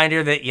the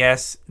reminder that,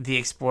 yes, the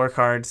Explorer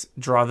cards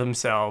draw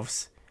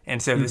themselves.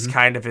 And so this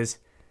kind of is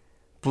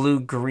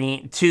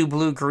blue-green, 2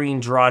 blue-green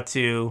draw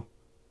 2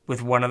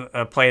 with one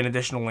of play an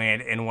additional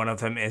land, and one of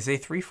them is a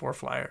 3/4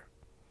 flyer.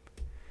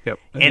 Yep.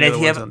 And the if other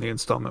you one's have- on the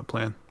installment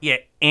plan. Yeah,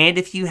 and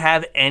if you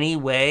have any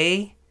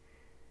way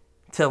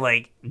to,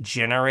 like,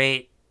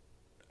 generate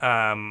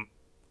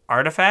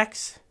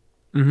artifacts,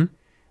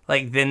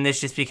 like, then this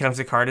just becomes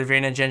a card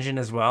advantage engine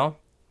as well.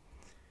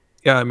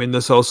 Yeah, I mean,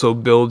 this also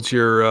builds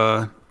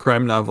your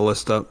crime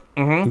novelist up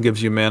and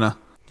gives you mana.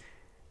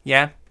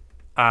 Yeah.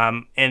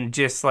 And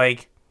just,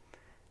 like,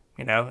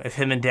 you know, if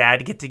him and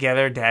Dad get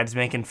together, Dad's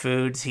making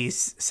foods,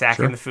 he's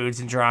sacking Sure. the foods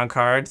and drawing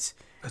cards.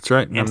 That's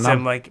right. And Nom some,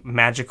 nom. like,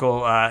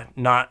 magical,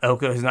 not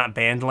Oko's not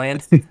banned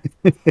land.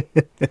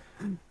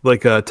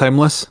 Like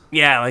Timeless.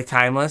 Yeah, like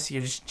Timeless.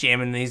 You're just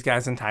jamming these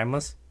guys in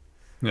Timeless.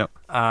 Yep.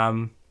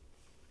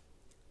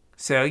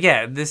 So,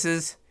 yeah, this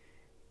is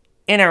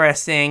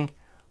interesting.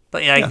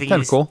 But, yeah, I think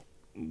Kind of cool.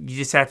 you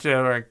just have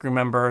to, like,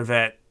 remember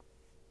that,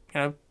 you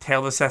know,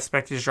 Tail the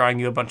Suspect is drawing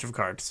you a bunch of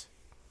cards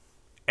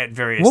at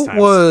various What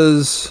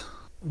times.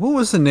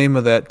 was the name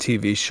of that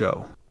TV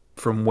show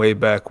from way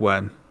back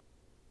when?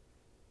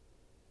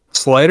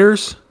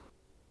 Sliders?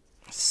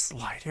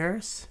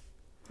 Sliders?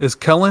 Is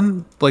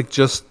Kellen like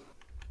just?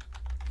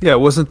 Yeah,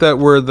 wasn't that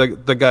where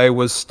the guy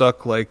was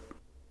stuck like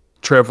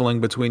traveling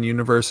between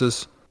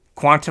universes?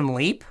 Quantum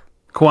Leap?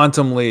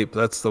 Quantum Leap,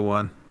 that's the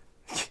one.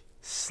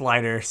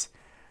 Sliders.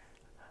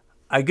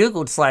 I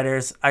googled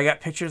Sliders. I got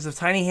pictures of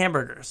tiny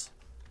hamburgers.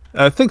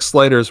 I think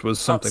Sliders was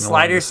something along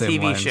the Sliders same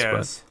TV lines.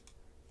 shows.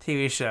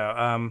 TV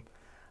show.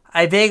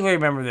 I vaguely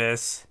remember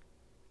this.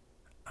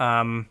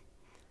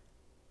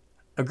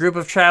 A group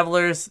of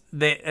travelers,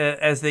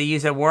 as they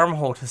use a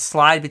wormhole to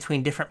slide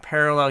between different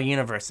parallel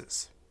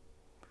universes.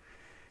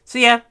 So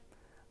yeah,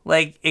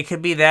 like, it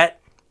could be that.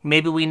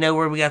 Maybe we know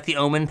where we got the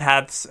Omen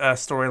Paths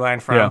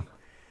storyline from. Yeah.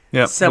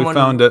 Yeah, Someone- we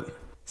found it.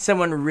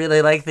 Someone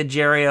really liked the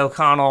Jerry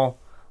O'Connell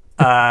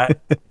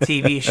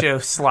TV show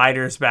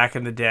Sliders back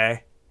in the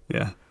day.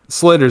 Yeah.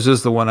 Sliders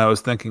is the one I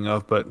was thinking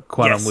of, but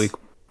Quantum Yes. Leap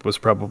was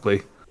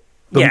probably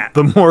Yeah.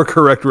 the more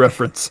correct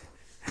reference.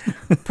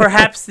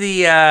 Perhaps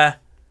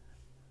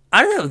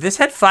I don't know. This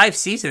had 5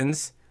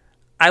 seasons.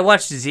 I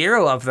watched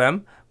 0 of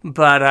them,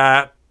 but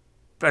I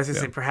was gonna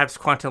say perhaps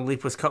Quantum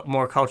Leap was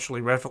more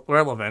culturally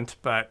relevant.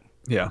 But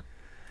Yeah.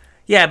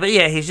 yeah,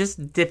 he's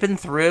just dipping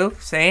through,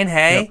 saying,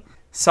 "Hey,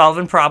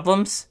 solving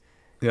problems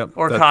Yep.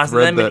 or that causing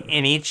thread them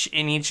in each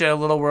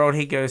little world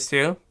he goes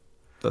to."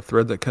 the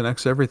thread that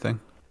connects everything.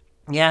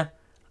 Yeah,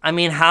 I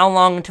mean, how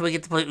long until we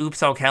get to play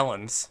Oops All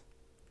Kellens?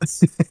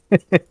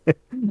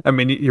 I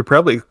mean, you're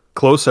probably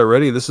close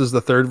already. This is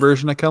the 3rd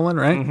version of Kellen,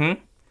 right?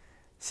 Mm-hmm.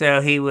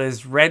 So he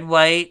was red,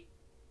 white,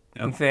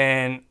 Yep. and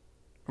then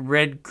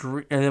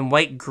and then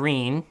white,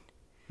 green.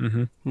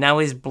 Mm-hmm. Now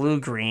he's blue,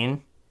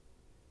 green.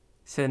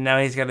 So now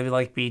he's got to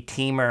be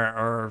Teemer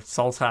or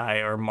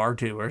Sultai or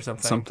Mardu or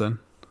something. Something.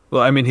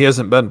 Well, I mean, he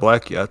hasn't been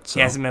black yet. So.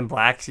 He hasn't been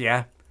blacks,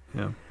 yeah.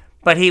 Yeah.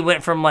 But he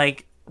went from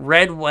like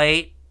red,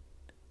 white,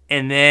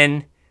 and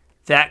then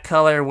that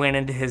color went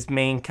into his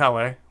main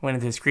color. Went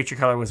into his creature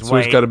color was So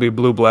white, he's got to be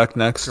blue black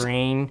next.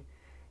 green.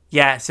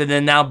 Yeah. So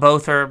then now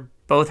both have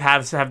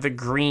the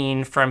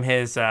green from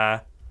his Yeah.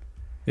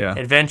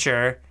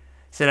 adventure.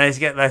 So now he's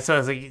got. So I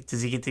was like,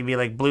 does he get to be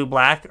like blue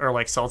black or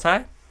like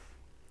Sultai?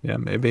 Yeah,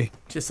 maybe.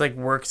 Just like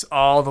works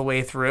all the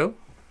way through.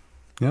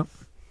 Yep.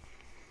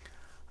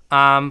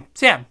 So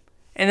yeah,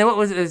 and then what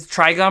was it? Is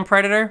Trigon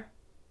Predator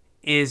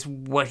is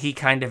what he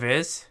kind of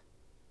is.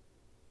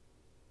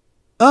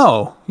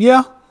 Oh,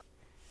 yeah.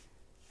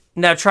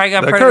 Now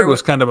Trigon That Predator card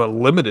was kind of a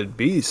limited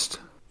beast.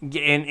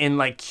 in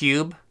like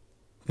Cube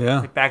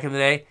Yeah. back in the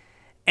day,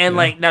 and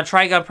like now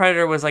Trigon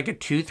Predator was like a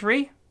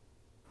 2/3,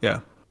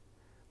 Yeah.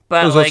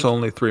 but It was like also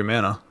only 3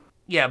 mana.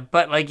 yeah,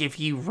 but like if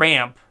you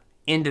ramp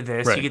into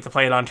this, Right. you get to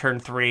play it on turn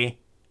 3.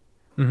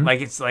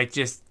 Like it's like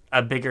just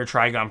a bigger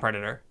Trigon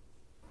Predator.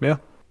 Yeah.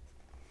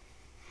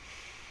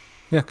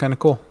 Yeah, kind of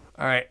cool.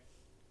 All right.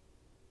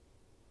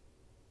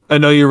 I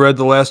know you read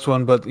the last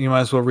one, but you might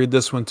as well read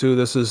this one too.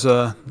 This is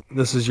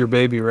your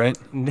baby, right?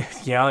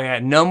 Yeah.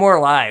 No more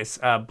lies.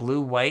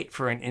 Blue white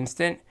for an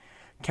instant.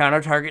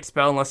 Counter target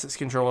spell unless its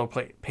controller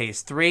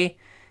pays 3.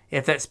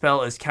 If that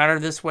spell is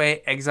countered this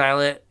way, exile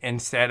it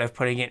instead of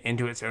putting it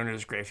into its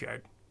owner's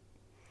graveyard.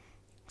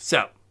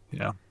 So,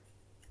 Yeah.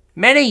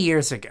 many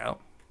years ago,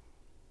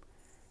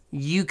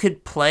 you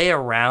could play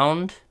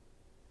around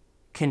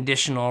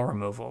conditional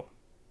removal.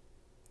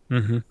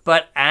 Mm-hmm.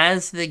 But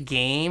as the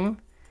game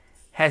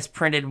has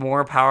printed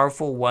more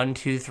powerful 1,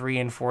 2, 3,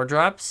 and 4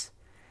 drops,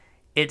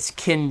 it's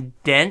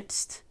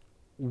condensed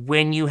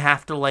when you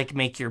have to like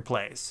make your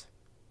plays.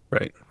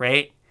 Right.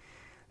 Right?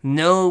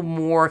 No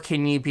more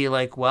can you be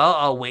like, well,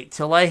 I'll wait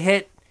till I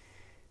hit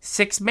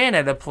 6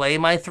 mana to play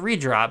my 3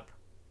 drop,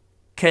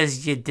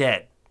 because you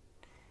did.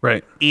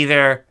 Right.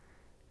 Either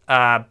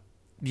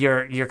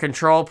your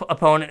control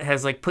opponent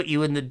has like put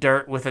you in the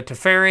dirt with a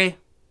Teferi,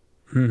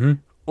 Mm-hmm.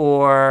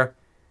 or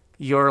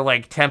your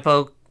like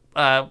tempo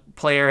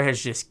player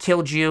has just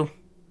killed you,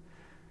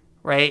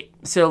 right?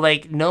 So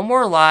like No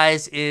More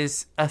Lies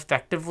is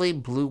effectively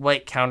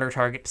blue-white counter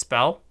target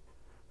spell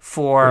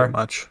for Pretty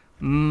much.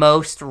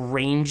 most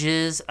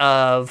ranges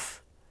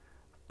of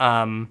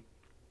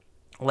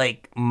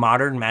like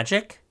modern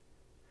Magic.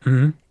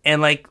 Mm-hmm.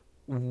 And like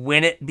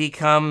when it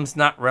becomes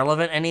not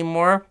relevant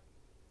anymore,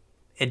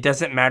 it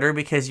doesn't matter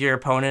because your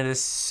opponent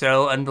is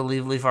so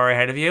unbelievably far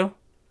ahead of you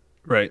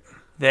Right.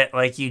 that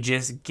like you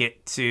just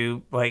get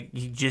to like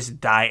you just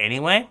die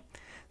anyway.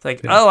 It's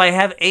like, Yeah. oh, I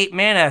have 8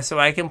 mana, so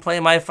I can play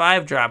my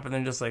 5 drop, and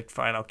then just like,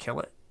 fine, I'll kill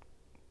it.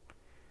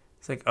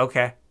 It's like,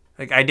 okay,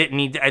 like I didn't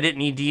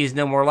need to use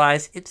No More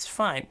Lies. It's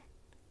fine.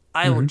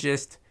 I will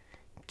just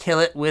kill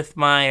it with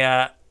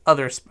my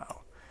other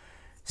spell.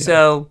 Yeah.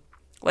 So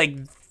like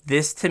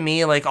this to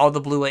me, like all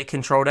the blue-white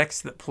control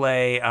decks that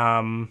play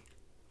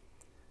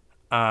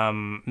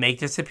Make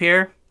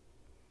Disappear,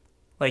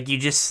 like you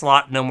just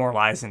slot No More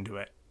Lies into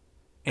it.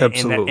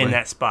 Absolutely. In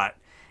that spot.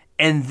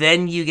 And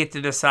then you get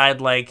to decide,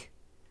 like,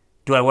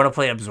 do I want to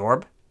play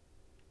Absorb?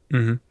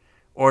 Mm-hmm.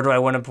 Or do I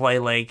want to play,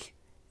 like,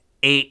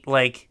 8,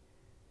 like,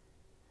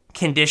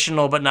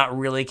 conditional but not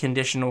really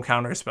conditional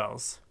counter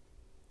spells?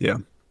 Yeah.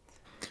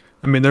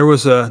 I mean, there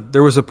was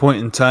a point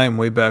in time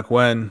way back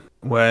when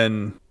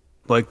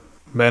like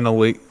Mana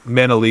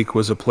Leak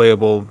was a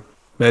playable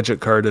Magic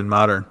card in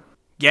Modern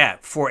Yeah,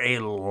 for a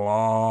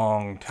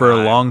long time. for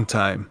a long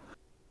time.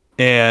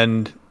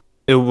 And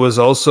it was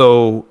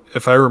also,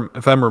 if I'm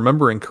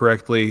remembering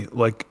correctly,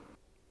 like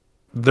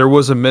there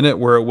was a minute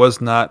where it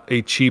was not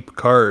a cheap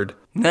card,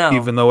 No.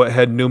 even though it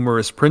had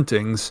numerous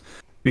printings,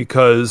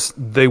 because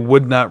they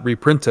would not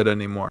reprint it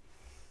anymore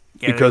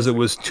Yeah, because it there's-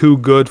 was too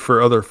good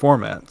for other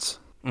formats.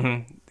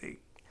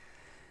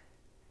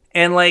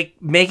 And, like,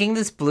 making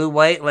this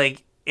blue-white,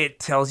 like, it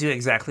tells you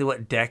exactly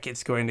what deck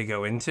it's going to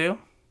go into.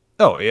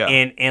 Oh yeah,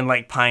 in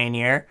like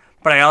Pioneer.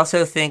 But I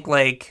also think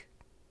like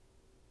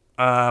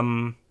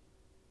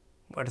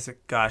what is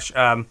it? Gosh,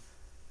 the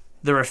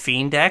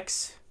Rafine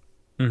decks,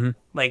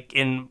 like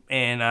in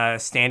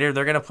Standard,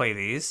 they're gonna play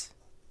these,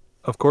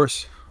 of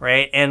course.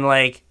 right? And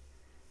like,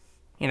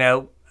 you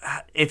know,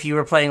 if you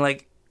were playing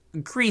like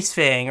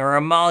Greasefang or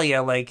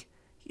Amalia, like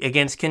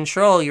against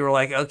Control, you were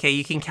like, okay,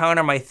 you can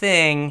counter my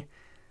thing,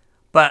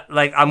 but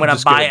like I'm gonna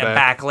Just get buy it it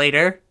back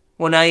later.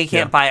 Well, now you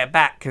can't Yeah. buy it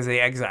back because they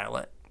exile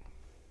it.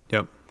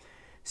 Yep.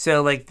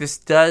 So, like, this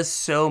does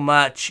so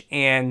much,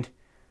 and,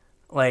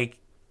 like,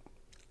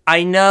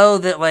 I know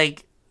that,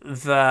 like,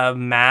 the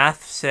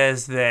math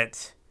says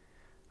that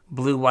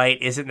blue-white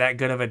isn't that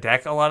good of a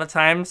deck a lot of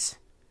times.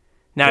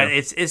 Now, Yeah.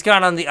 it's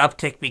gone on the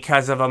uptick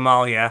because of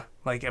Amalia.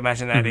 Like,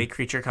 imagine that, a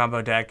creature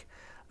combo deck.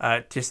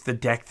 Just the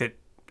deck that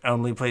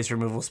only plays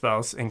removal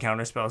spells and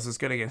counter spells is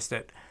good against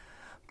it.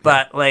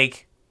 But,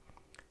 like,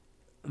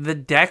 the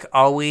deck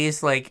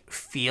always, like,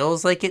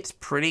 feels like it's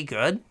pretty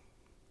good.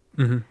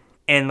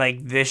 And,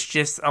 like, this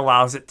just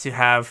allows it to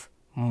have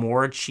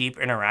more cheap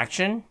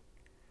interaction.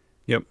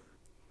 Yep.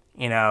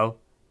 You know,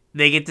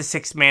 they get to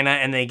 6 mana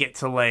and they get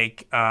to,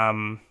 like,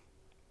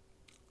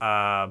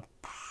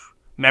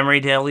 Memory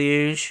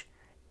Deluge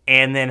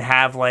and then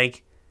have,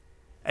 like,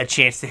 a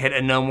chance to hit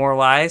a No More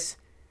Lies.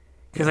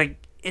 Because, like,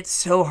 it's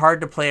so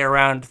hard to play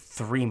around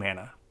 3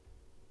 mana.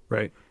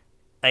 Right.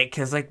 Like,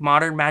 because, like,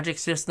 Modern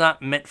Magic's just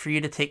not meant for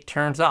you to take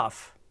turns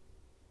off.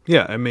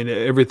 Yeah, I mean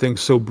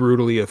everything's so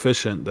brutally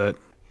efficient that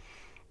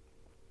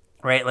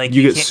Right? Like,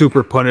 you get can't-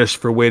 super punished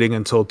for waiting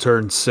until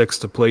turn 6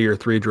 to play your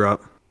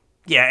 3-drop.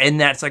 Yeah, and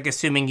that's, like,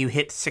 assuming you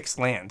hit 6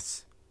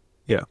 lands.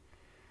 Yeah.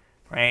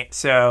 Right?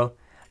 So,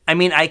 I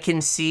mean, I can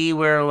see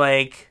where,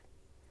 like,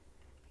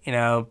 you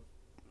know,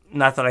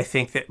 not that I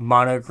think that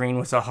mono green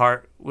was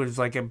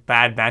like a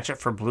bad matchup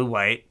for blue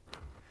white,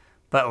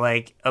 but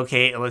like,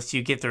 okay, it lets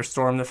you get their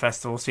Storm the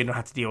Festival so you don't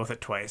have to deal with it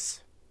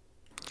twice.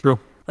 True.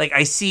 Like,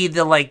 I see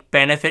the like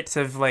benefits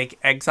of like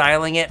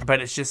exiling it,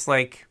 but it's just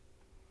like,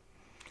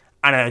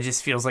 I don't know, it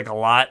just feels like a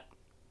lot.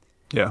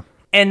 Yeah.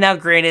 And now,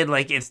 granted,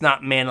 like, it's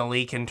not Mana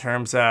Leak in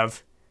terms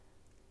of,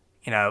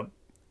 you know,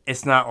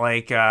 it's not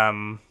like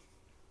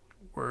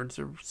words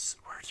are so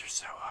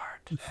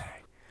hard today.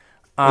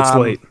 It's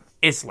late.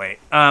 It's late.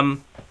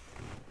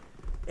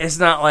 It's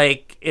not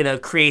like, you know,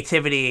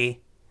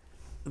 creativity,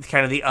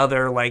 kind of the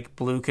other like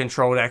blue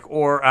control deck,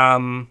 or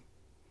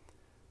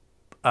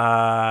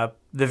the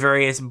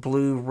various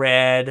blue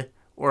red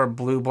or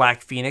blue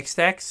black Phoenix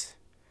decks.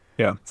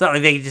 Yeah. It's not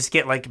like they just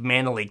get like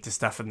Mana Leak to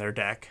stuff in their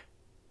deck.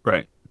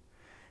 Right.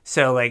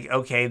 So like,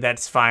 okay,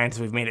 that's fine.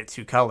 So we've made it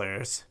 2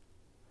 colors.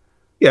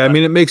 Yeah, I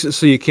mean, it makes it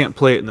so you can't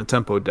play it in the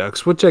tempo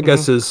decks, which I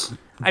guess is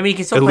I mean, you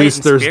can still at play least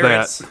it in there's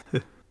Spirits.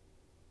 that.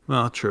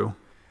 Well, true.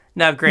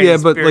 Now, granted, Yeah,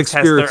 but, like, Spirits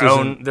has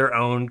Spirits their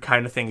own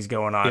kind of things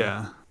going on.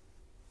 Yeah.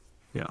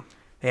 Yeah.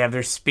 They have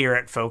their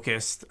spirit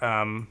focused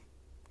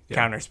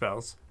counter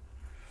spells.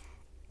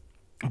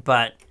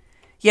 But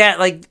yeah,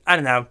 like, I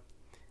don't know.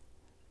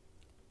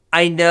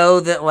 I know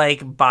that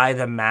like by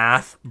the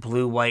math,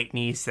 blue white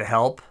needs to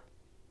help.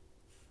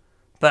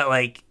 But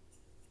like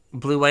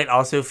blue white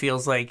also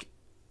feels like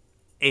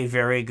a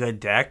very good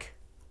deck.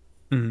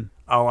 Mm-hmm.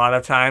 A lot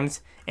of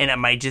times. And it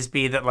might just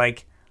be that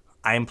like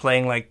I'm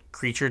playing like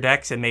creature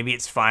decks and maybe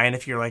it's fine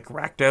if you're like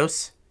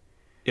Rakdos.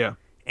 Yeah.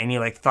 And you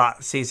like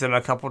sees them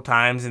a couple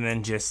times and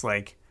then just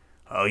like,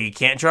 oh, you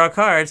can't draw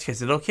cards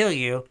because it'll kill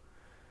you.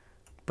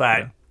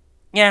 But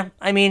yeah,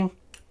 I mean,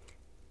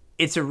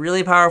 it's a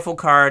really powerful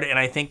card, and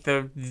I think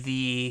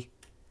the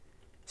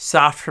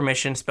soft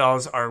permission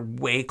spells are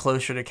way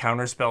closer to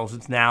counter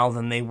spells now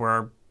than they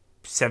were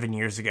 7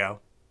 years ago.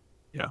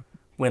 Yeah.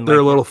 When They're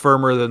like, a little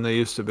firmer than they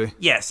used to be.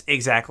 Yes,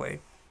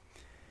 exactly.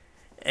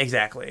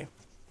 Exactly.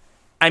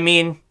 I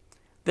mean,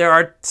 there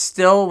are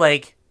still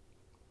like,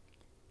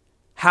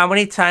 how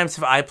many times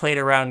have I played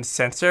around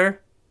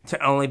Censor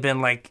to only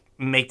been like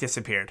make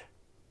disappeared?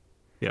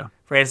 Yeah.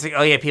 Right? It's like,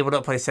 oh yeah, people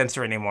don't play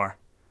Censor anymore.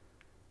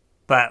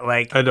 But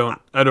like, I don't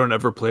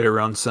ever play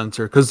around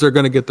Censor because they're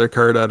going to get their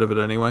card out of it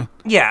anyway.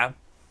 yeah.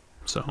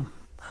 So.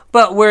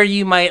 But where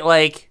you might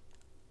like,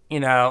 you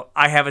know,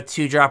 I have a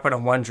 2-drop and a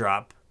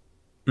 1-drop.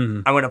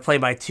 Mm-hmm. I'm going to play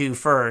my 2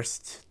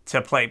 first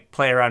to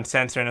play around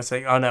Censor, and it's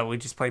like, oh no, we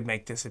just played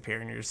Make Disappear,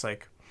 and you're just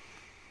like,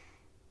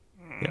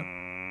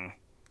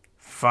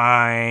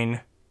 fine.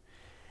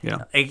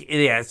 Yeah. Like,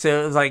 yeah,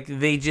 so it's like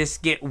they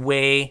just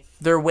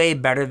they're way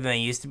better than they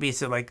used to be.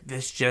 So like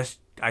this just,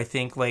 I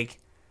think like,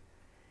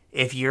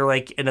 if you're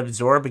like an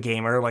Absorb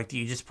gamer, like do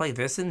you just play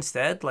this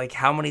instead? Like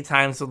how many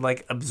times would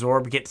like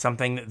Absorb get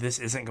something that this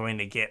isn't going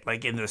to get,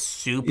 like in the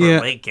super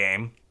late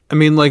game? I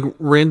mean, like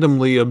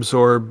randomly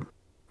Absorb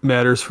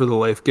matters for the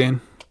life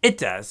gain. It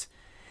does.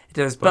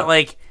 But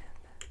like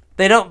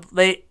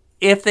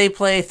if they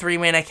play 3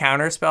 mana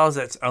counter spells,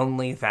 that's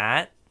only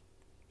that.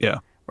 Yeah.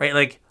 Right?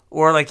 Like,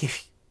 or like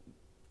if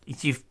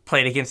you've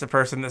played against a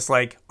person that's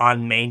like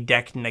on main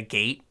deck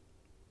negate.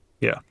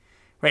 Yeah.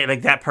 Right?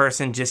 Like that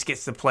person just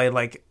gets to play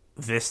like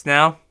this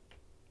now.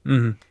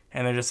 Mm-hmm.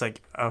 And they're just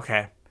like,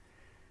 okay.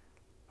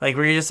 Like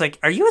where you're just like,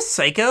 are you a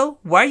psycho?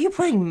 Why are you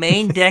playing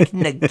main deck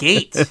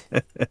negate?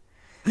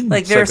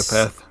 Like there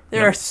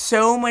are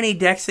so many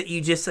decks that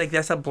you just like,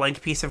 that's a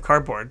blank piece of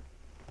cardboard.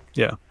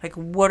 Yeah. Like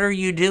what are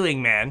you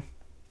doing, man?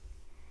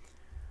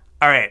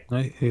 All right.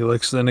 He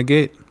likes the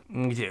negate.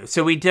 We do.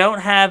 So we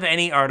don't have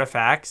any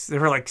artifacts. There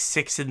were like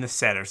 6 in the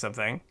set or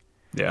something.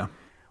 Yeah.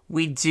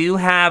 We do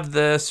have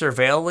the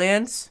Surveil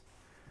lands,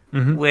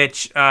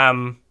 which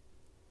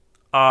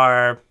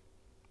are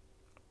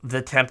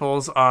the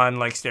temples on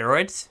like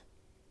steroids.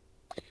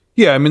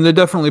 Yeah, I mean, they're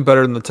definitely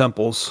better than the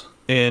temples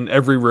in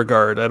every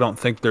regard. I don't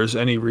think there's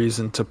any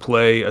reason to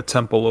play a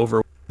temple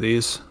over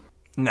these.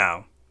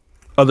 No.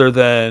 Other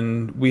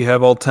than we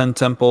have all 10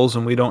 temples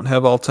and we don't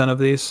have all 10 of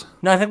these.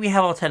 No, I think we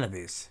have all 10 of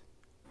these.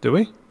 Do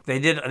we? They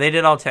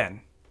did all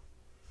 10.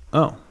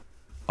 Oh.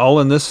 All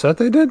in this set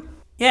they did?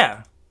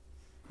 Yeah.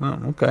 Oh,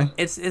 okay.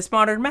 It's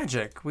Modern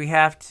Magic. We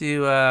have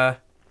to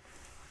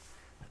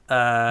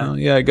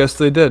yeah, I guess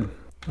they did.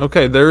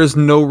 Okay, there is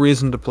no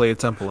reason to play a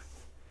temple.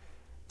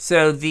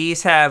 So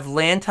these have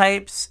land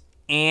types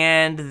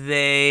and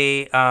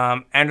they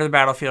enter the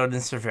battlefield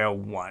and Surveil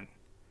 1.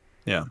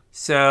 Yeah.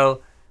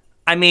 So,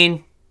 I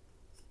mean,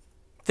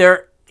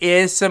 there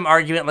is some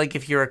argument, like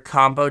if you're a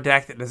combo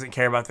deck that doesn't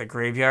care about the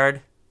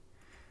graveyard,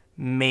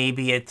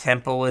 maybe a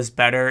temple is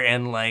better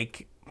in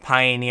like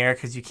Pioneer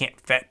because you can't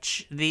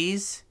fetch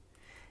these.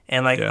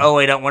 And like, oh,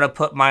 I don't want to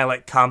put my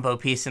like combo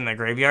piece in the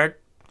graveyard.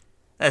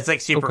 That's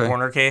like super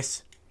corner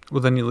case.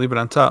 Well, then you leave it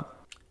on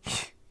top.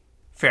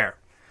 Fair.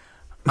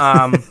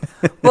 But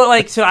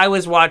like, so I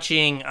was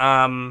watching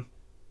Bryant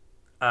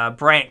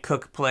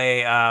Cook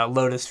play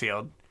Lotus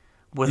Field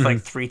with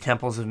like 3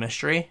 Temples of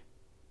Mystery.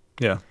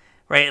 Yeah.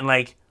 Right? And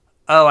like,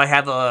 oh, I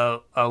have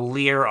a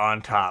Leer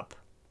on top.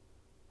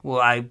 Well,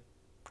 I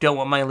don't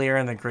want my Leer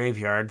in the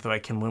graveyard, though I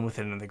can win with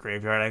it in the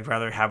graveyard. I'd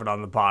rather have it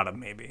on the bottom,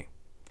 maybe.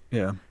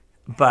 Yeah.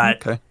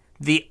 But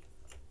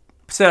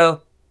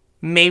so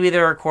maybe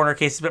there are corner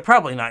cases, but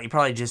probably not. You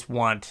probably just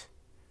want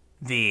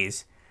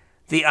these.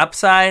 The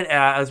upside,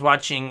 I was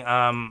watching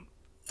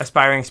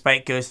Aspiring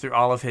Spike goes through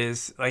all of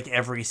his, like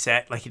every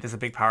set, like he does a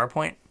big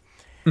PowerPoint.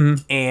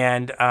 Mm-hmm.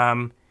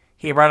 And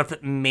he brought up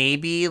that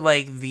maybe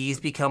like these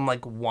become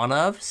like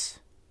one-ofs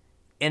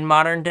in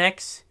modern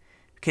decks.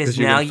 Because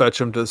you now can fetch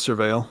them to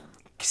Surveil.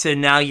 So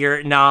now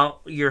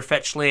your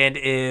fetch land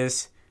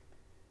is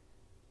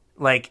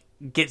like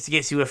gets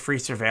you a free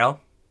Surveil.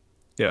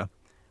 Yeah.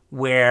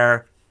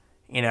 Where,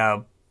 you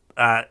know,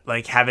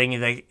 like having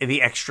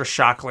the extra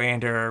shock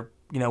land or,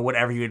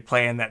 whatever you would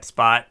play in that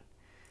spot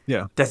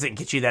Yeah. doesn't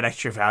get you that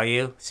extra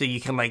value. So you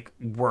can like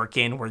work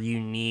in where you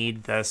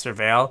need the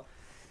surveil.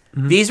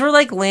 These were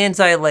like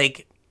lands I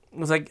like,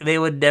 was like, they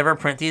would never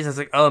print these. I was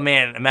like, oh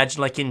man, imagine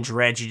like in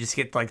Dredge, you just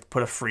get to like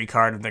put a free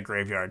card in the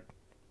graveyard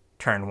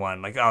turn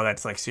one. Like, oh,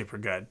 that's like super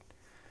good.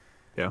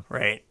 Yeah.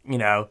 Right?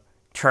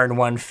 Turn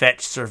one, fetch,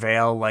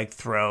 surveil, like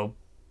throw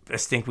a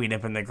Stinkweed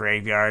up in the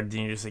graveyard.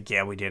 And you're just like,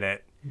 yeah, we did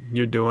it.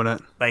 You're doing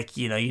it. Like,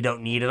 you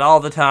don't need it all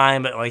the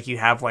time, but like you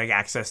have like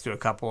access to a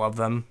couple of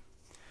them.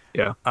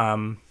 Yeah.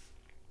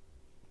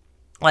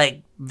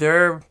 Like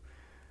they're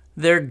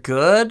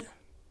good.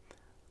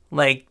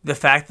 Like the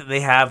fact that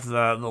they have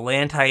the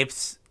land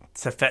types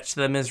to fetch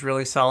them is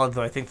really solid,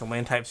 though I think the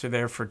land types are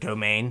there for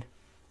domain.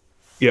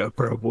 Yeah,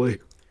 probably.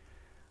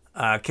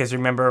 Because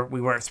remember, we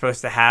weren't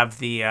supposed to have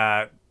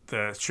the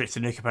Streets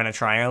of New Capenna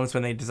Triomes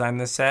when they designed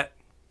this set.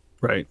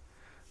 Right.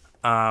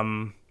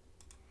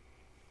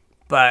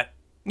 But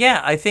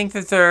yeah, I think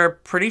that they're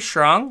pretty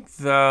strong,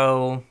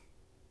 though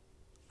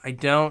I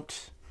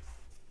don't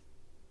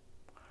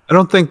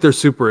think they're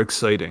super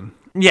exciting.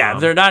 Yeah,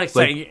 they're not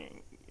exciting. Like,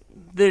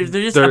 they're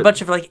just a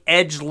bunch of like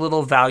edge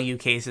little value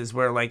cases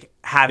where like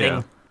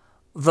having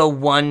the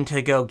one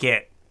to go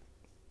get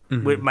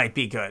might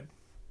be good.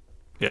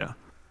 Yeah.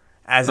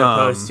 As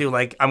opposed to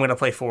like, I'm going to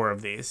play 4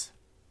 of these.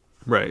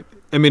 Right.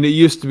 I mean, it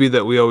used to be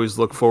that we always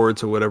look forward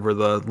to whatever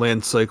the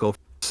land cycle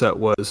set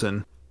was,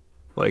 and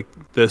like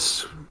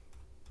this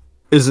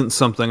isn't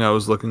something I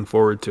was looking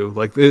forward to.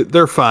 Like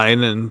they're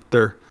fine and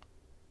they're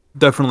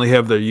definitely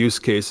have their use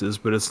cases,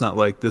 but it's not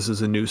like this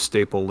is a new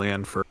staple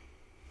land for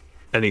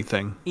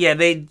anything. Yeah,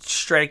 they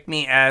strike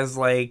me as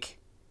like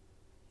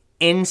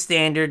in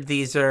standard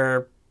these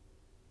are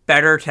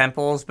better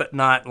temples, but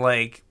not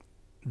like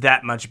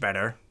that much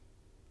better.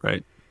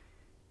 Right.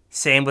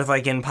 Same with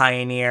like in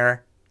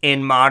Pioneer.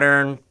 In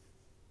Modern,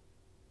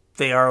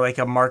 they are like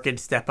a marked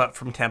step up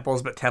from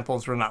temples, but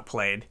temples were not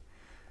played.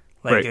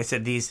 Like right. I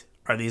said, these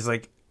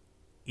like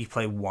you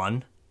play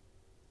 1?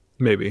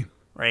 Maybe.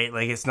 Right?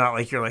 Like it's not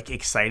like you're like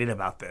excited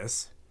about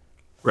this.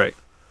 Right.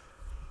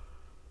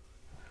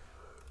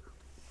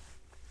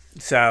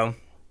 So,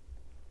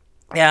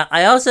 yeah,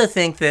 I also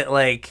think that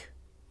like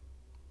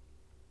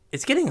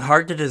it's getting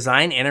hard to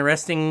design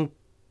interesting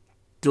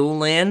dual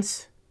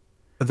lands.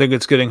 I think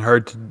it's getting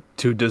hard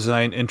to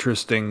design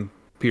interesting,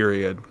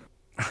 period.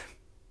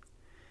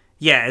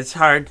 Yeah, it's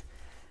hard.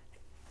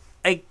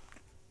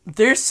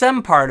 There's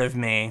some part of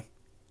me,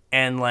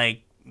 and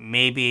like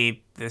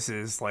maybe this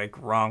is like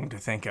wrong to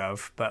think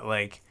of, but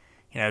like,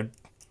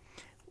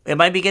 it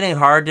might be getting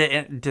hard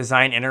to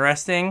design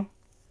interesting.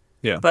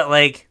 Yeah. But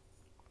like,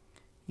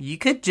 you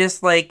could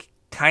just like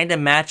kind of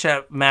mash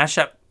up,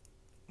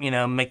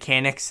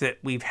 mechanics that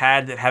we've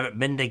had that haven't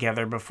been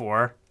together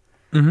before,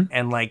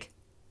 and like,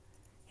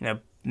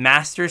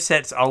 master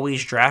sets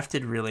always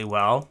drafted really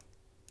well.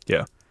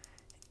 Yeah.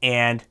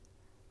 And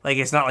like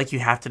it's not like you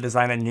have to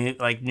design a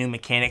new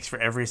mechanics for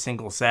every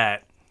single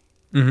set.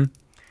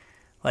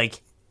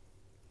 Like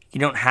you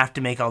don't have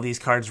to make all these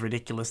cards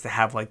ridiculous to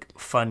have like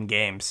fun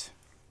games.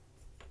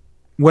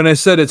 When I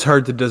said it's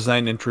hard to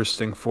design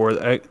interesting for,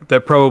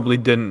 that probably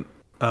didn't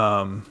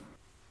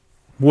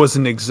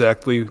wasn't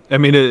exactly. I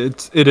mean,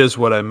 it is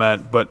what I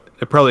meant, but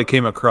it probably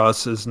came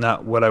across as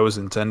not what I was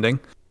intending.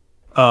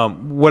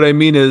 What I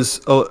mean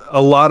is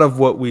a lot of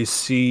what we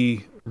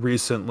see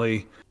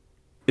recently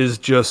is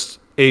just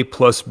A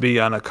plus B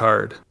on a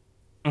card.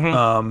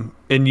 And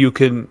you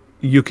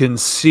can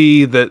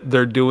see that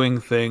they're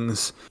doing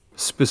things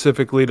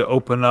specifically to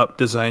open up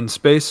design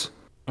space.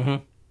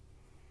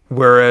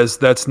 Whereas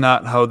that's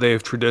not how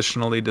they've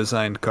traditionally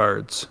designed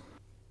cards.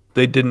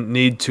 They didn't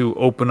need to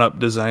open up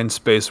design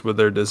space with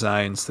their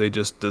designs. They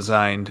just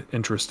designed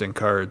interesting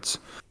cards.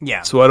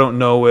 Yeah. So I don't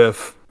know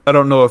if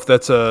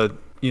that's a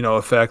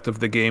fact of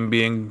the game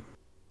being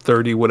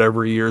 30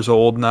 whatever years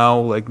old now.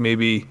 Like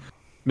maybe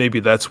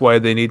that's why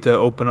they need to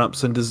open up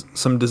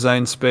some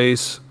design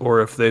space,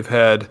 or if they've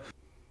had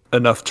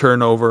enough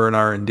turnover in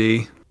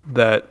R&D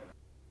that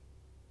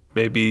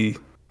maybe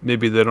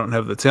they don't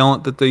have the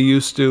talent that they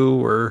used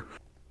to, or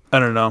I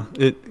don't know.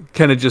 It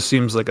kind of just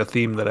seems like a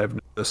theme that I've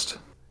noticed.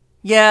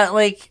 Yeah,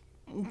 like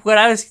what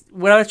I was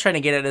trying to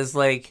get at is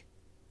like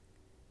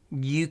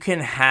you can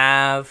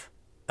have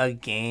a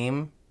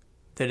game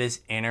that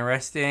is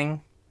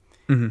interesting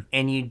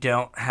and you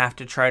don't have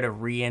to try to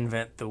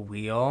reinvent the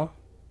wheel.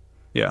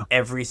 Yeah.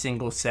 Every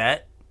single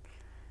set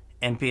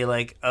and be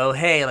like, "Oh,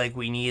 hey, like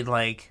we need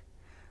like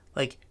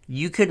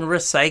you can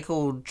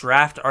recycle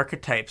draft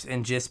archetypes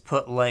and just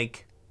put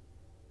like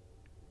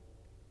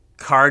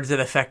cards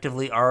that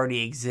effectively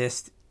already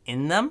exist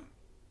in them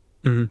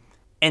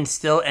and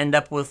still end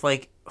up with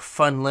like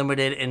fun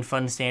limited and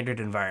fun standard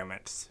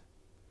environments."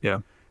 Yeah.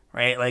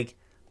 Right? Like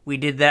we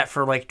did that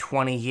for like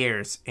 20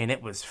 years and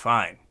it was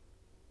fine.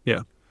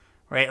 Yeah.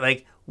 Right?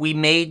 Like we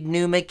made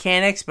new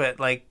mechanics, but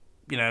like,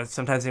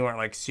 sometimes they weren't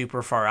like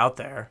super far out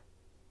there.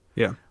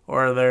 Yeah.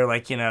 Or they're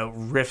like,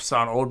 riffs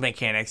on old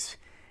mechanics.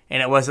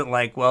 And it wasn't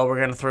like, well, we're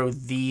going to throw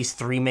these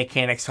 3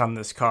 mechanics on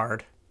this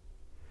card.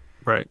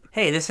 Right.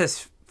 Hey, this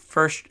has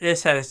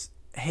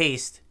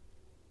haste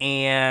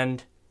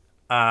and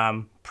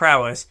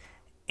prowess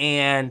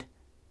and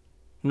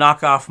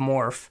knockoff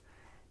morph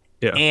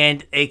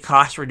and a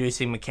cost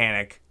reducing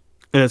mechanic.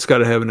 And it's got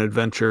to have an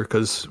adventure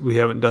because we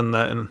haven't done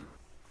that in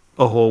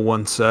a whole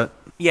one set.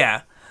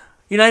 Yeah.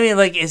 You know what I mean?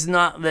 Like, it's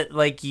not that,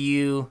 like,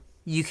 you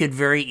could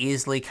very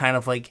easily kind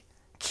of, like,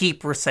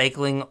 keep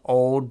recycling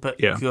old but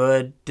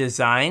good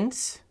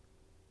designs.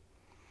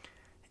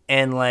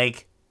 And,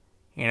 like,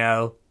 you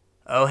know,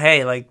 oh,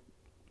 hey, like,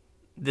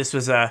 this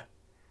was a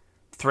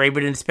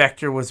Thraben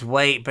Inspector was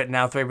white, but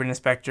now Thraben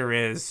Inspector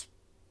is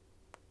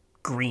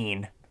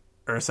green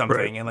or something.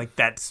 Right. And, like,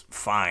 that's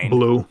fine.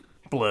 Blue.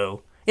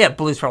 Yeah,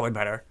 blue's probably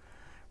better.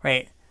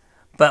 Right?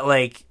 But,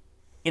 like,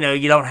 you know,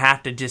 you don't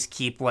have to just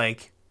keep,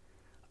 like,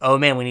 oh,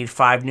 man, we need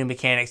 5 new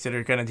mechanics that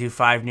are going to do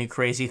 5 new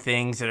crazy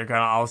things that are going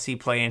to all see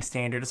play in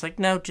standard. It's like,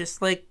 no,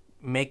 just, like,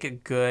 make a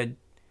good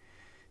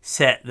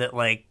set that,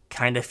 like,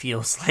 kind of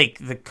feels like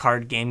the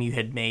card game you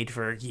had made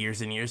for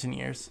years and years and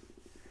years.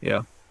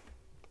 Yeah.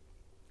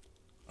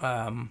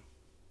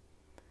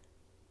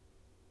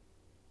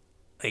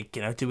 Like,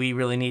 you know, do we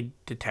really need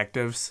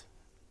detectives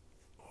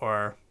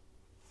or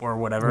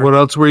whatever? What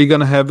else were you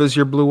going to have as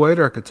your blue-white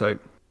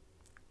archetype?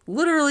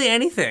 Literally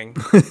anything.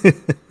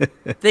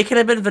 They could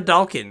have been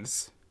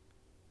Vidalkins.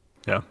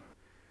 Yeah.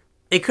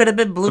 It could have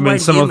been blue-white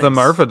humans. Some of them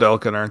are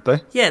Vidalkin, aren't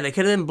they? Yeah, they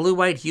could have been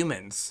blue-white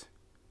humans.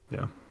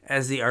 Yeah.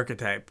 As the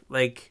archetype.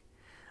 Like,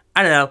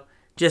 I don't know.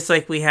 Just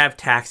like we have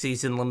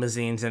taxis and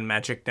limousines and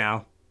Magic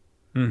now.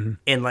 Mm-hmm.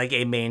 In, like,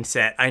 a main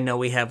set. I know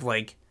we have,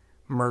 like,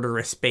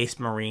 murderous space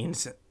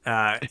marines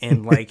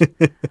in, like,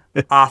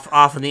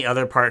 off in the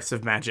other parts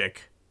of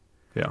Magic.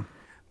 Yeah.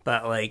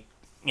 But, like,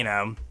 you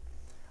know,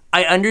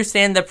 I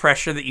understand the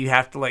pressure that you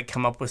have to, like,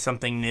 come up with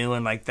something new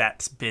and, like,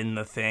 that's been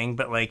the thing.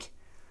 But, like,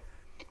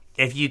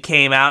 if you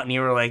came out and you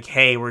were like,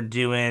 hey, we're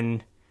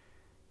doing,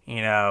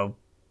 you know,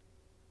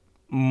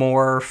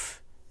 Morph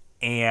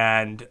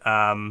and,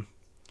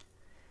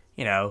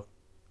 you know,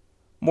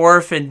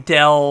 Morph and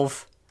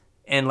Delve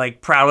and,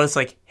 like, Prowess,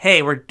 like,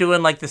 hey, we're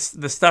doing, like, the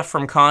stuff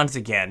from cons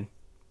again.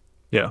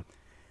 Yeah.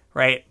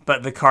 Right?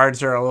 But the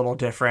cards are a little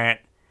different.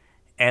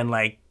 And,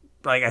 like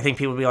I think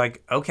people would be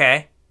like,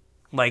 okay.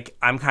 Like,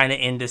 I'm kind of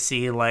in to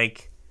see,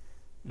 like,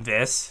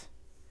 this.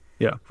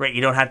 Yeah. Right?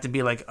 You don't have to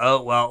be like,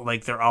 oh, well,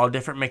 like, they're all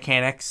different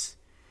mechanics.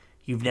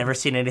 You've never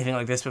seen anything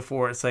like this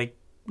before. It's like,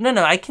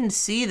 no, I can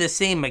see the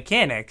same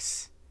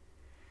mechanics.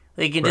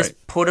 Like, you can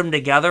just put them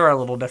together a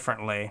little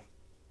differently.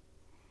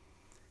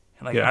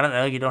 And, like, I don't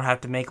know, you don't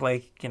have to make,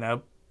 like, you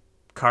know,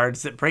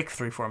 cards that break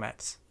 3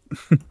 formats.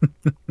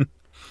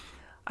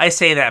 I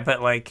say that,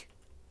 but, like,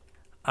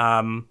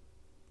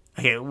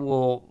 okay,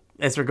 well,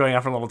 as we're going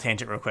off on a little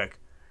tangent real quick.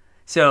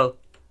 So,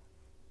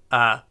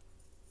 I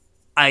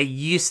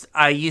used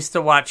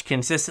to watch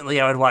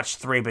consistently. I would watch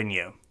Thraben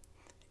U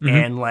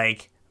and,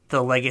 like,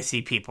 the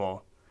Legacy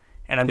people,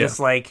 and I'm just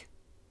like,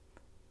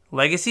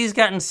 Legacy's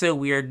gotten so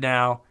weird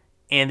now,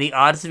 and the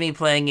odds of me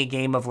playing a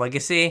game of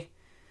Legacy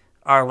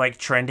are, like,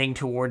 trending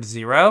towards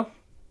 0.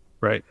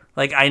 Right.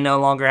 Like, I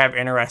no longer have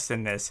interest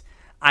in this.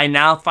 I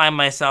now find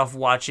myself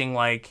watching,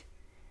 like,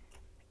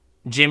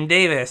 Jim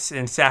Davis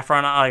and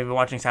Saffron. I've been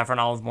watching Saffron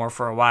Olive more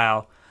for a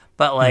while,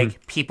 but,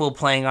 like, people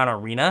playing on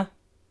Arena.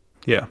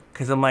 Yeah.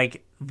 Because I'm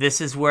like, this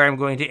is where I'm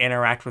going to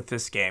interact with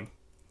this game.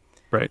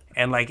 Right.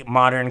 And, like,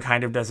 Modern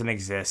kind of doesn't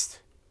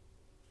exist.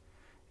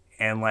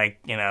 And, like,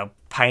 you know,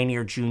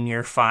 Pioneer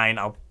Junior, fine.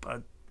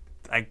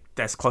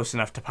 That's close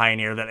enough to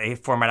Pioneer that a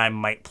format I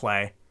might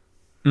play.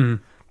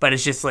 Mm-hmm. But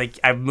it's just, like,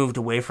 I've moved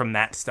away from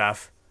that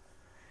stuff.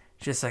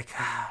 Just, like,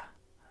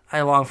 I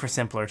long for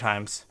simpler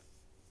times.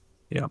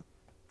 Yeah.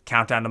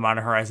 Countdown to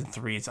Modern Horizon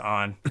 3 is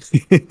on.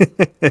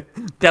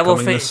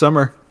 Coming this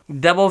summer.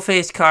 Double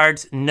face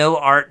cards, no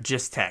art,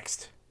 just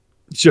text.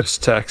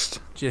 Just text.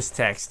 Just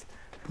text.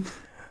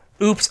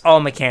 Oops, all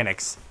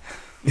mechanics.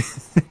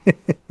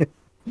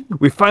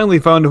 We finally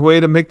found a way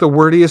to make the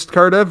wordiest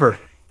card ever.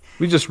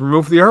 We just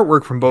removed the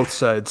artwork from both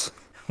sides.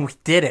 We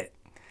did it.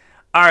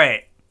 All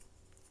right.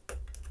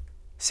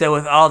 So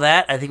with all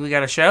that, I think we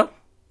got a show.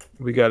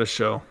 We got a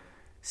show.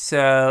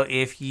 So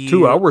if you...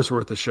 2 hours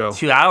worth of show.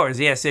 2 hours,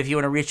 yeah. So if you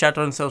want to reach out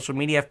on social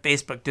media,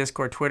 Facebook,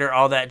 Discord, Twitter,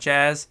 all that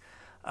jazz,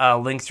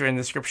 links are in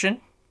the description.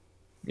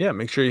 Yeah,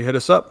 make sure you hit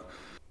us up.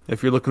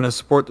 If you're looking to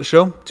support the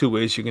show, 2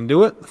 ways you can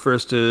do it.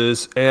 First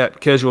is at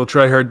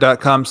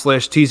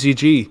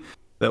casualtryhard.com/TCG.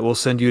 That will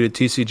send you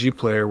to TCG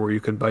Player where you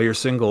can buy your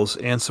singles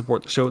and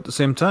support the show at the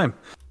same time.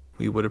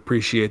 We would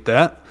appreciate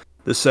that.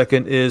 The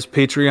second is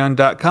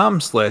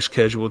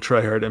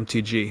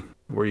patreon.com/casualtryhardmtg,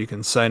 where you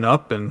can sign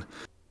up and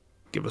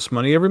give us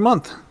money every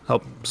month.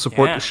 Help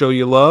support the show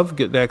you love,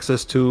 get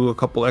access to a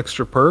couple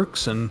extra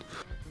perks, and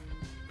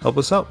help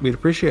us out. We'd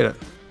appreciate it.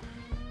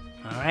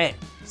 All right.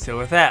 So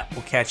with that,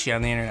 we'll catch you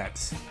on the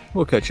internets.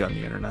 We'll catch you on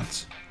the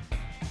internets.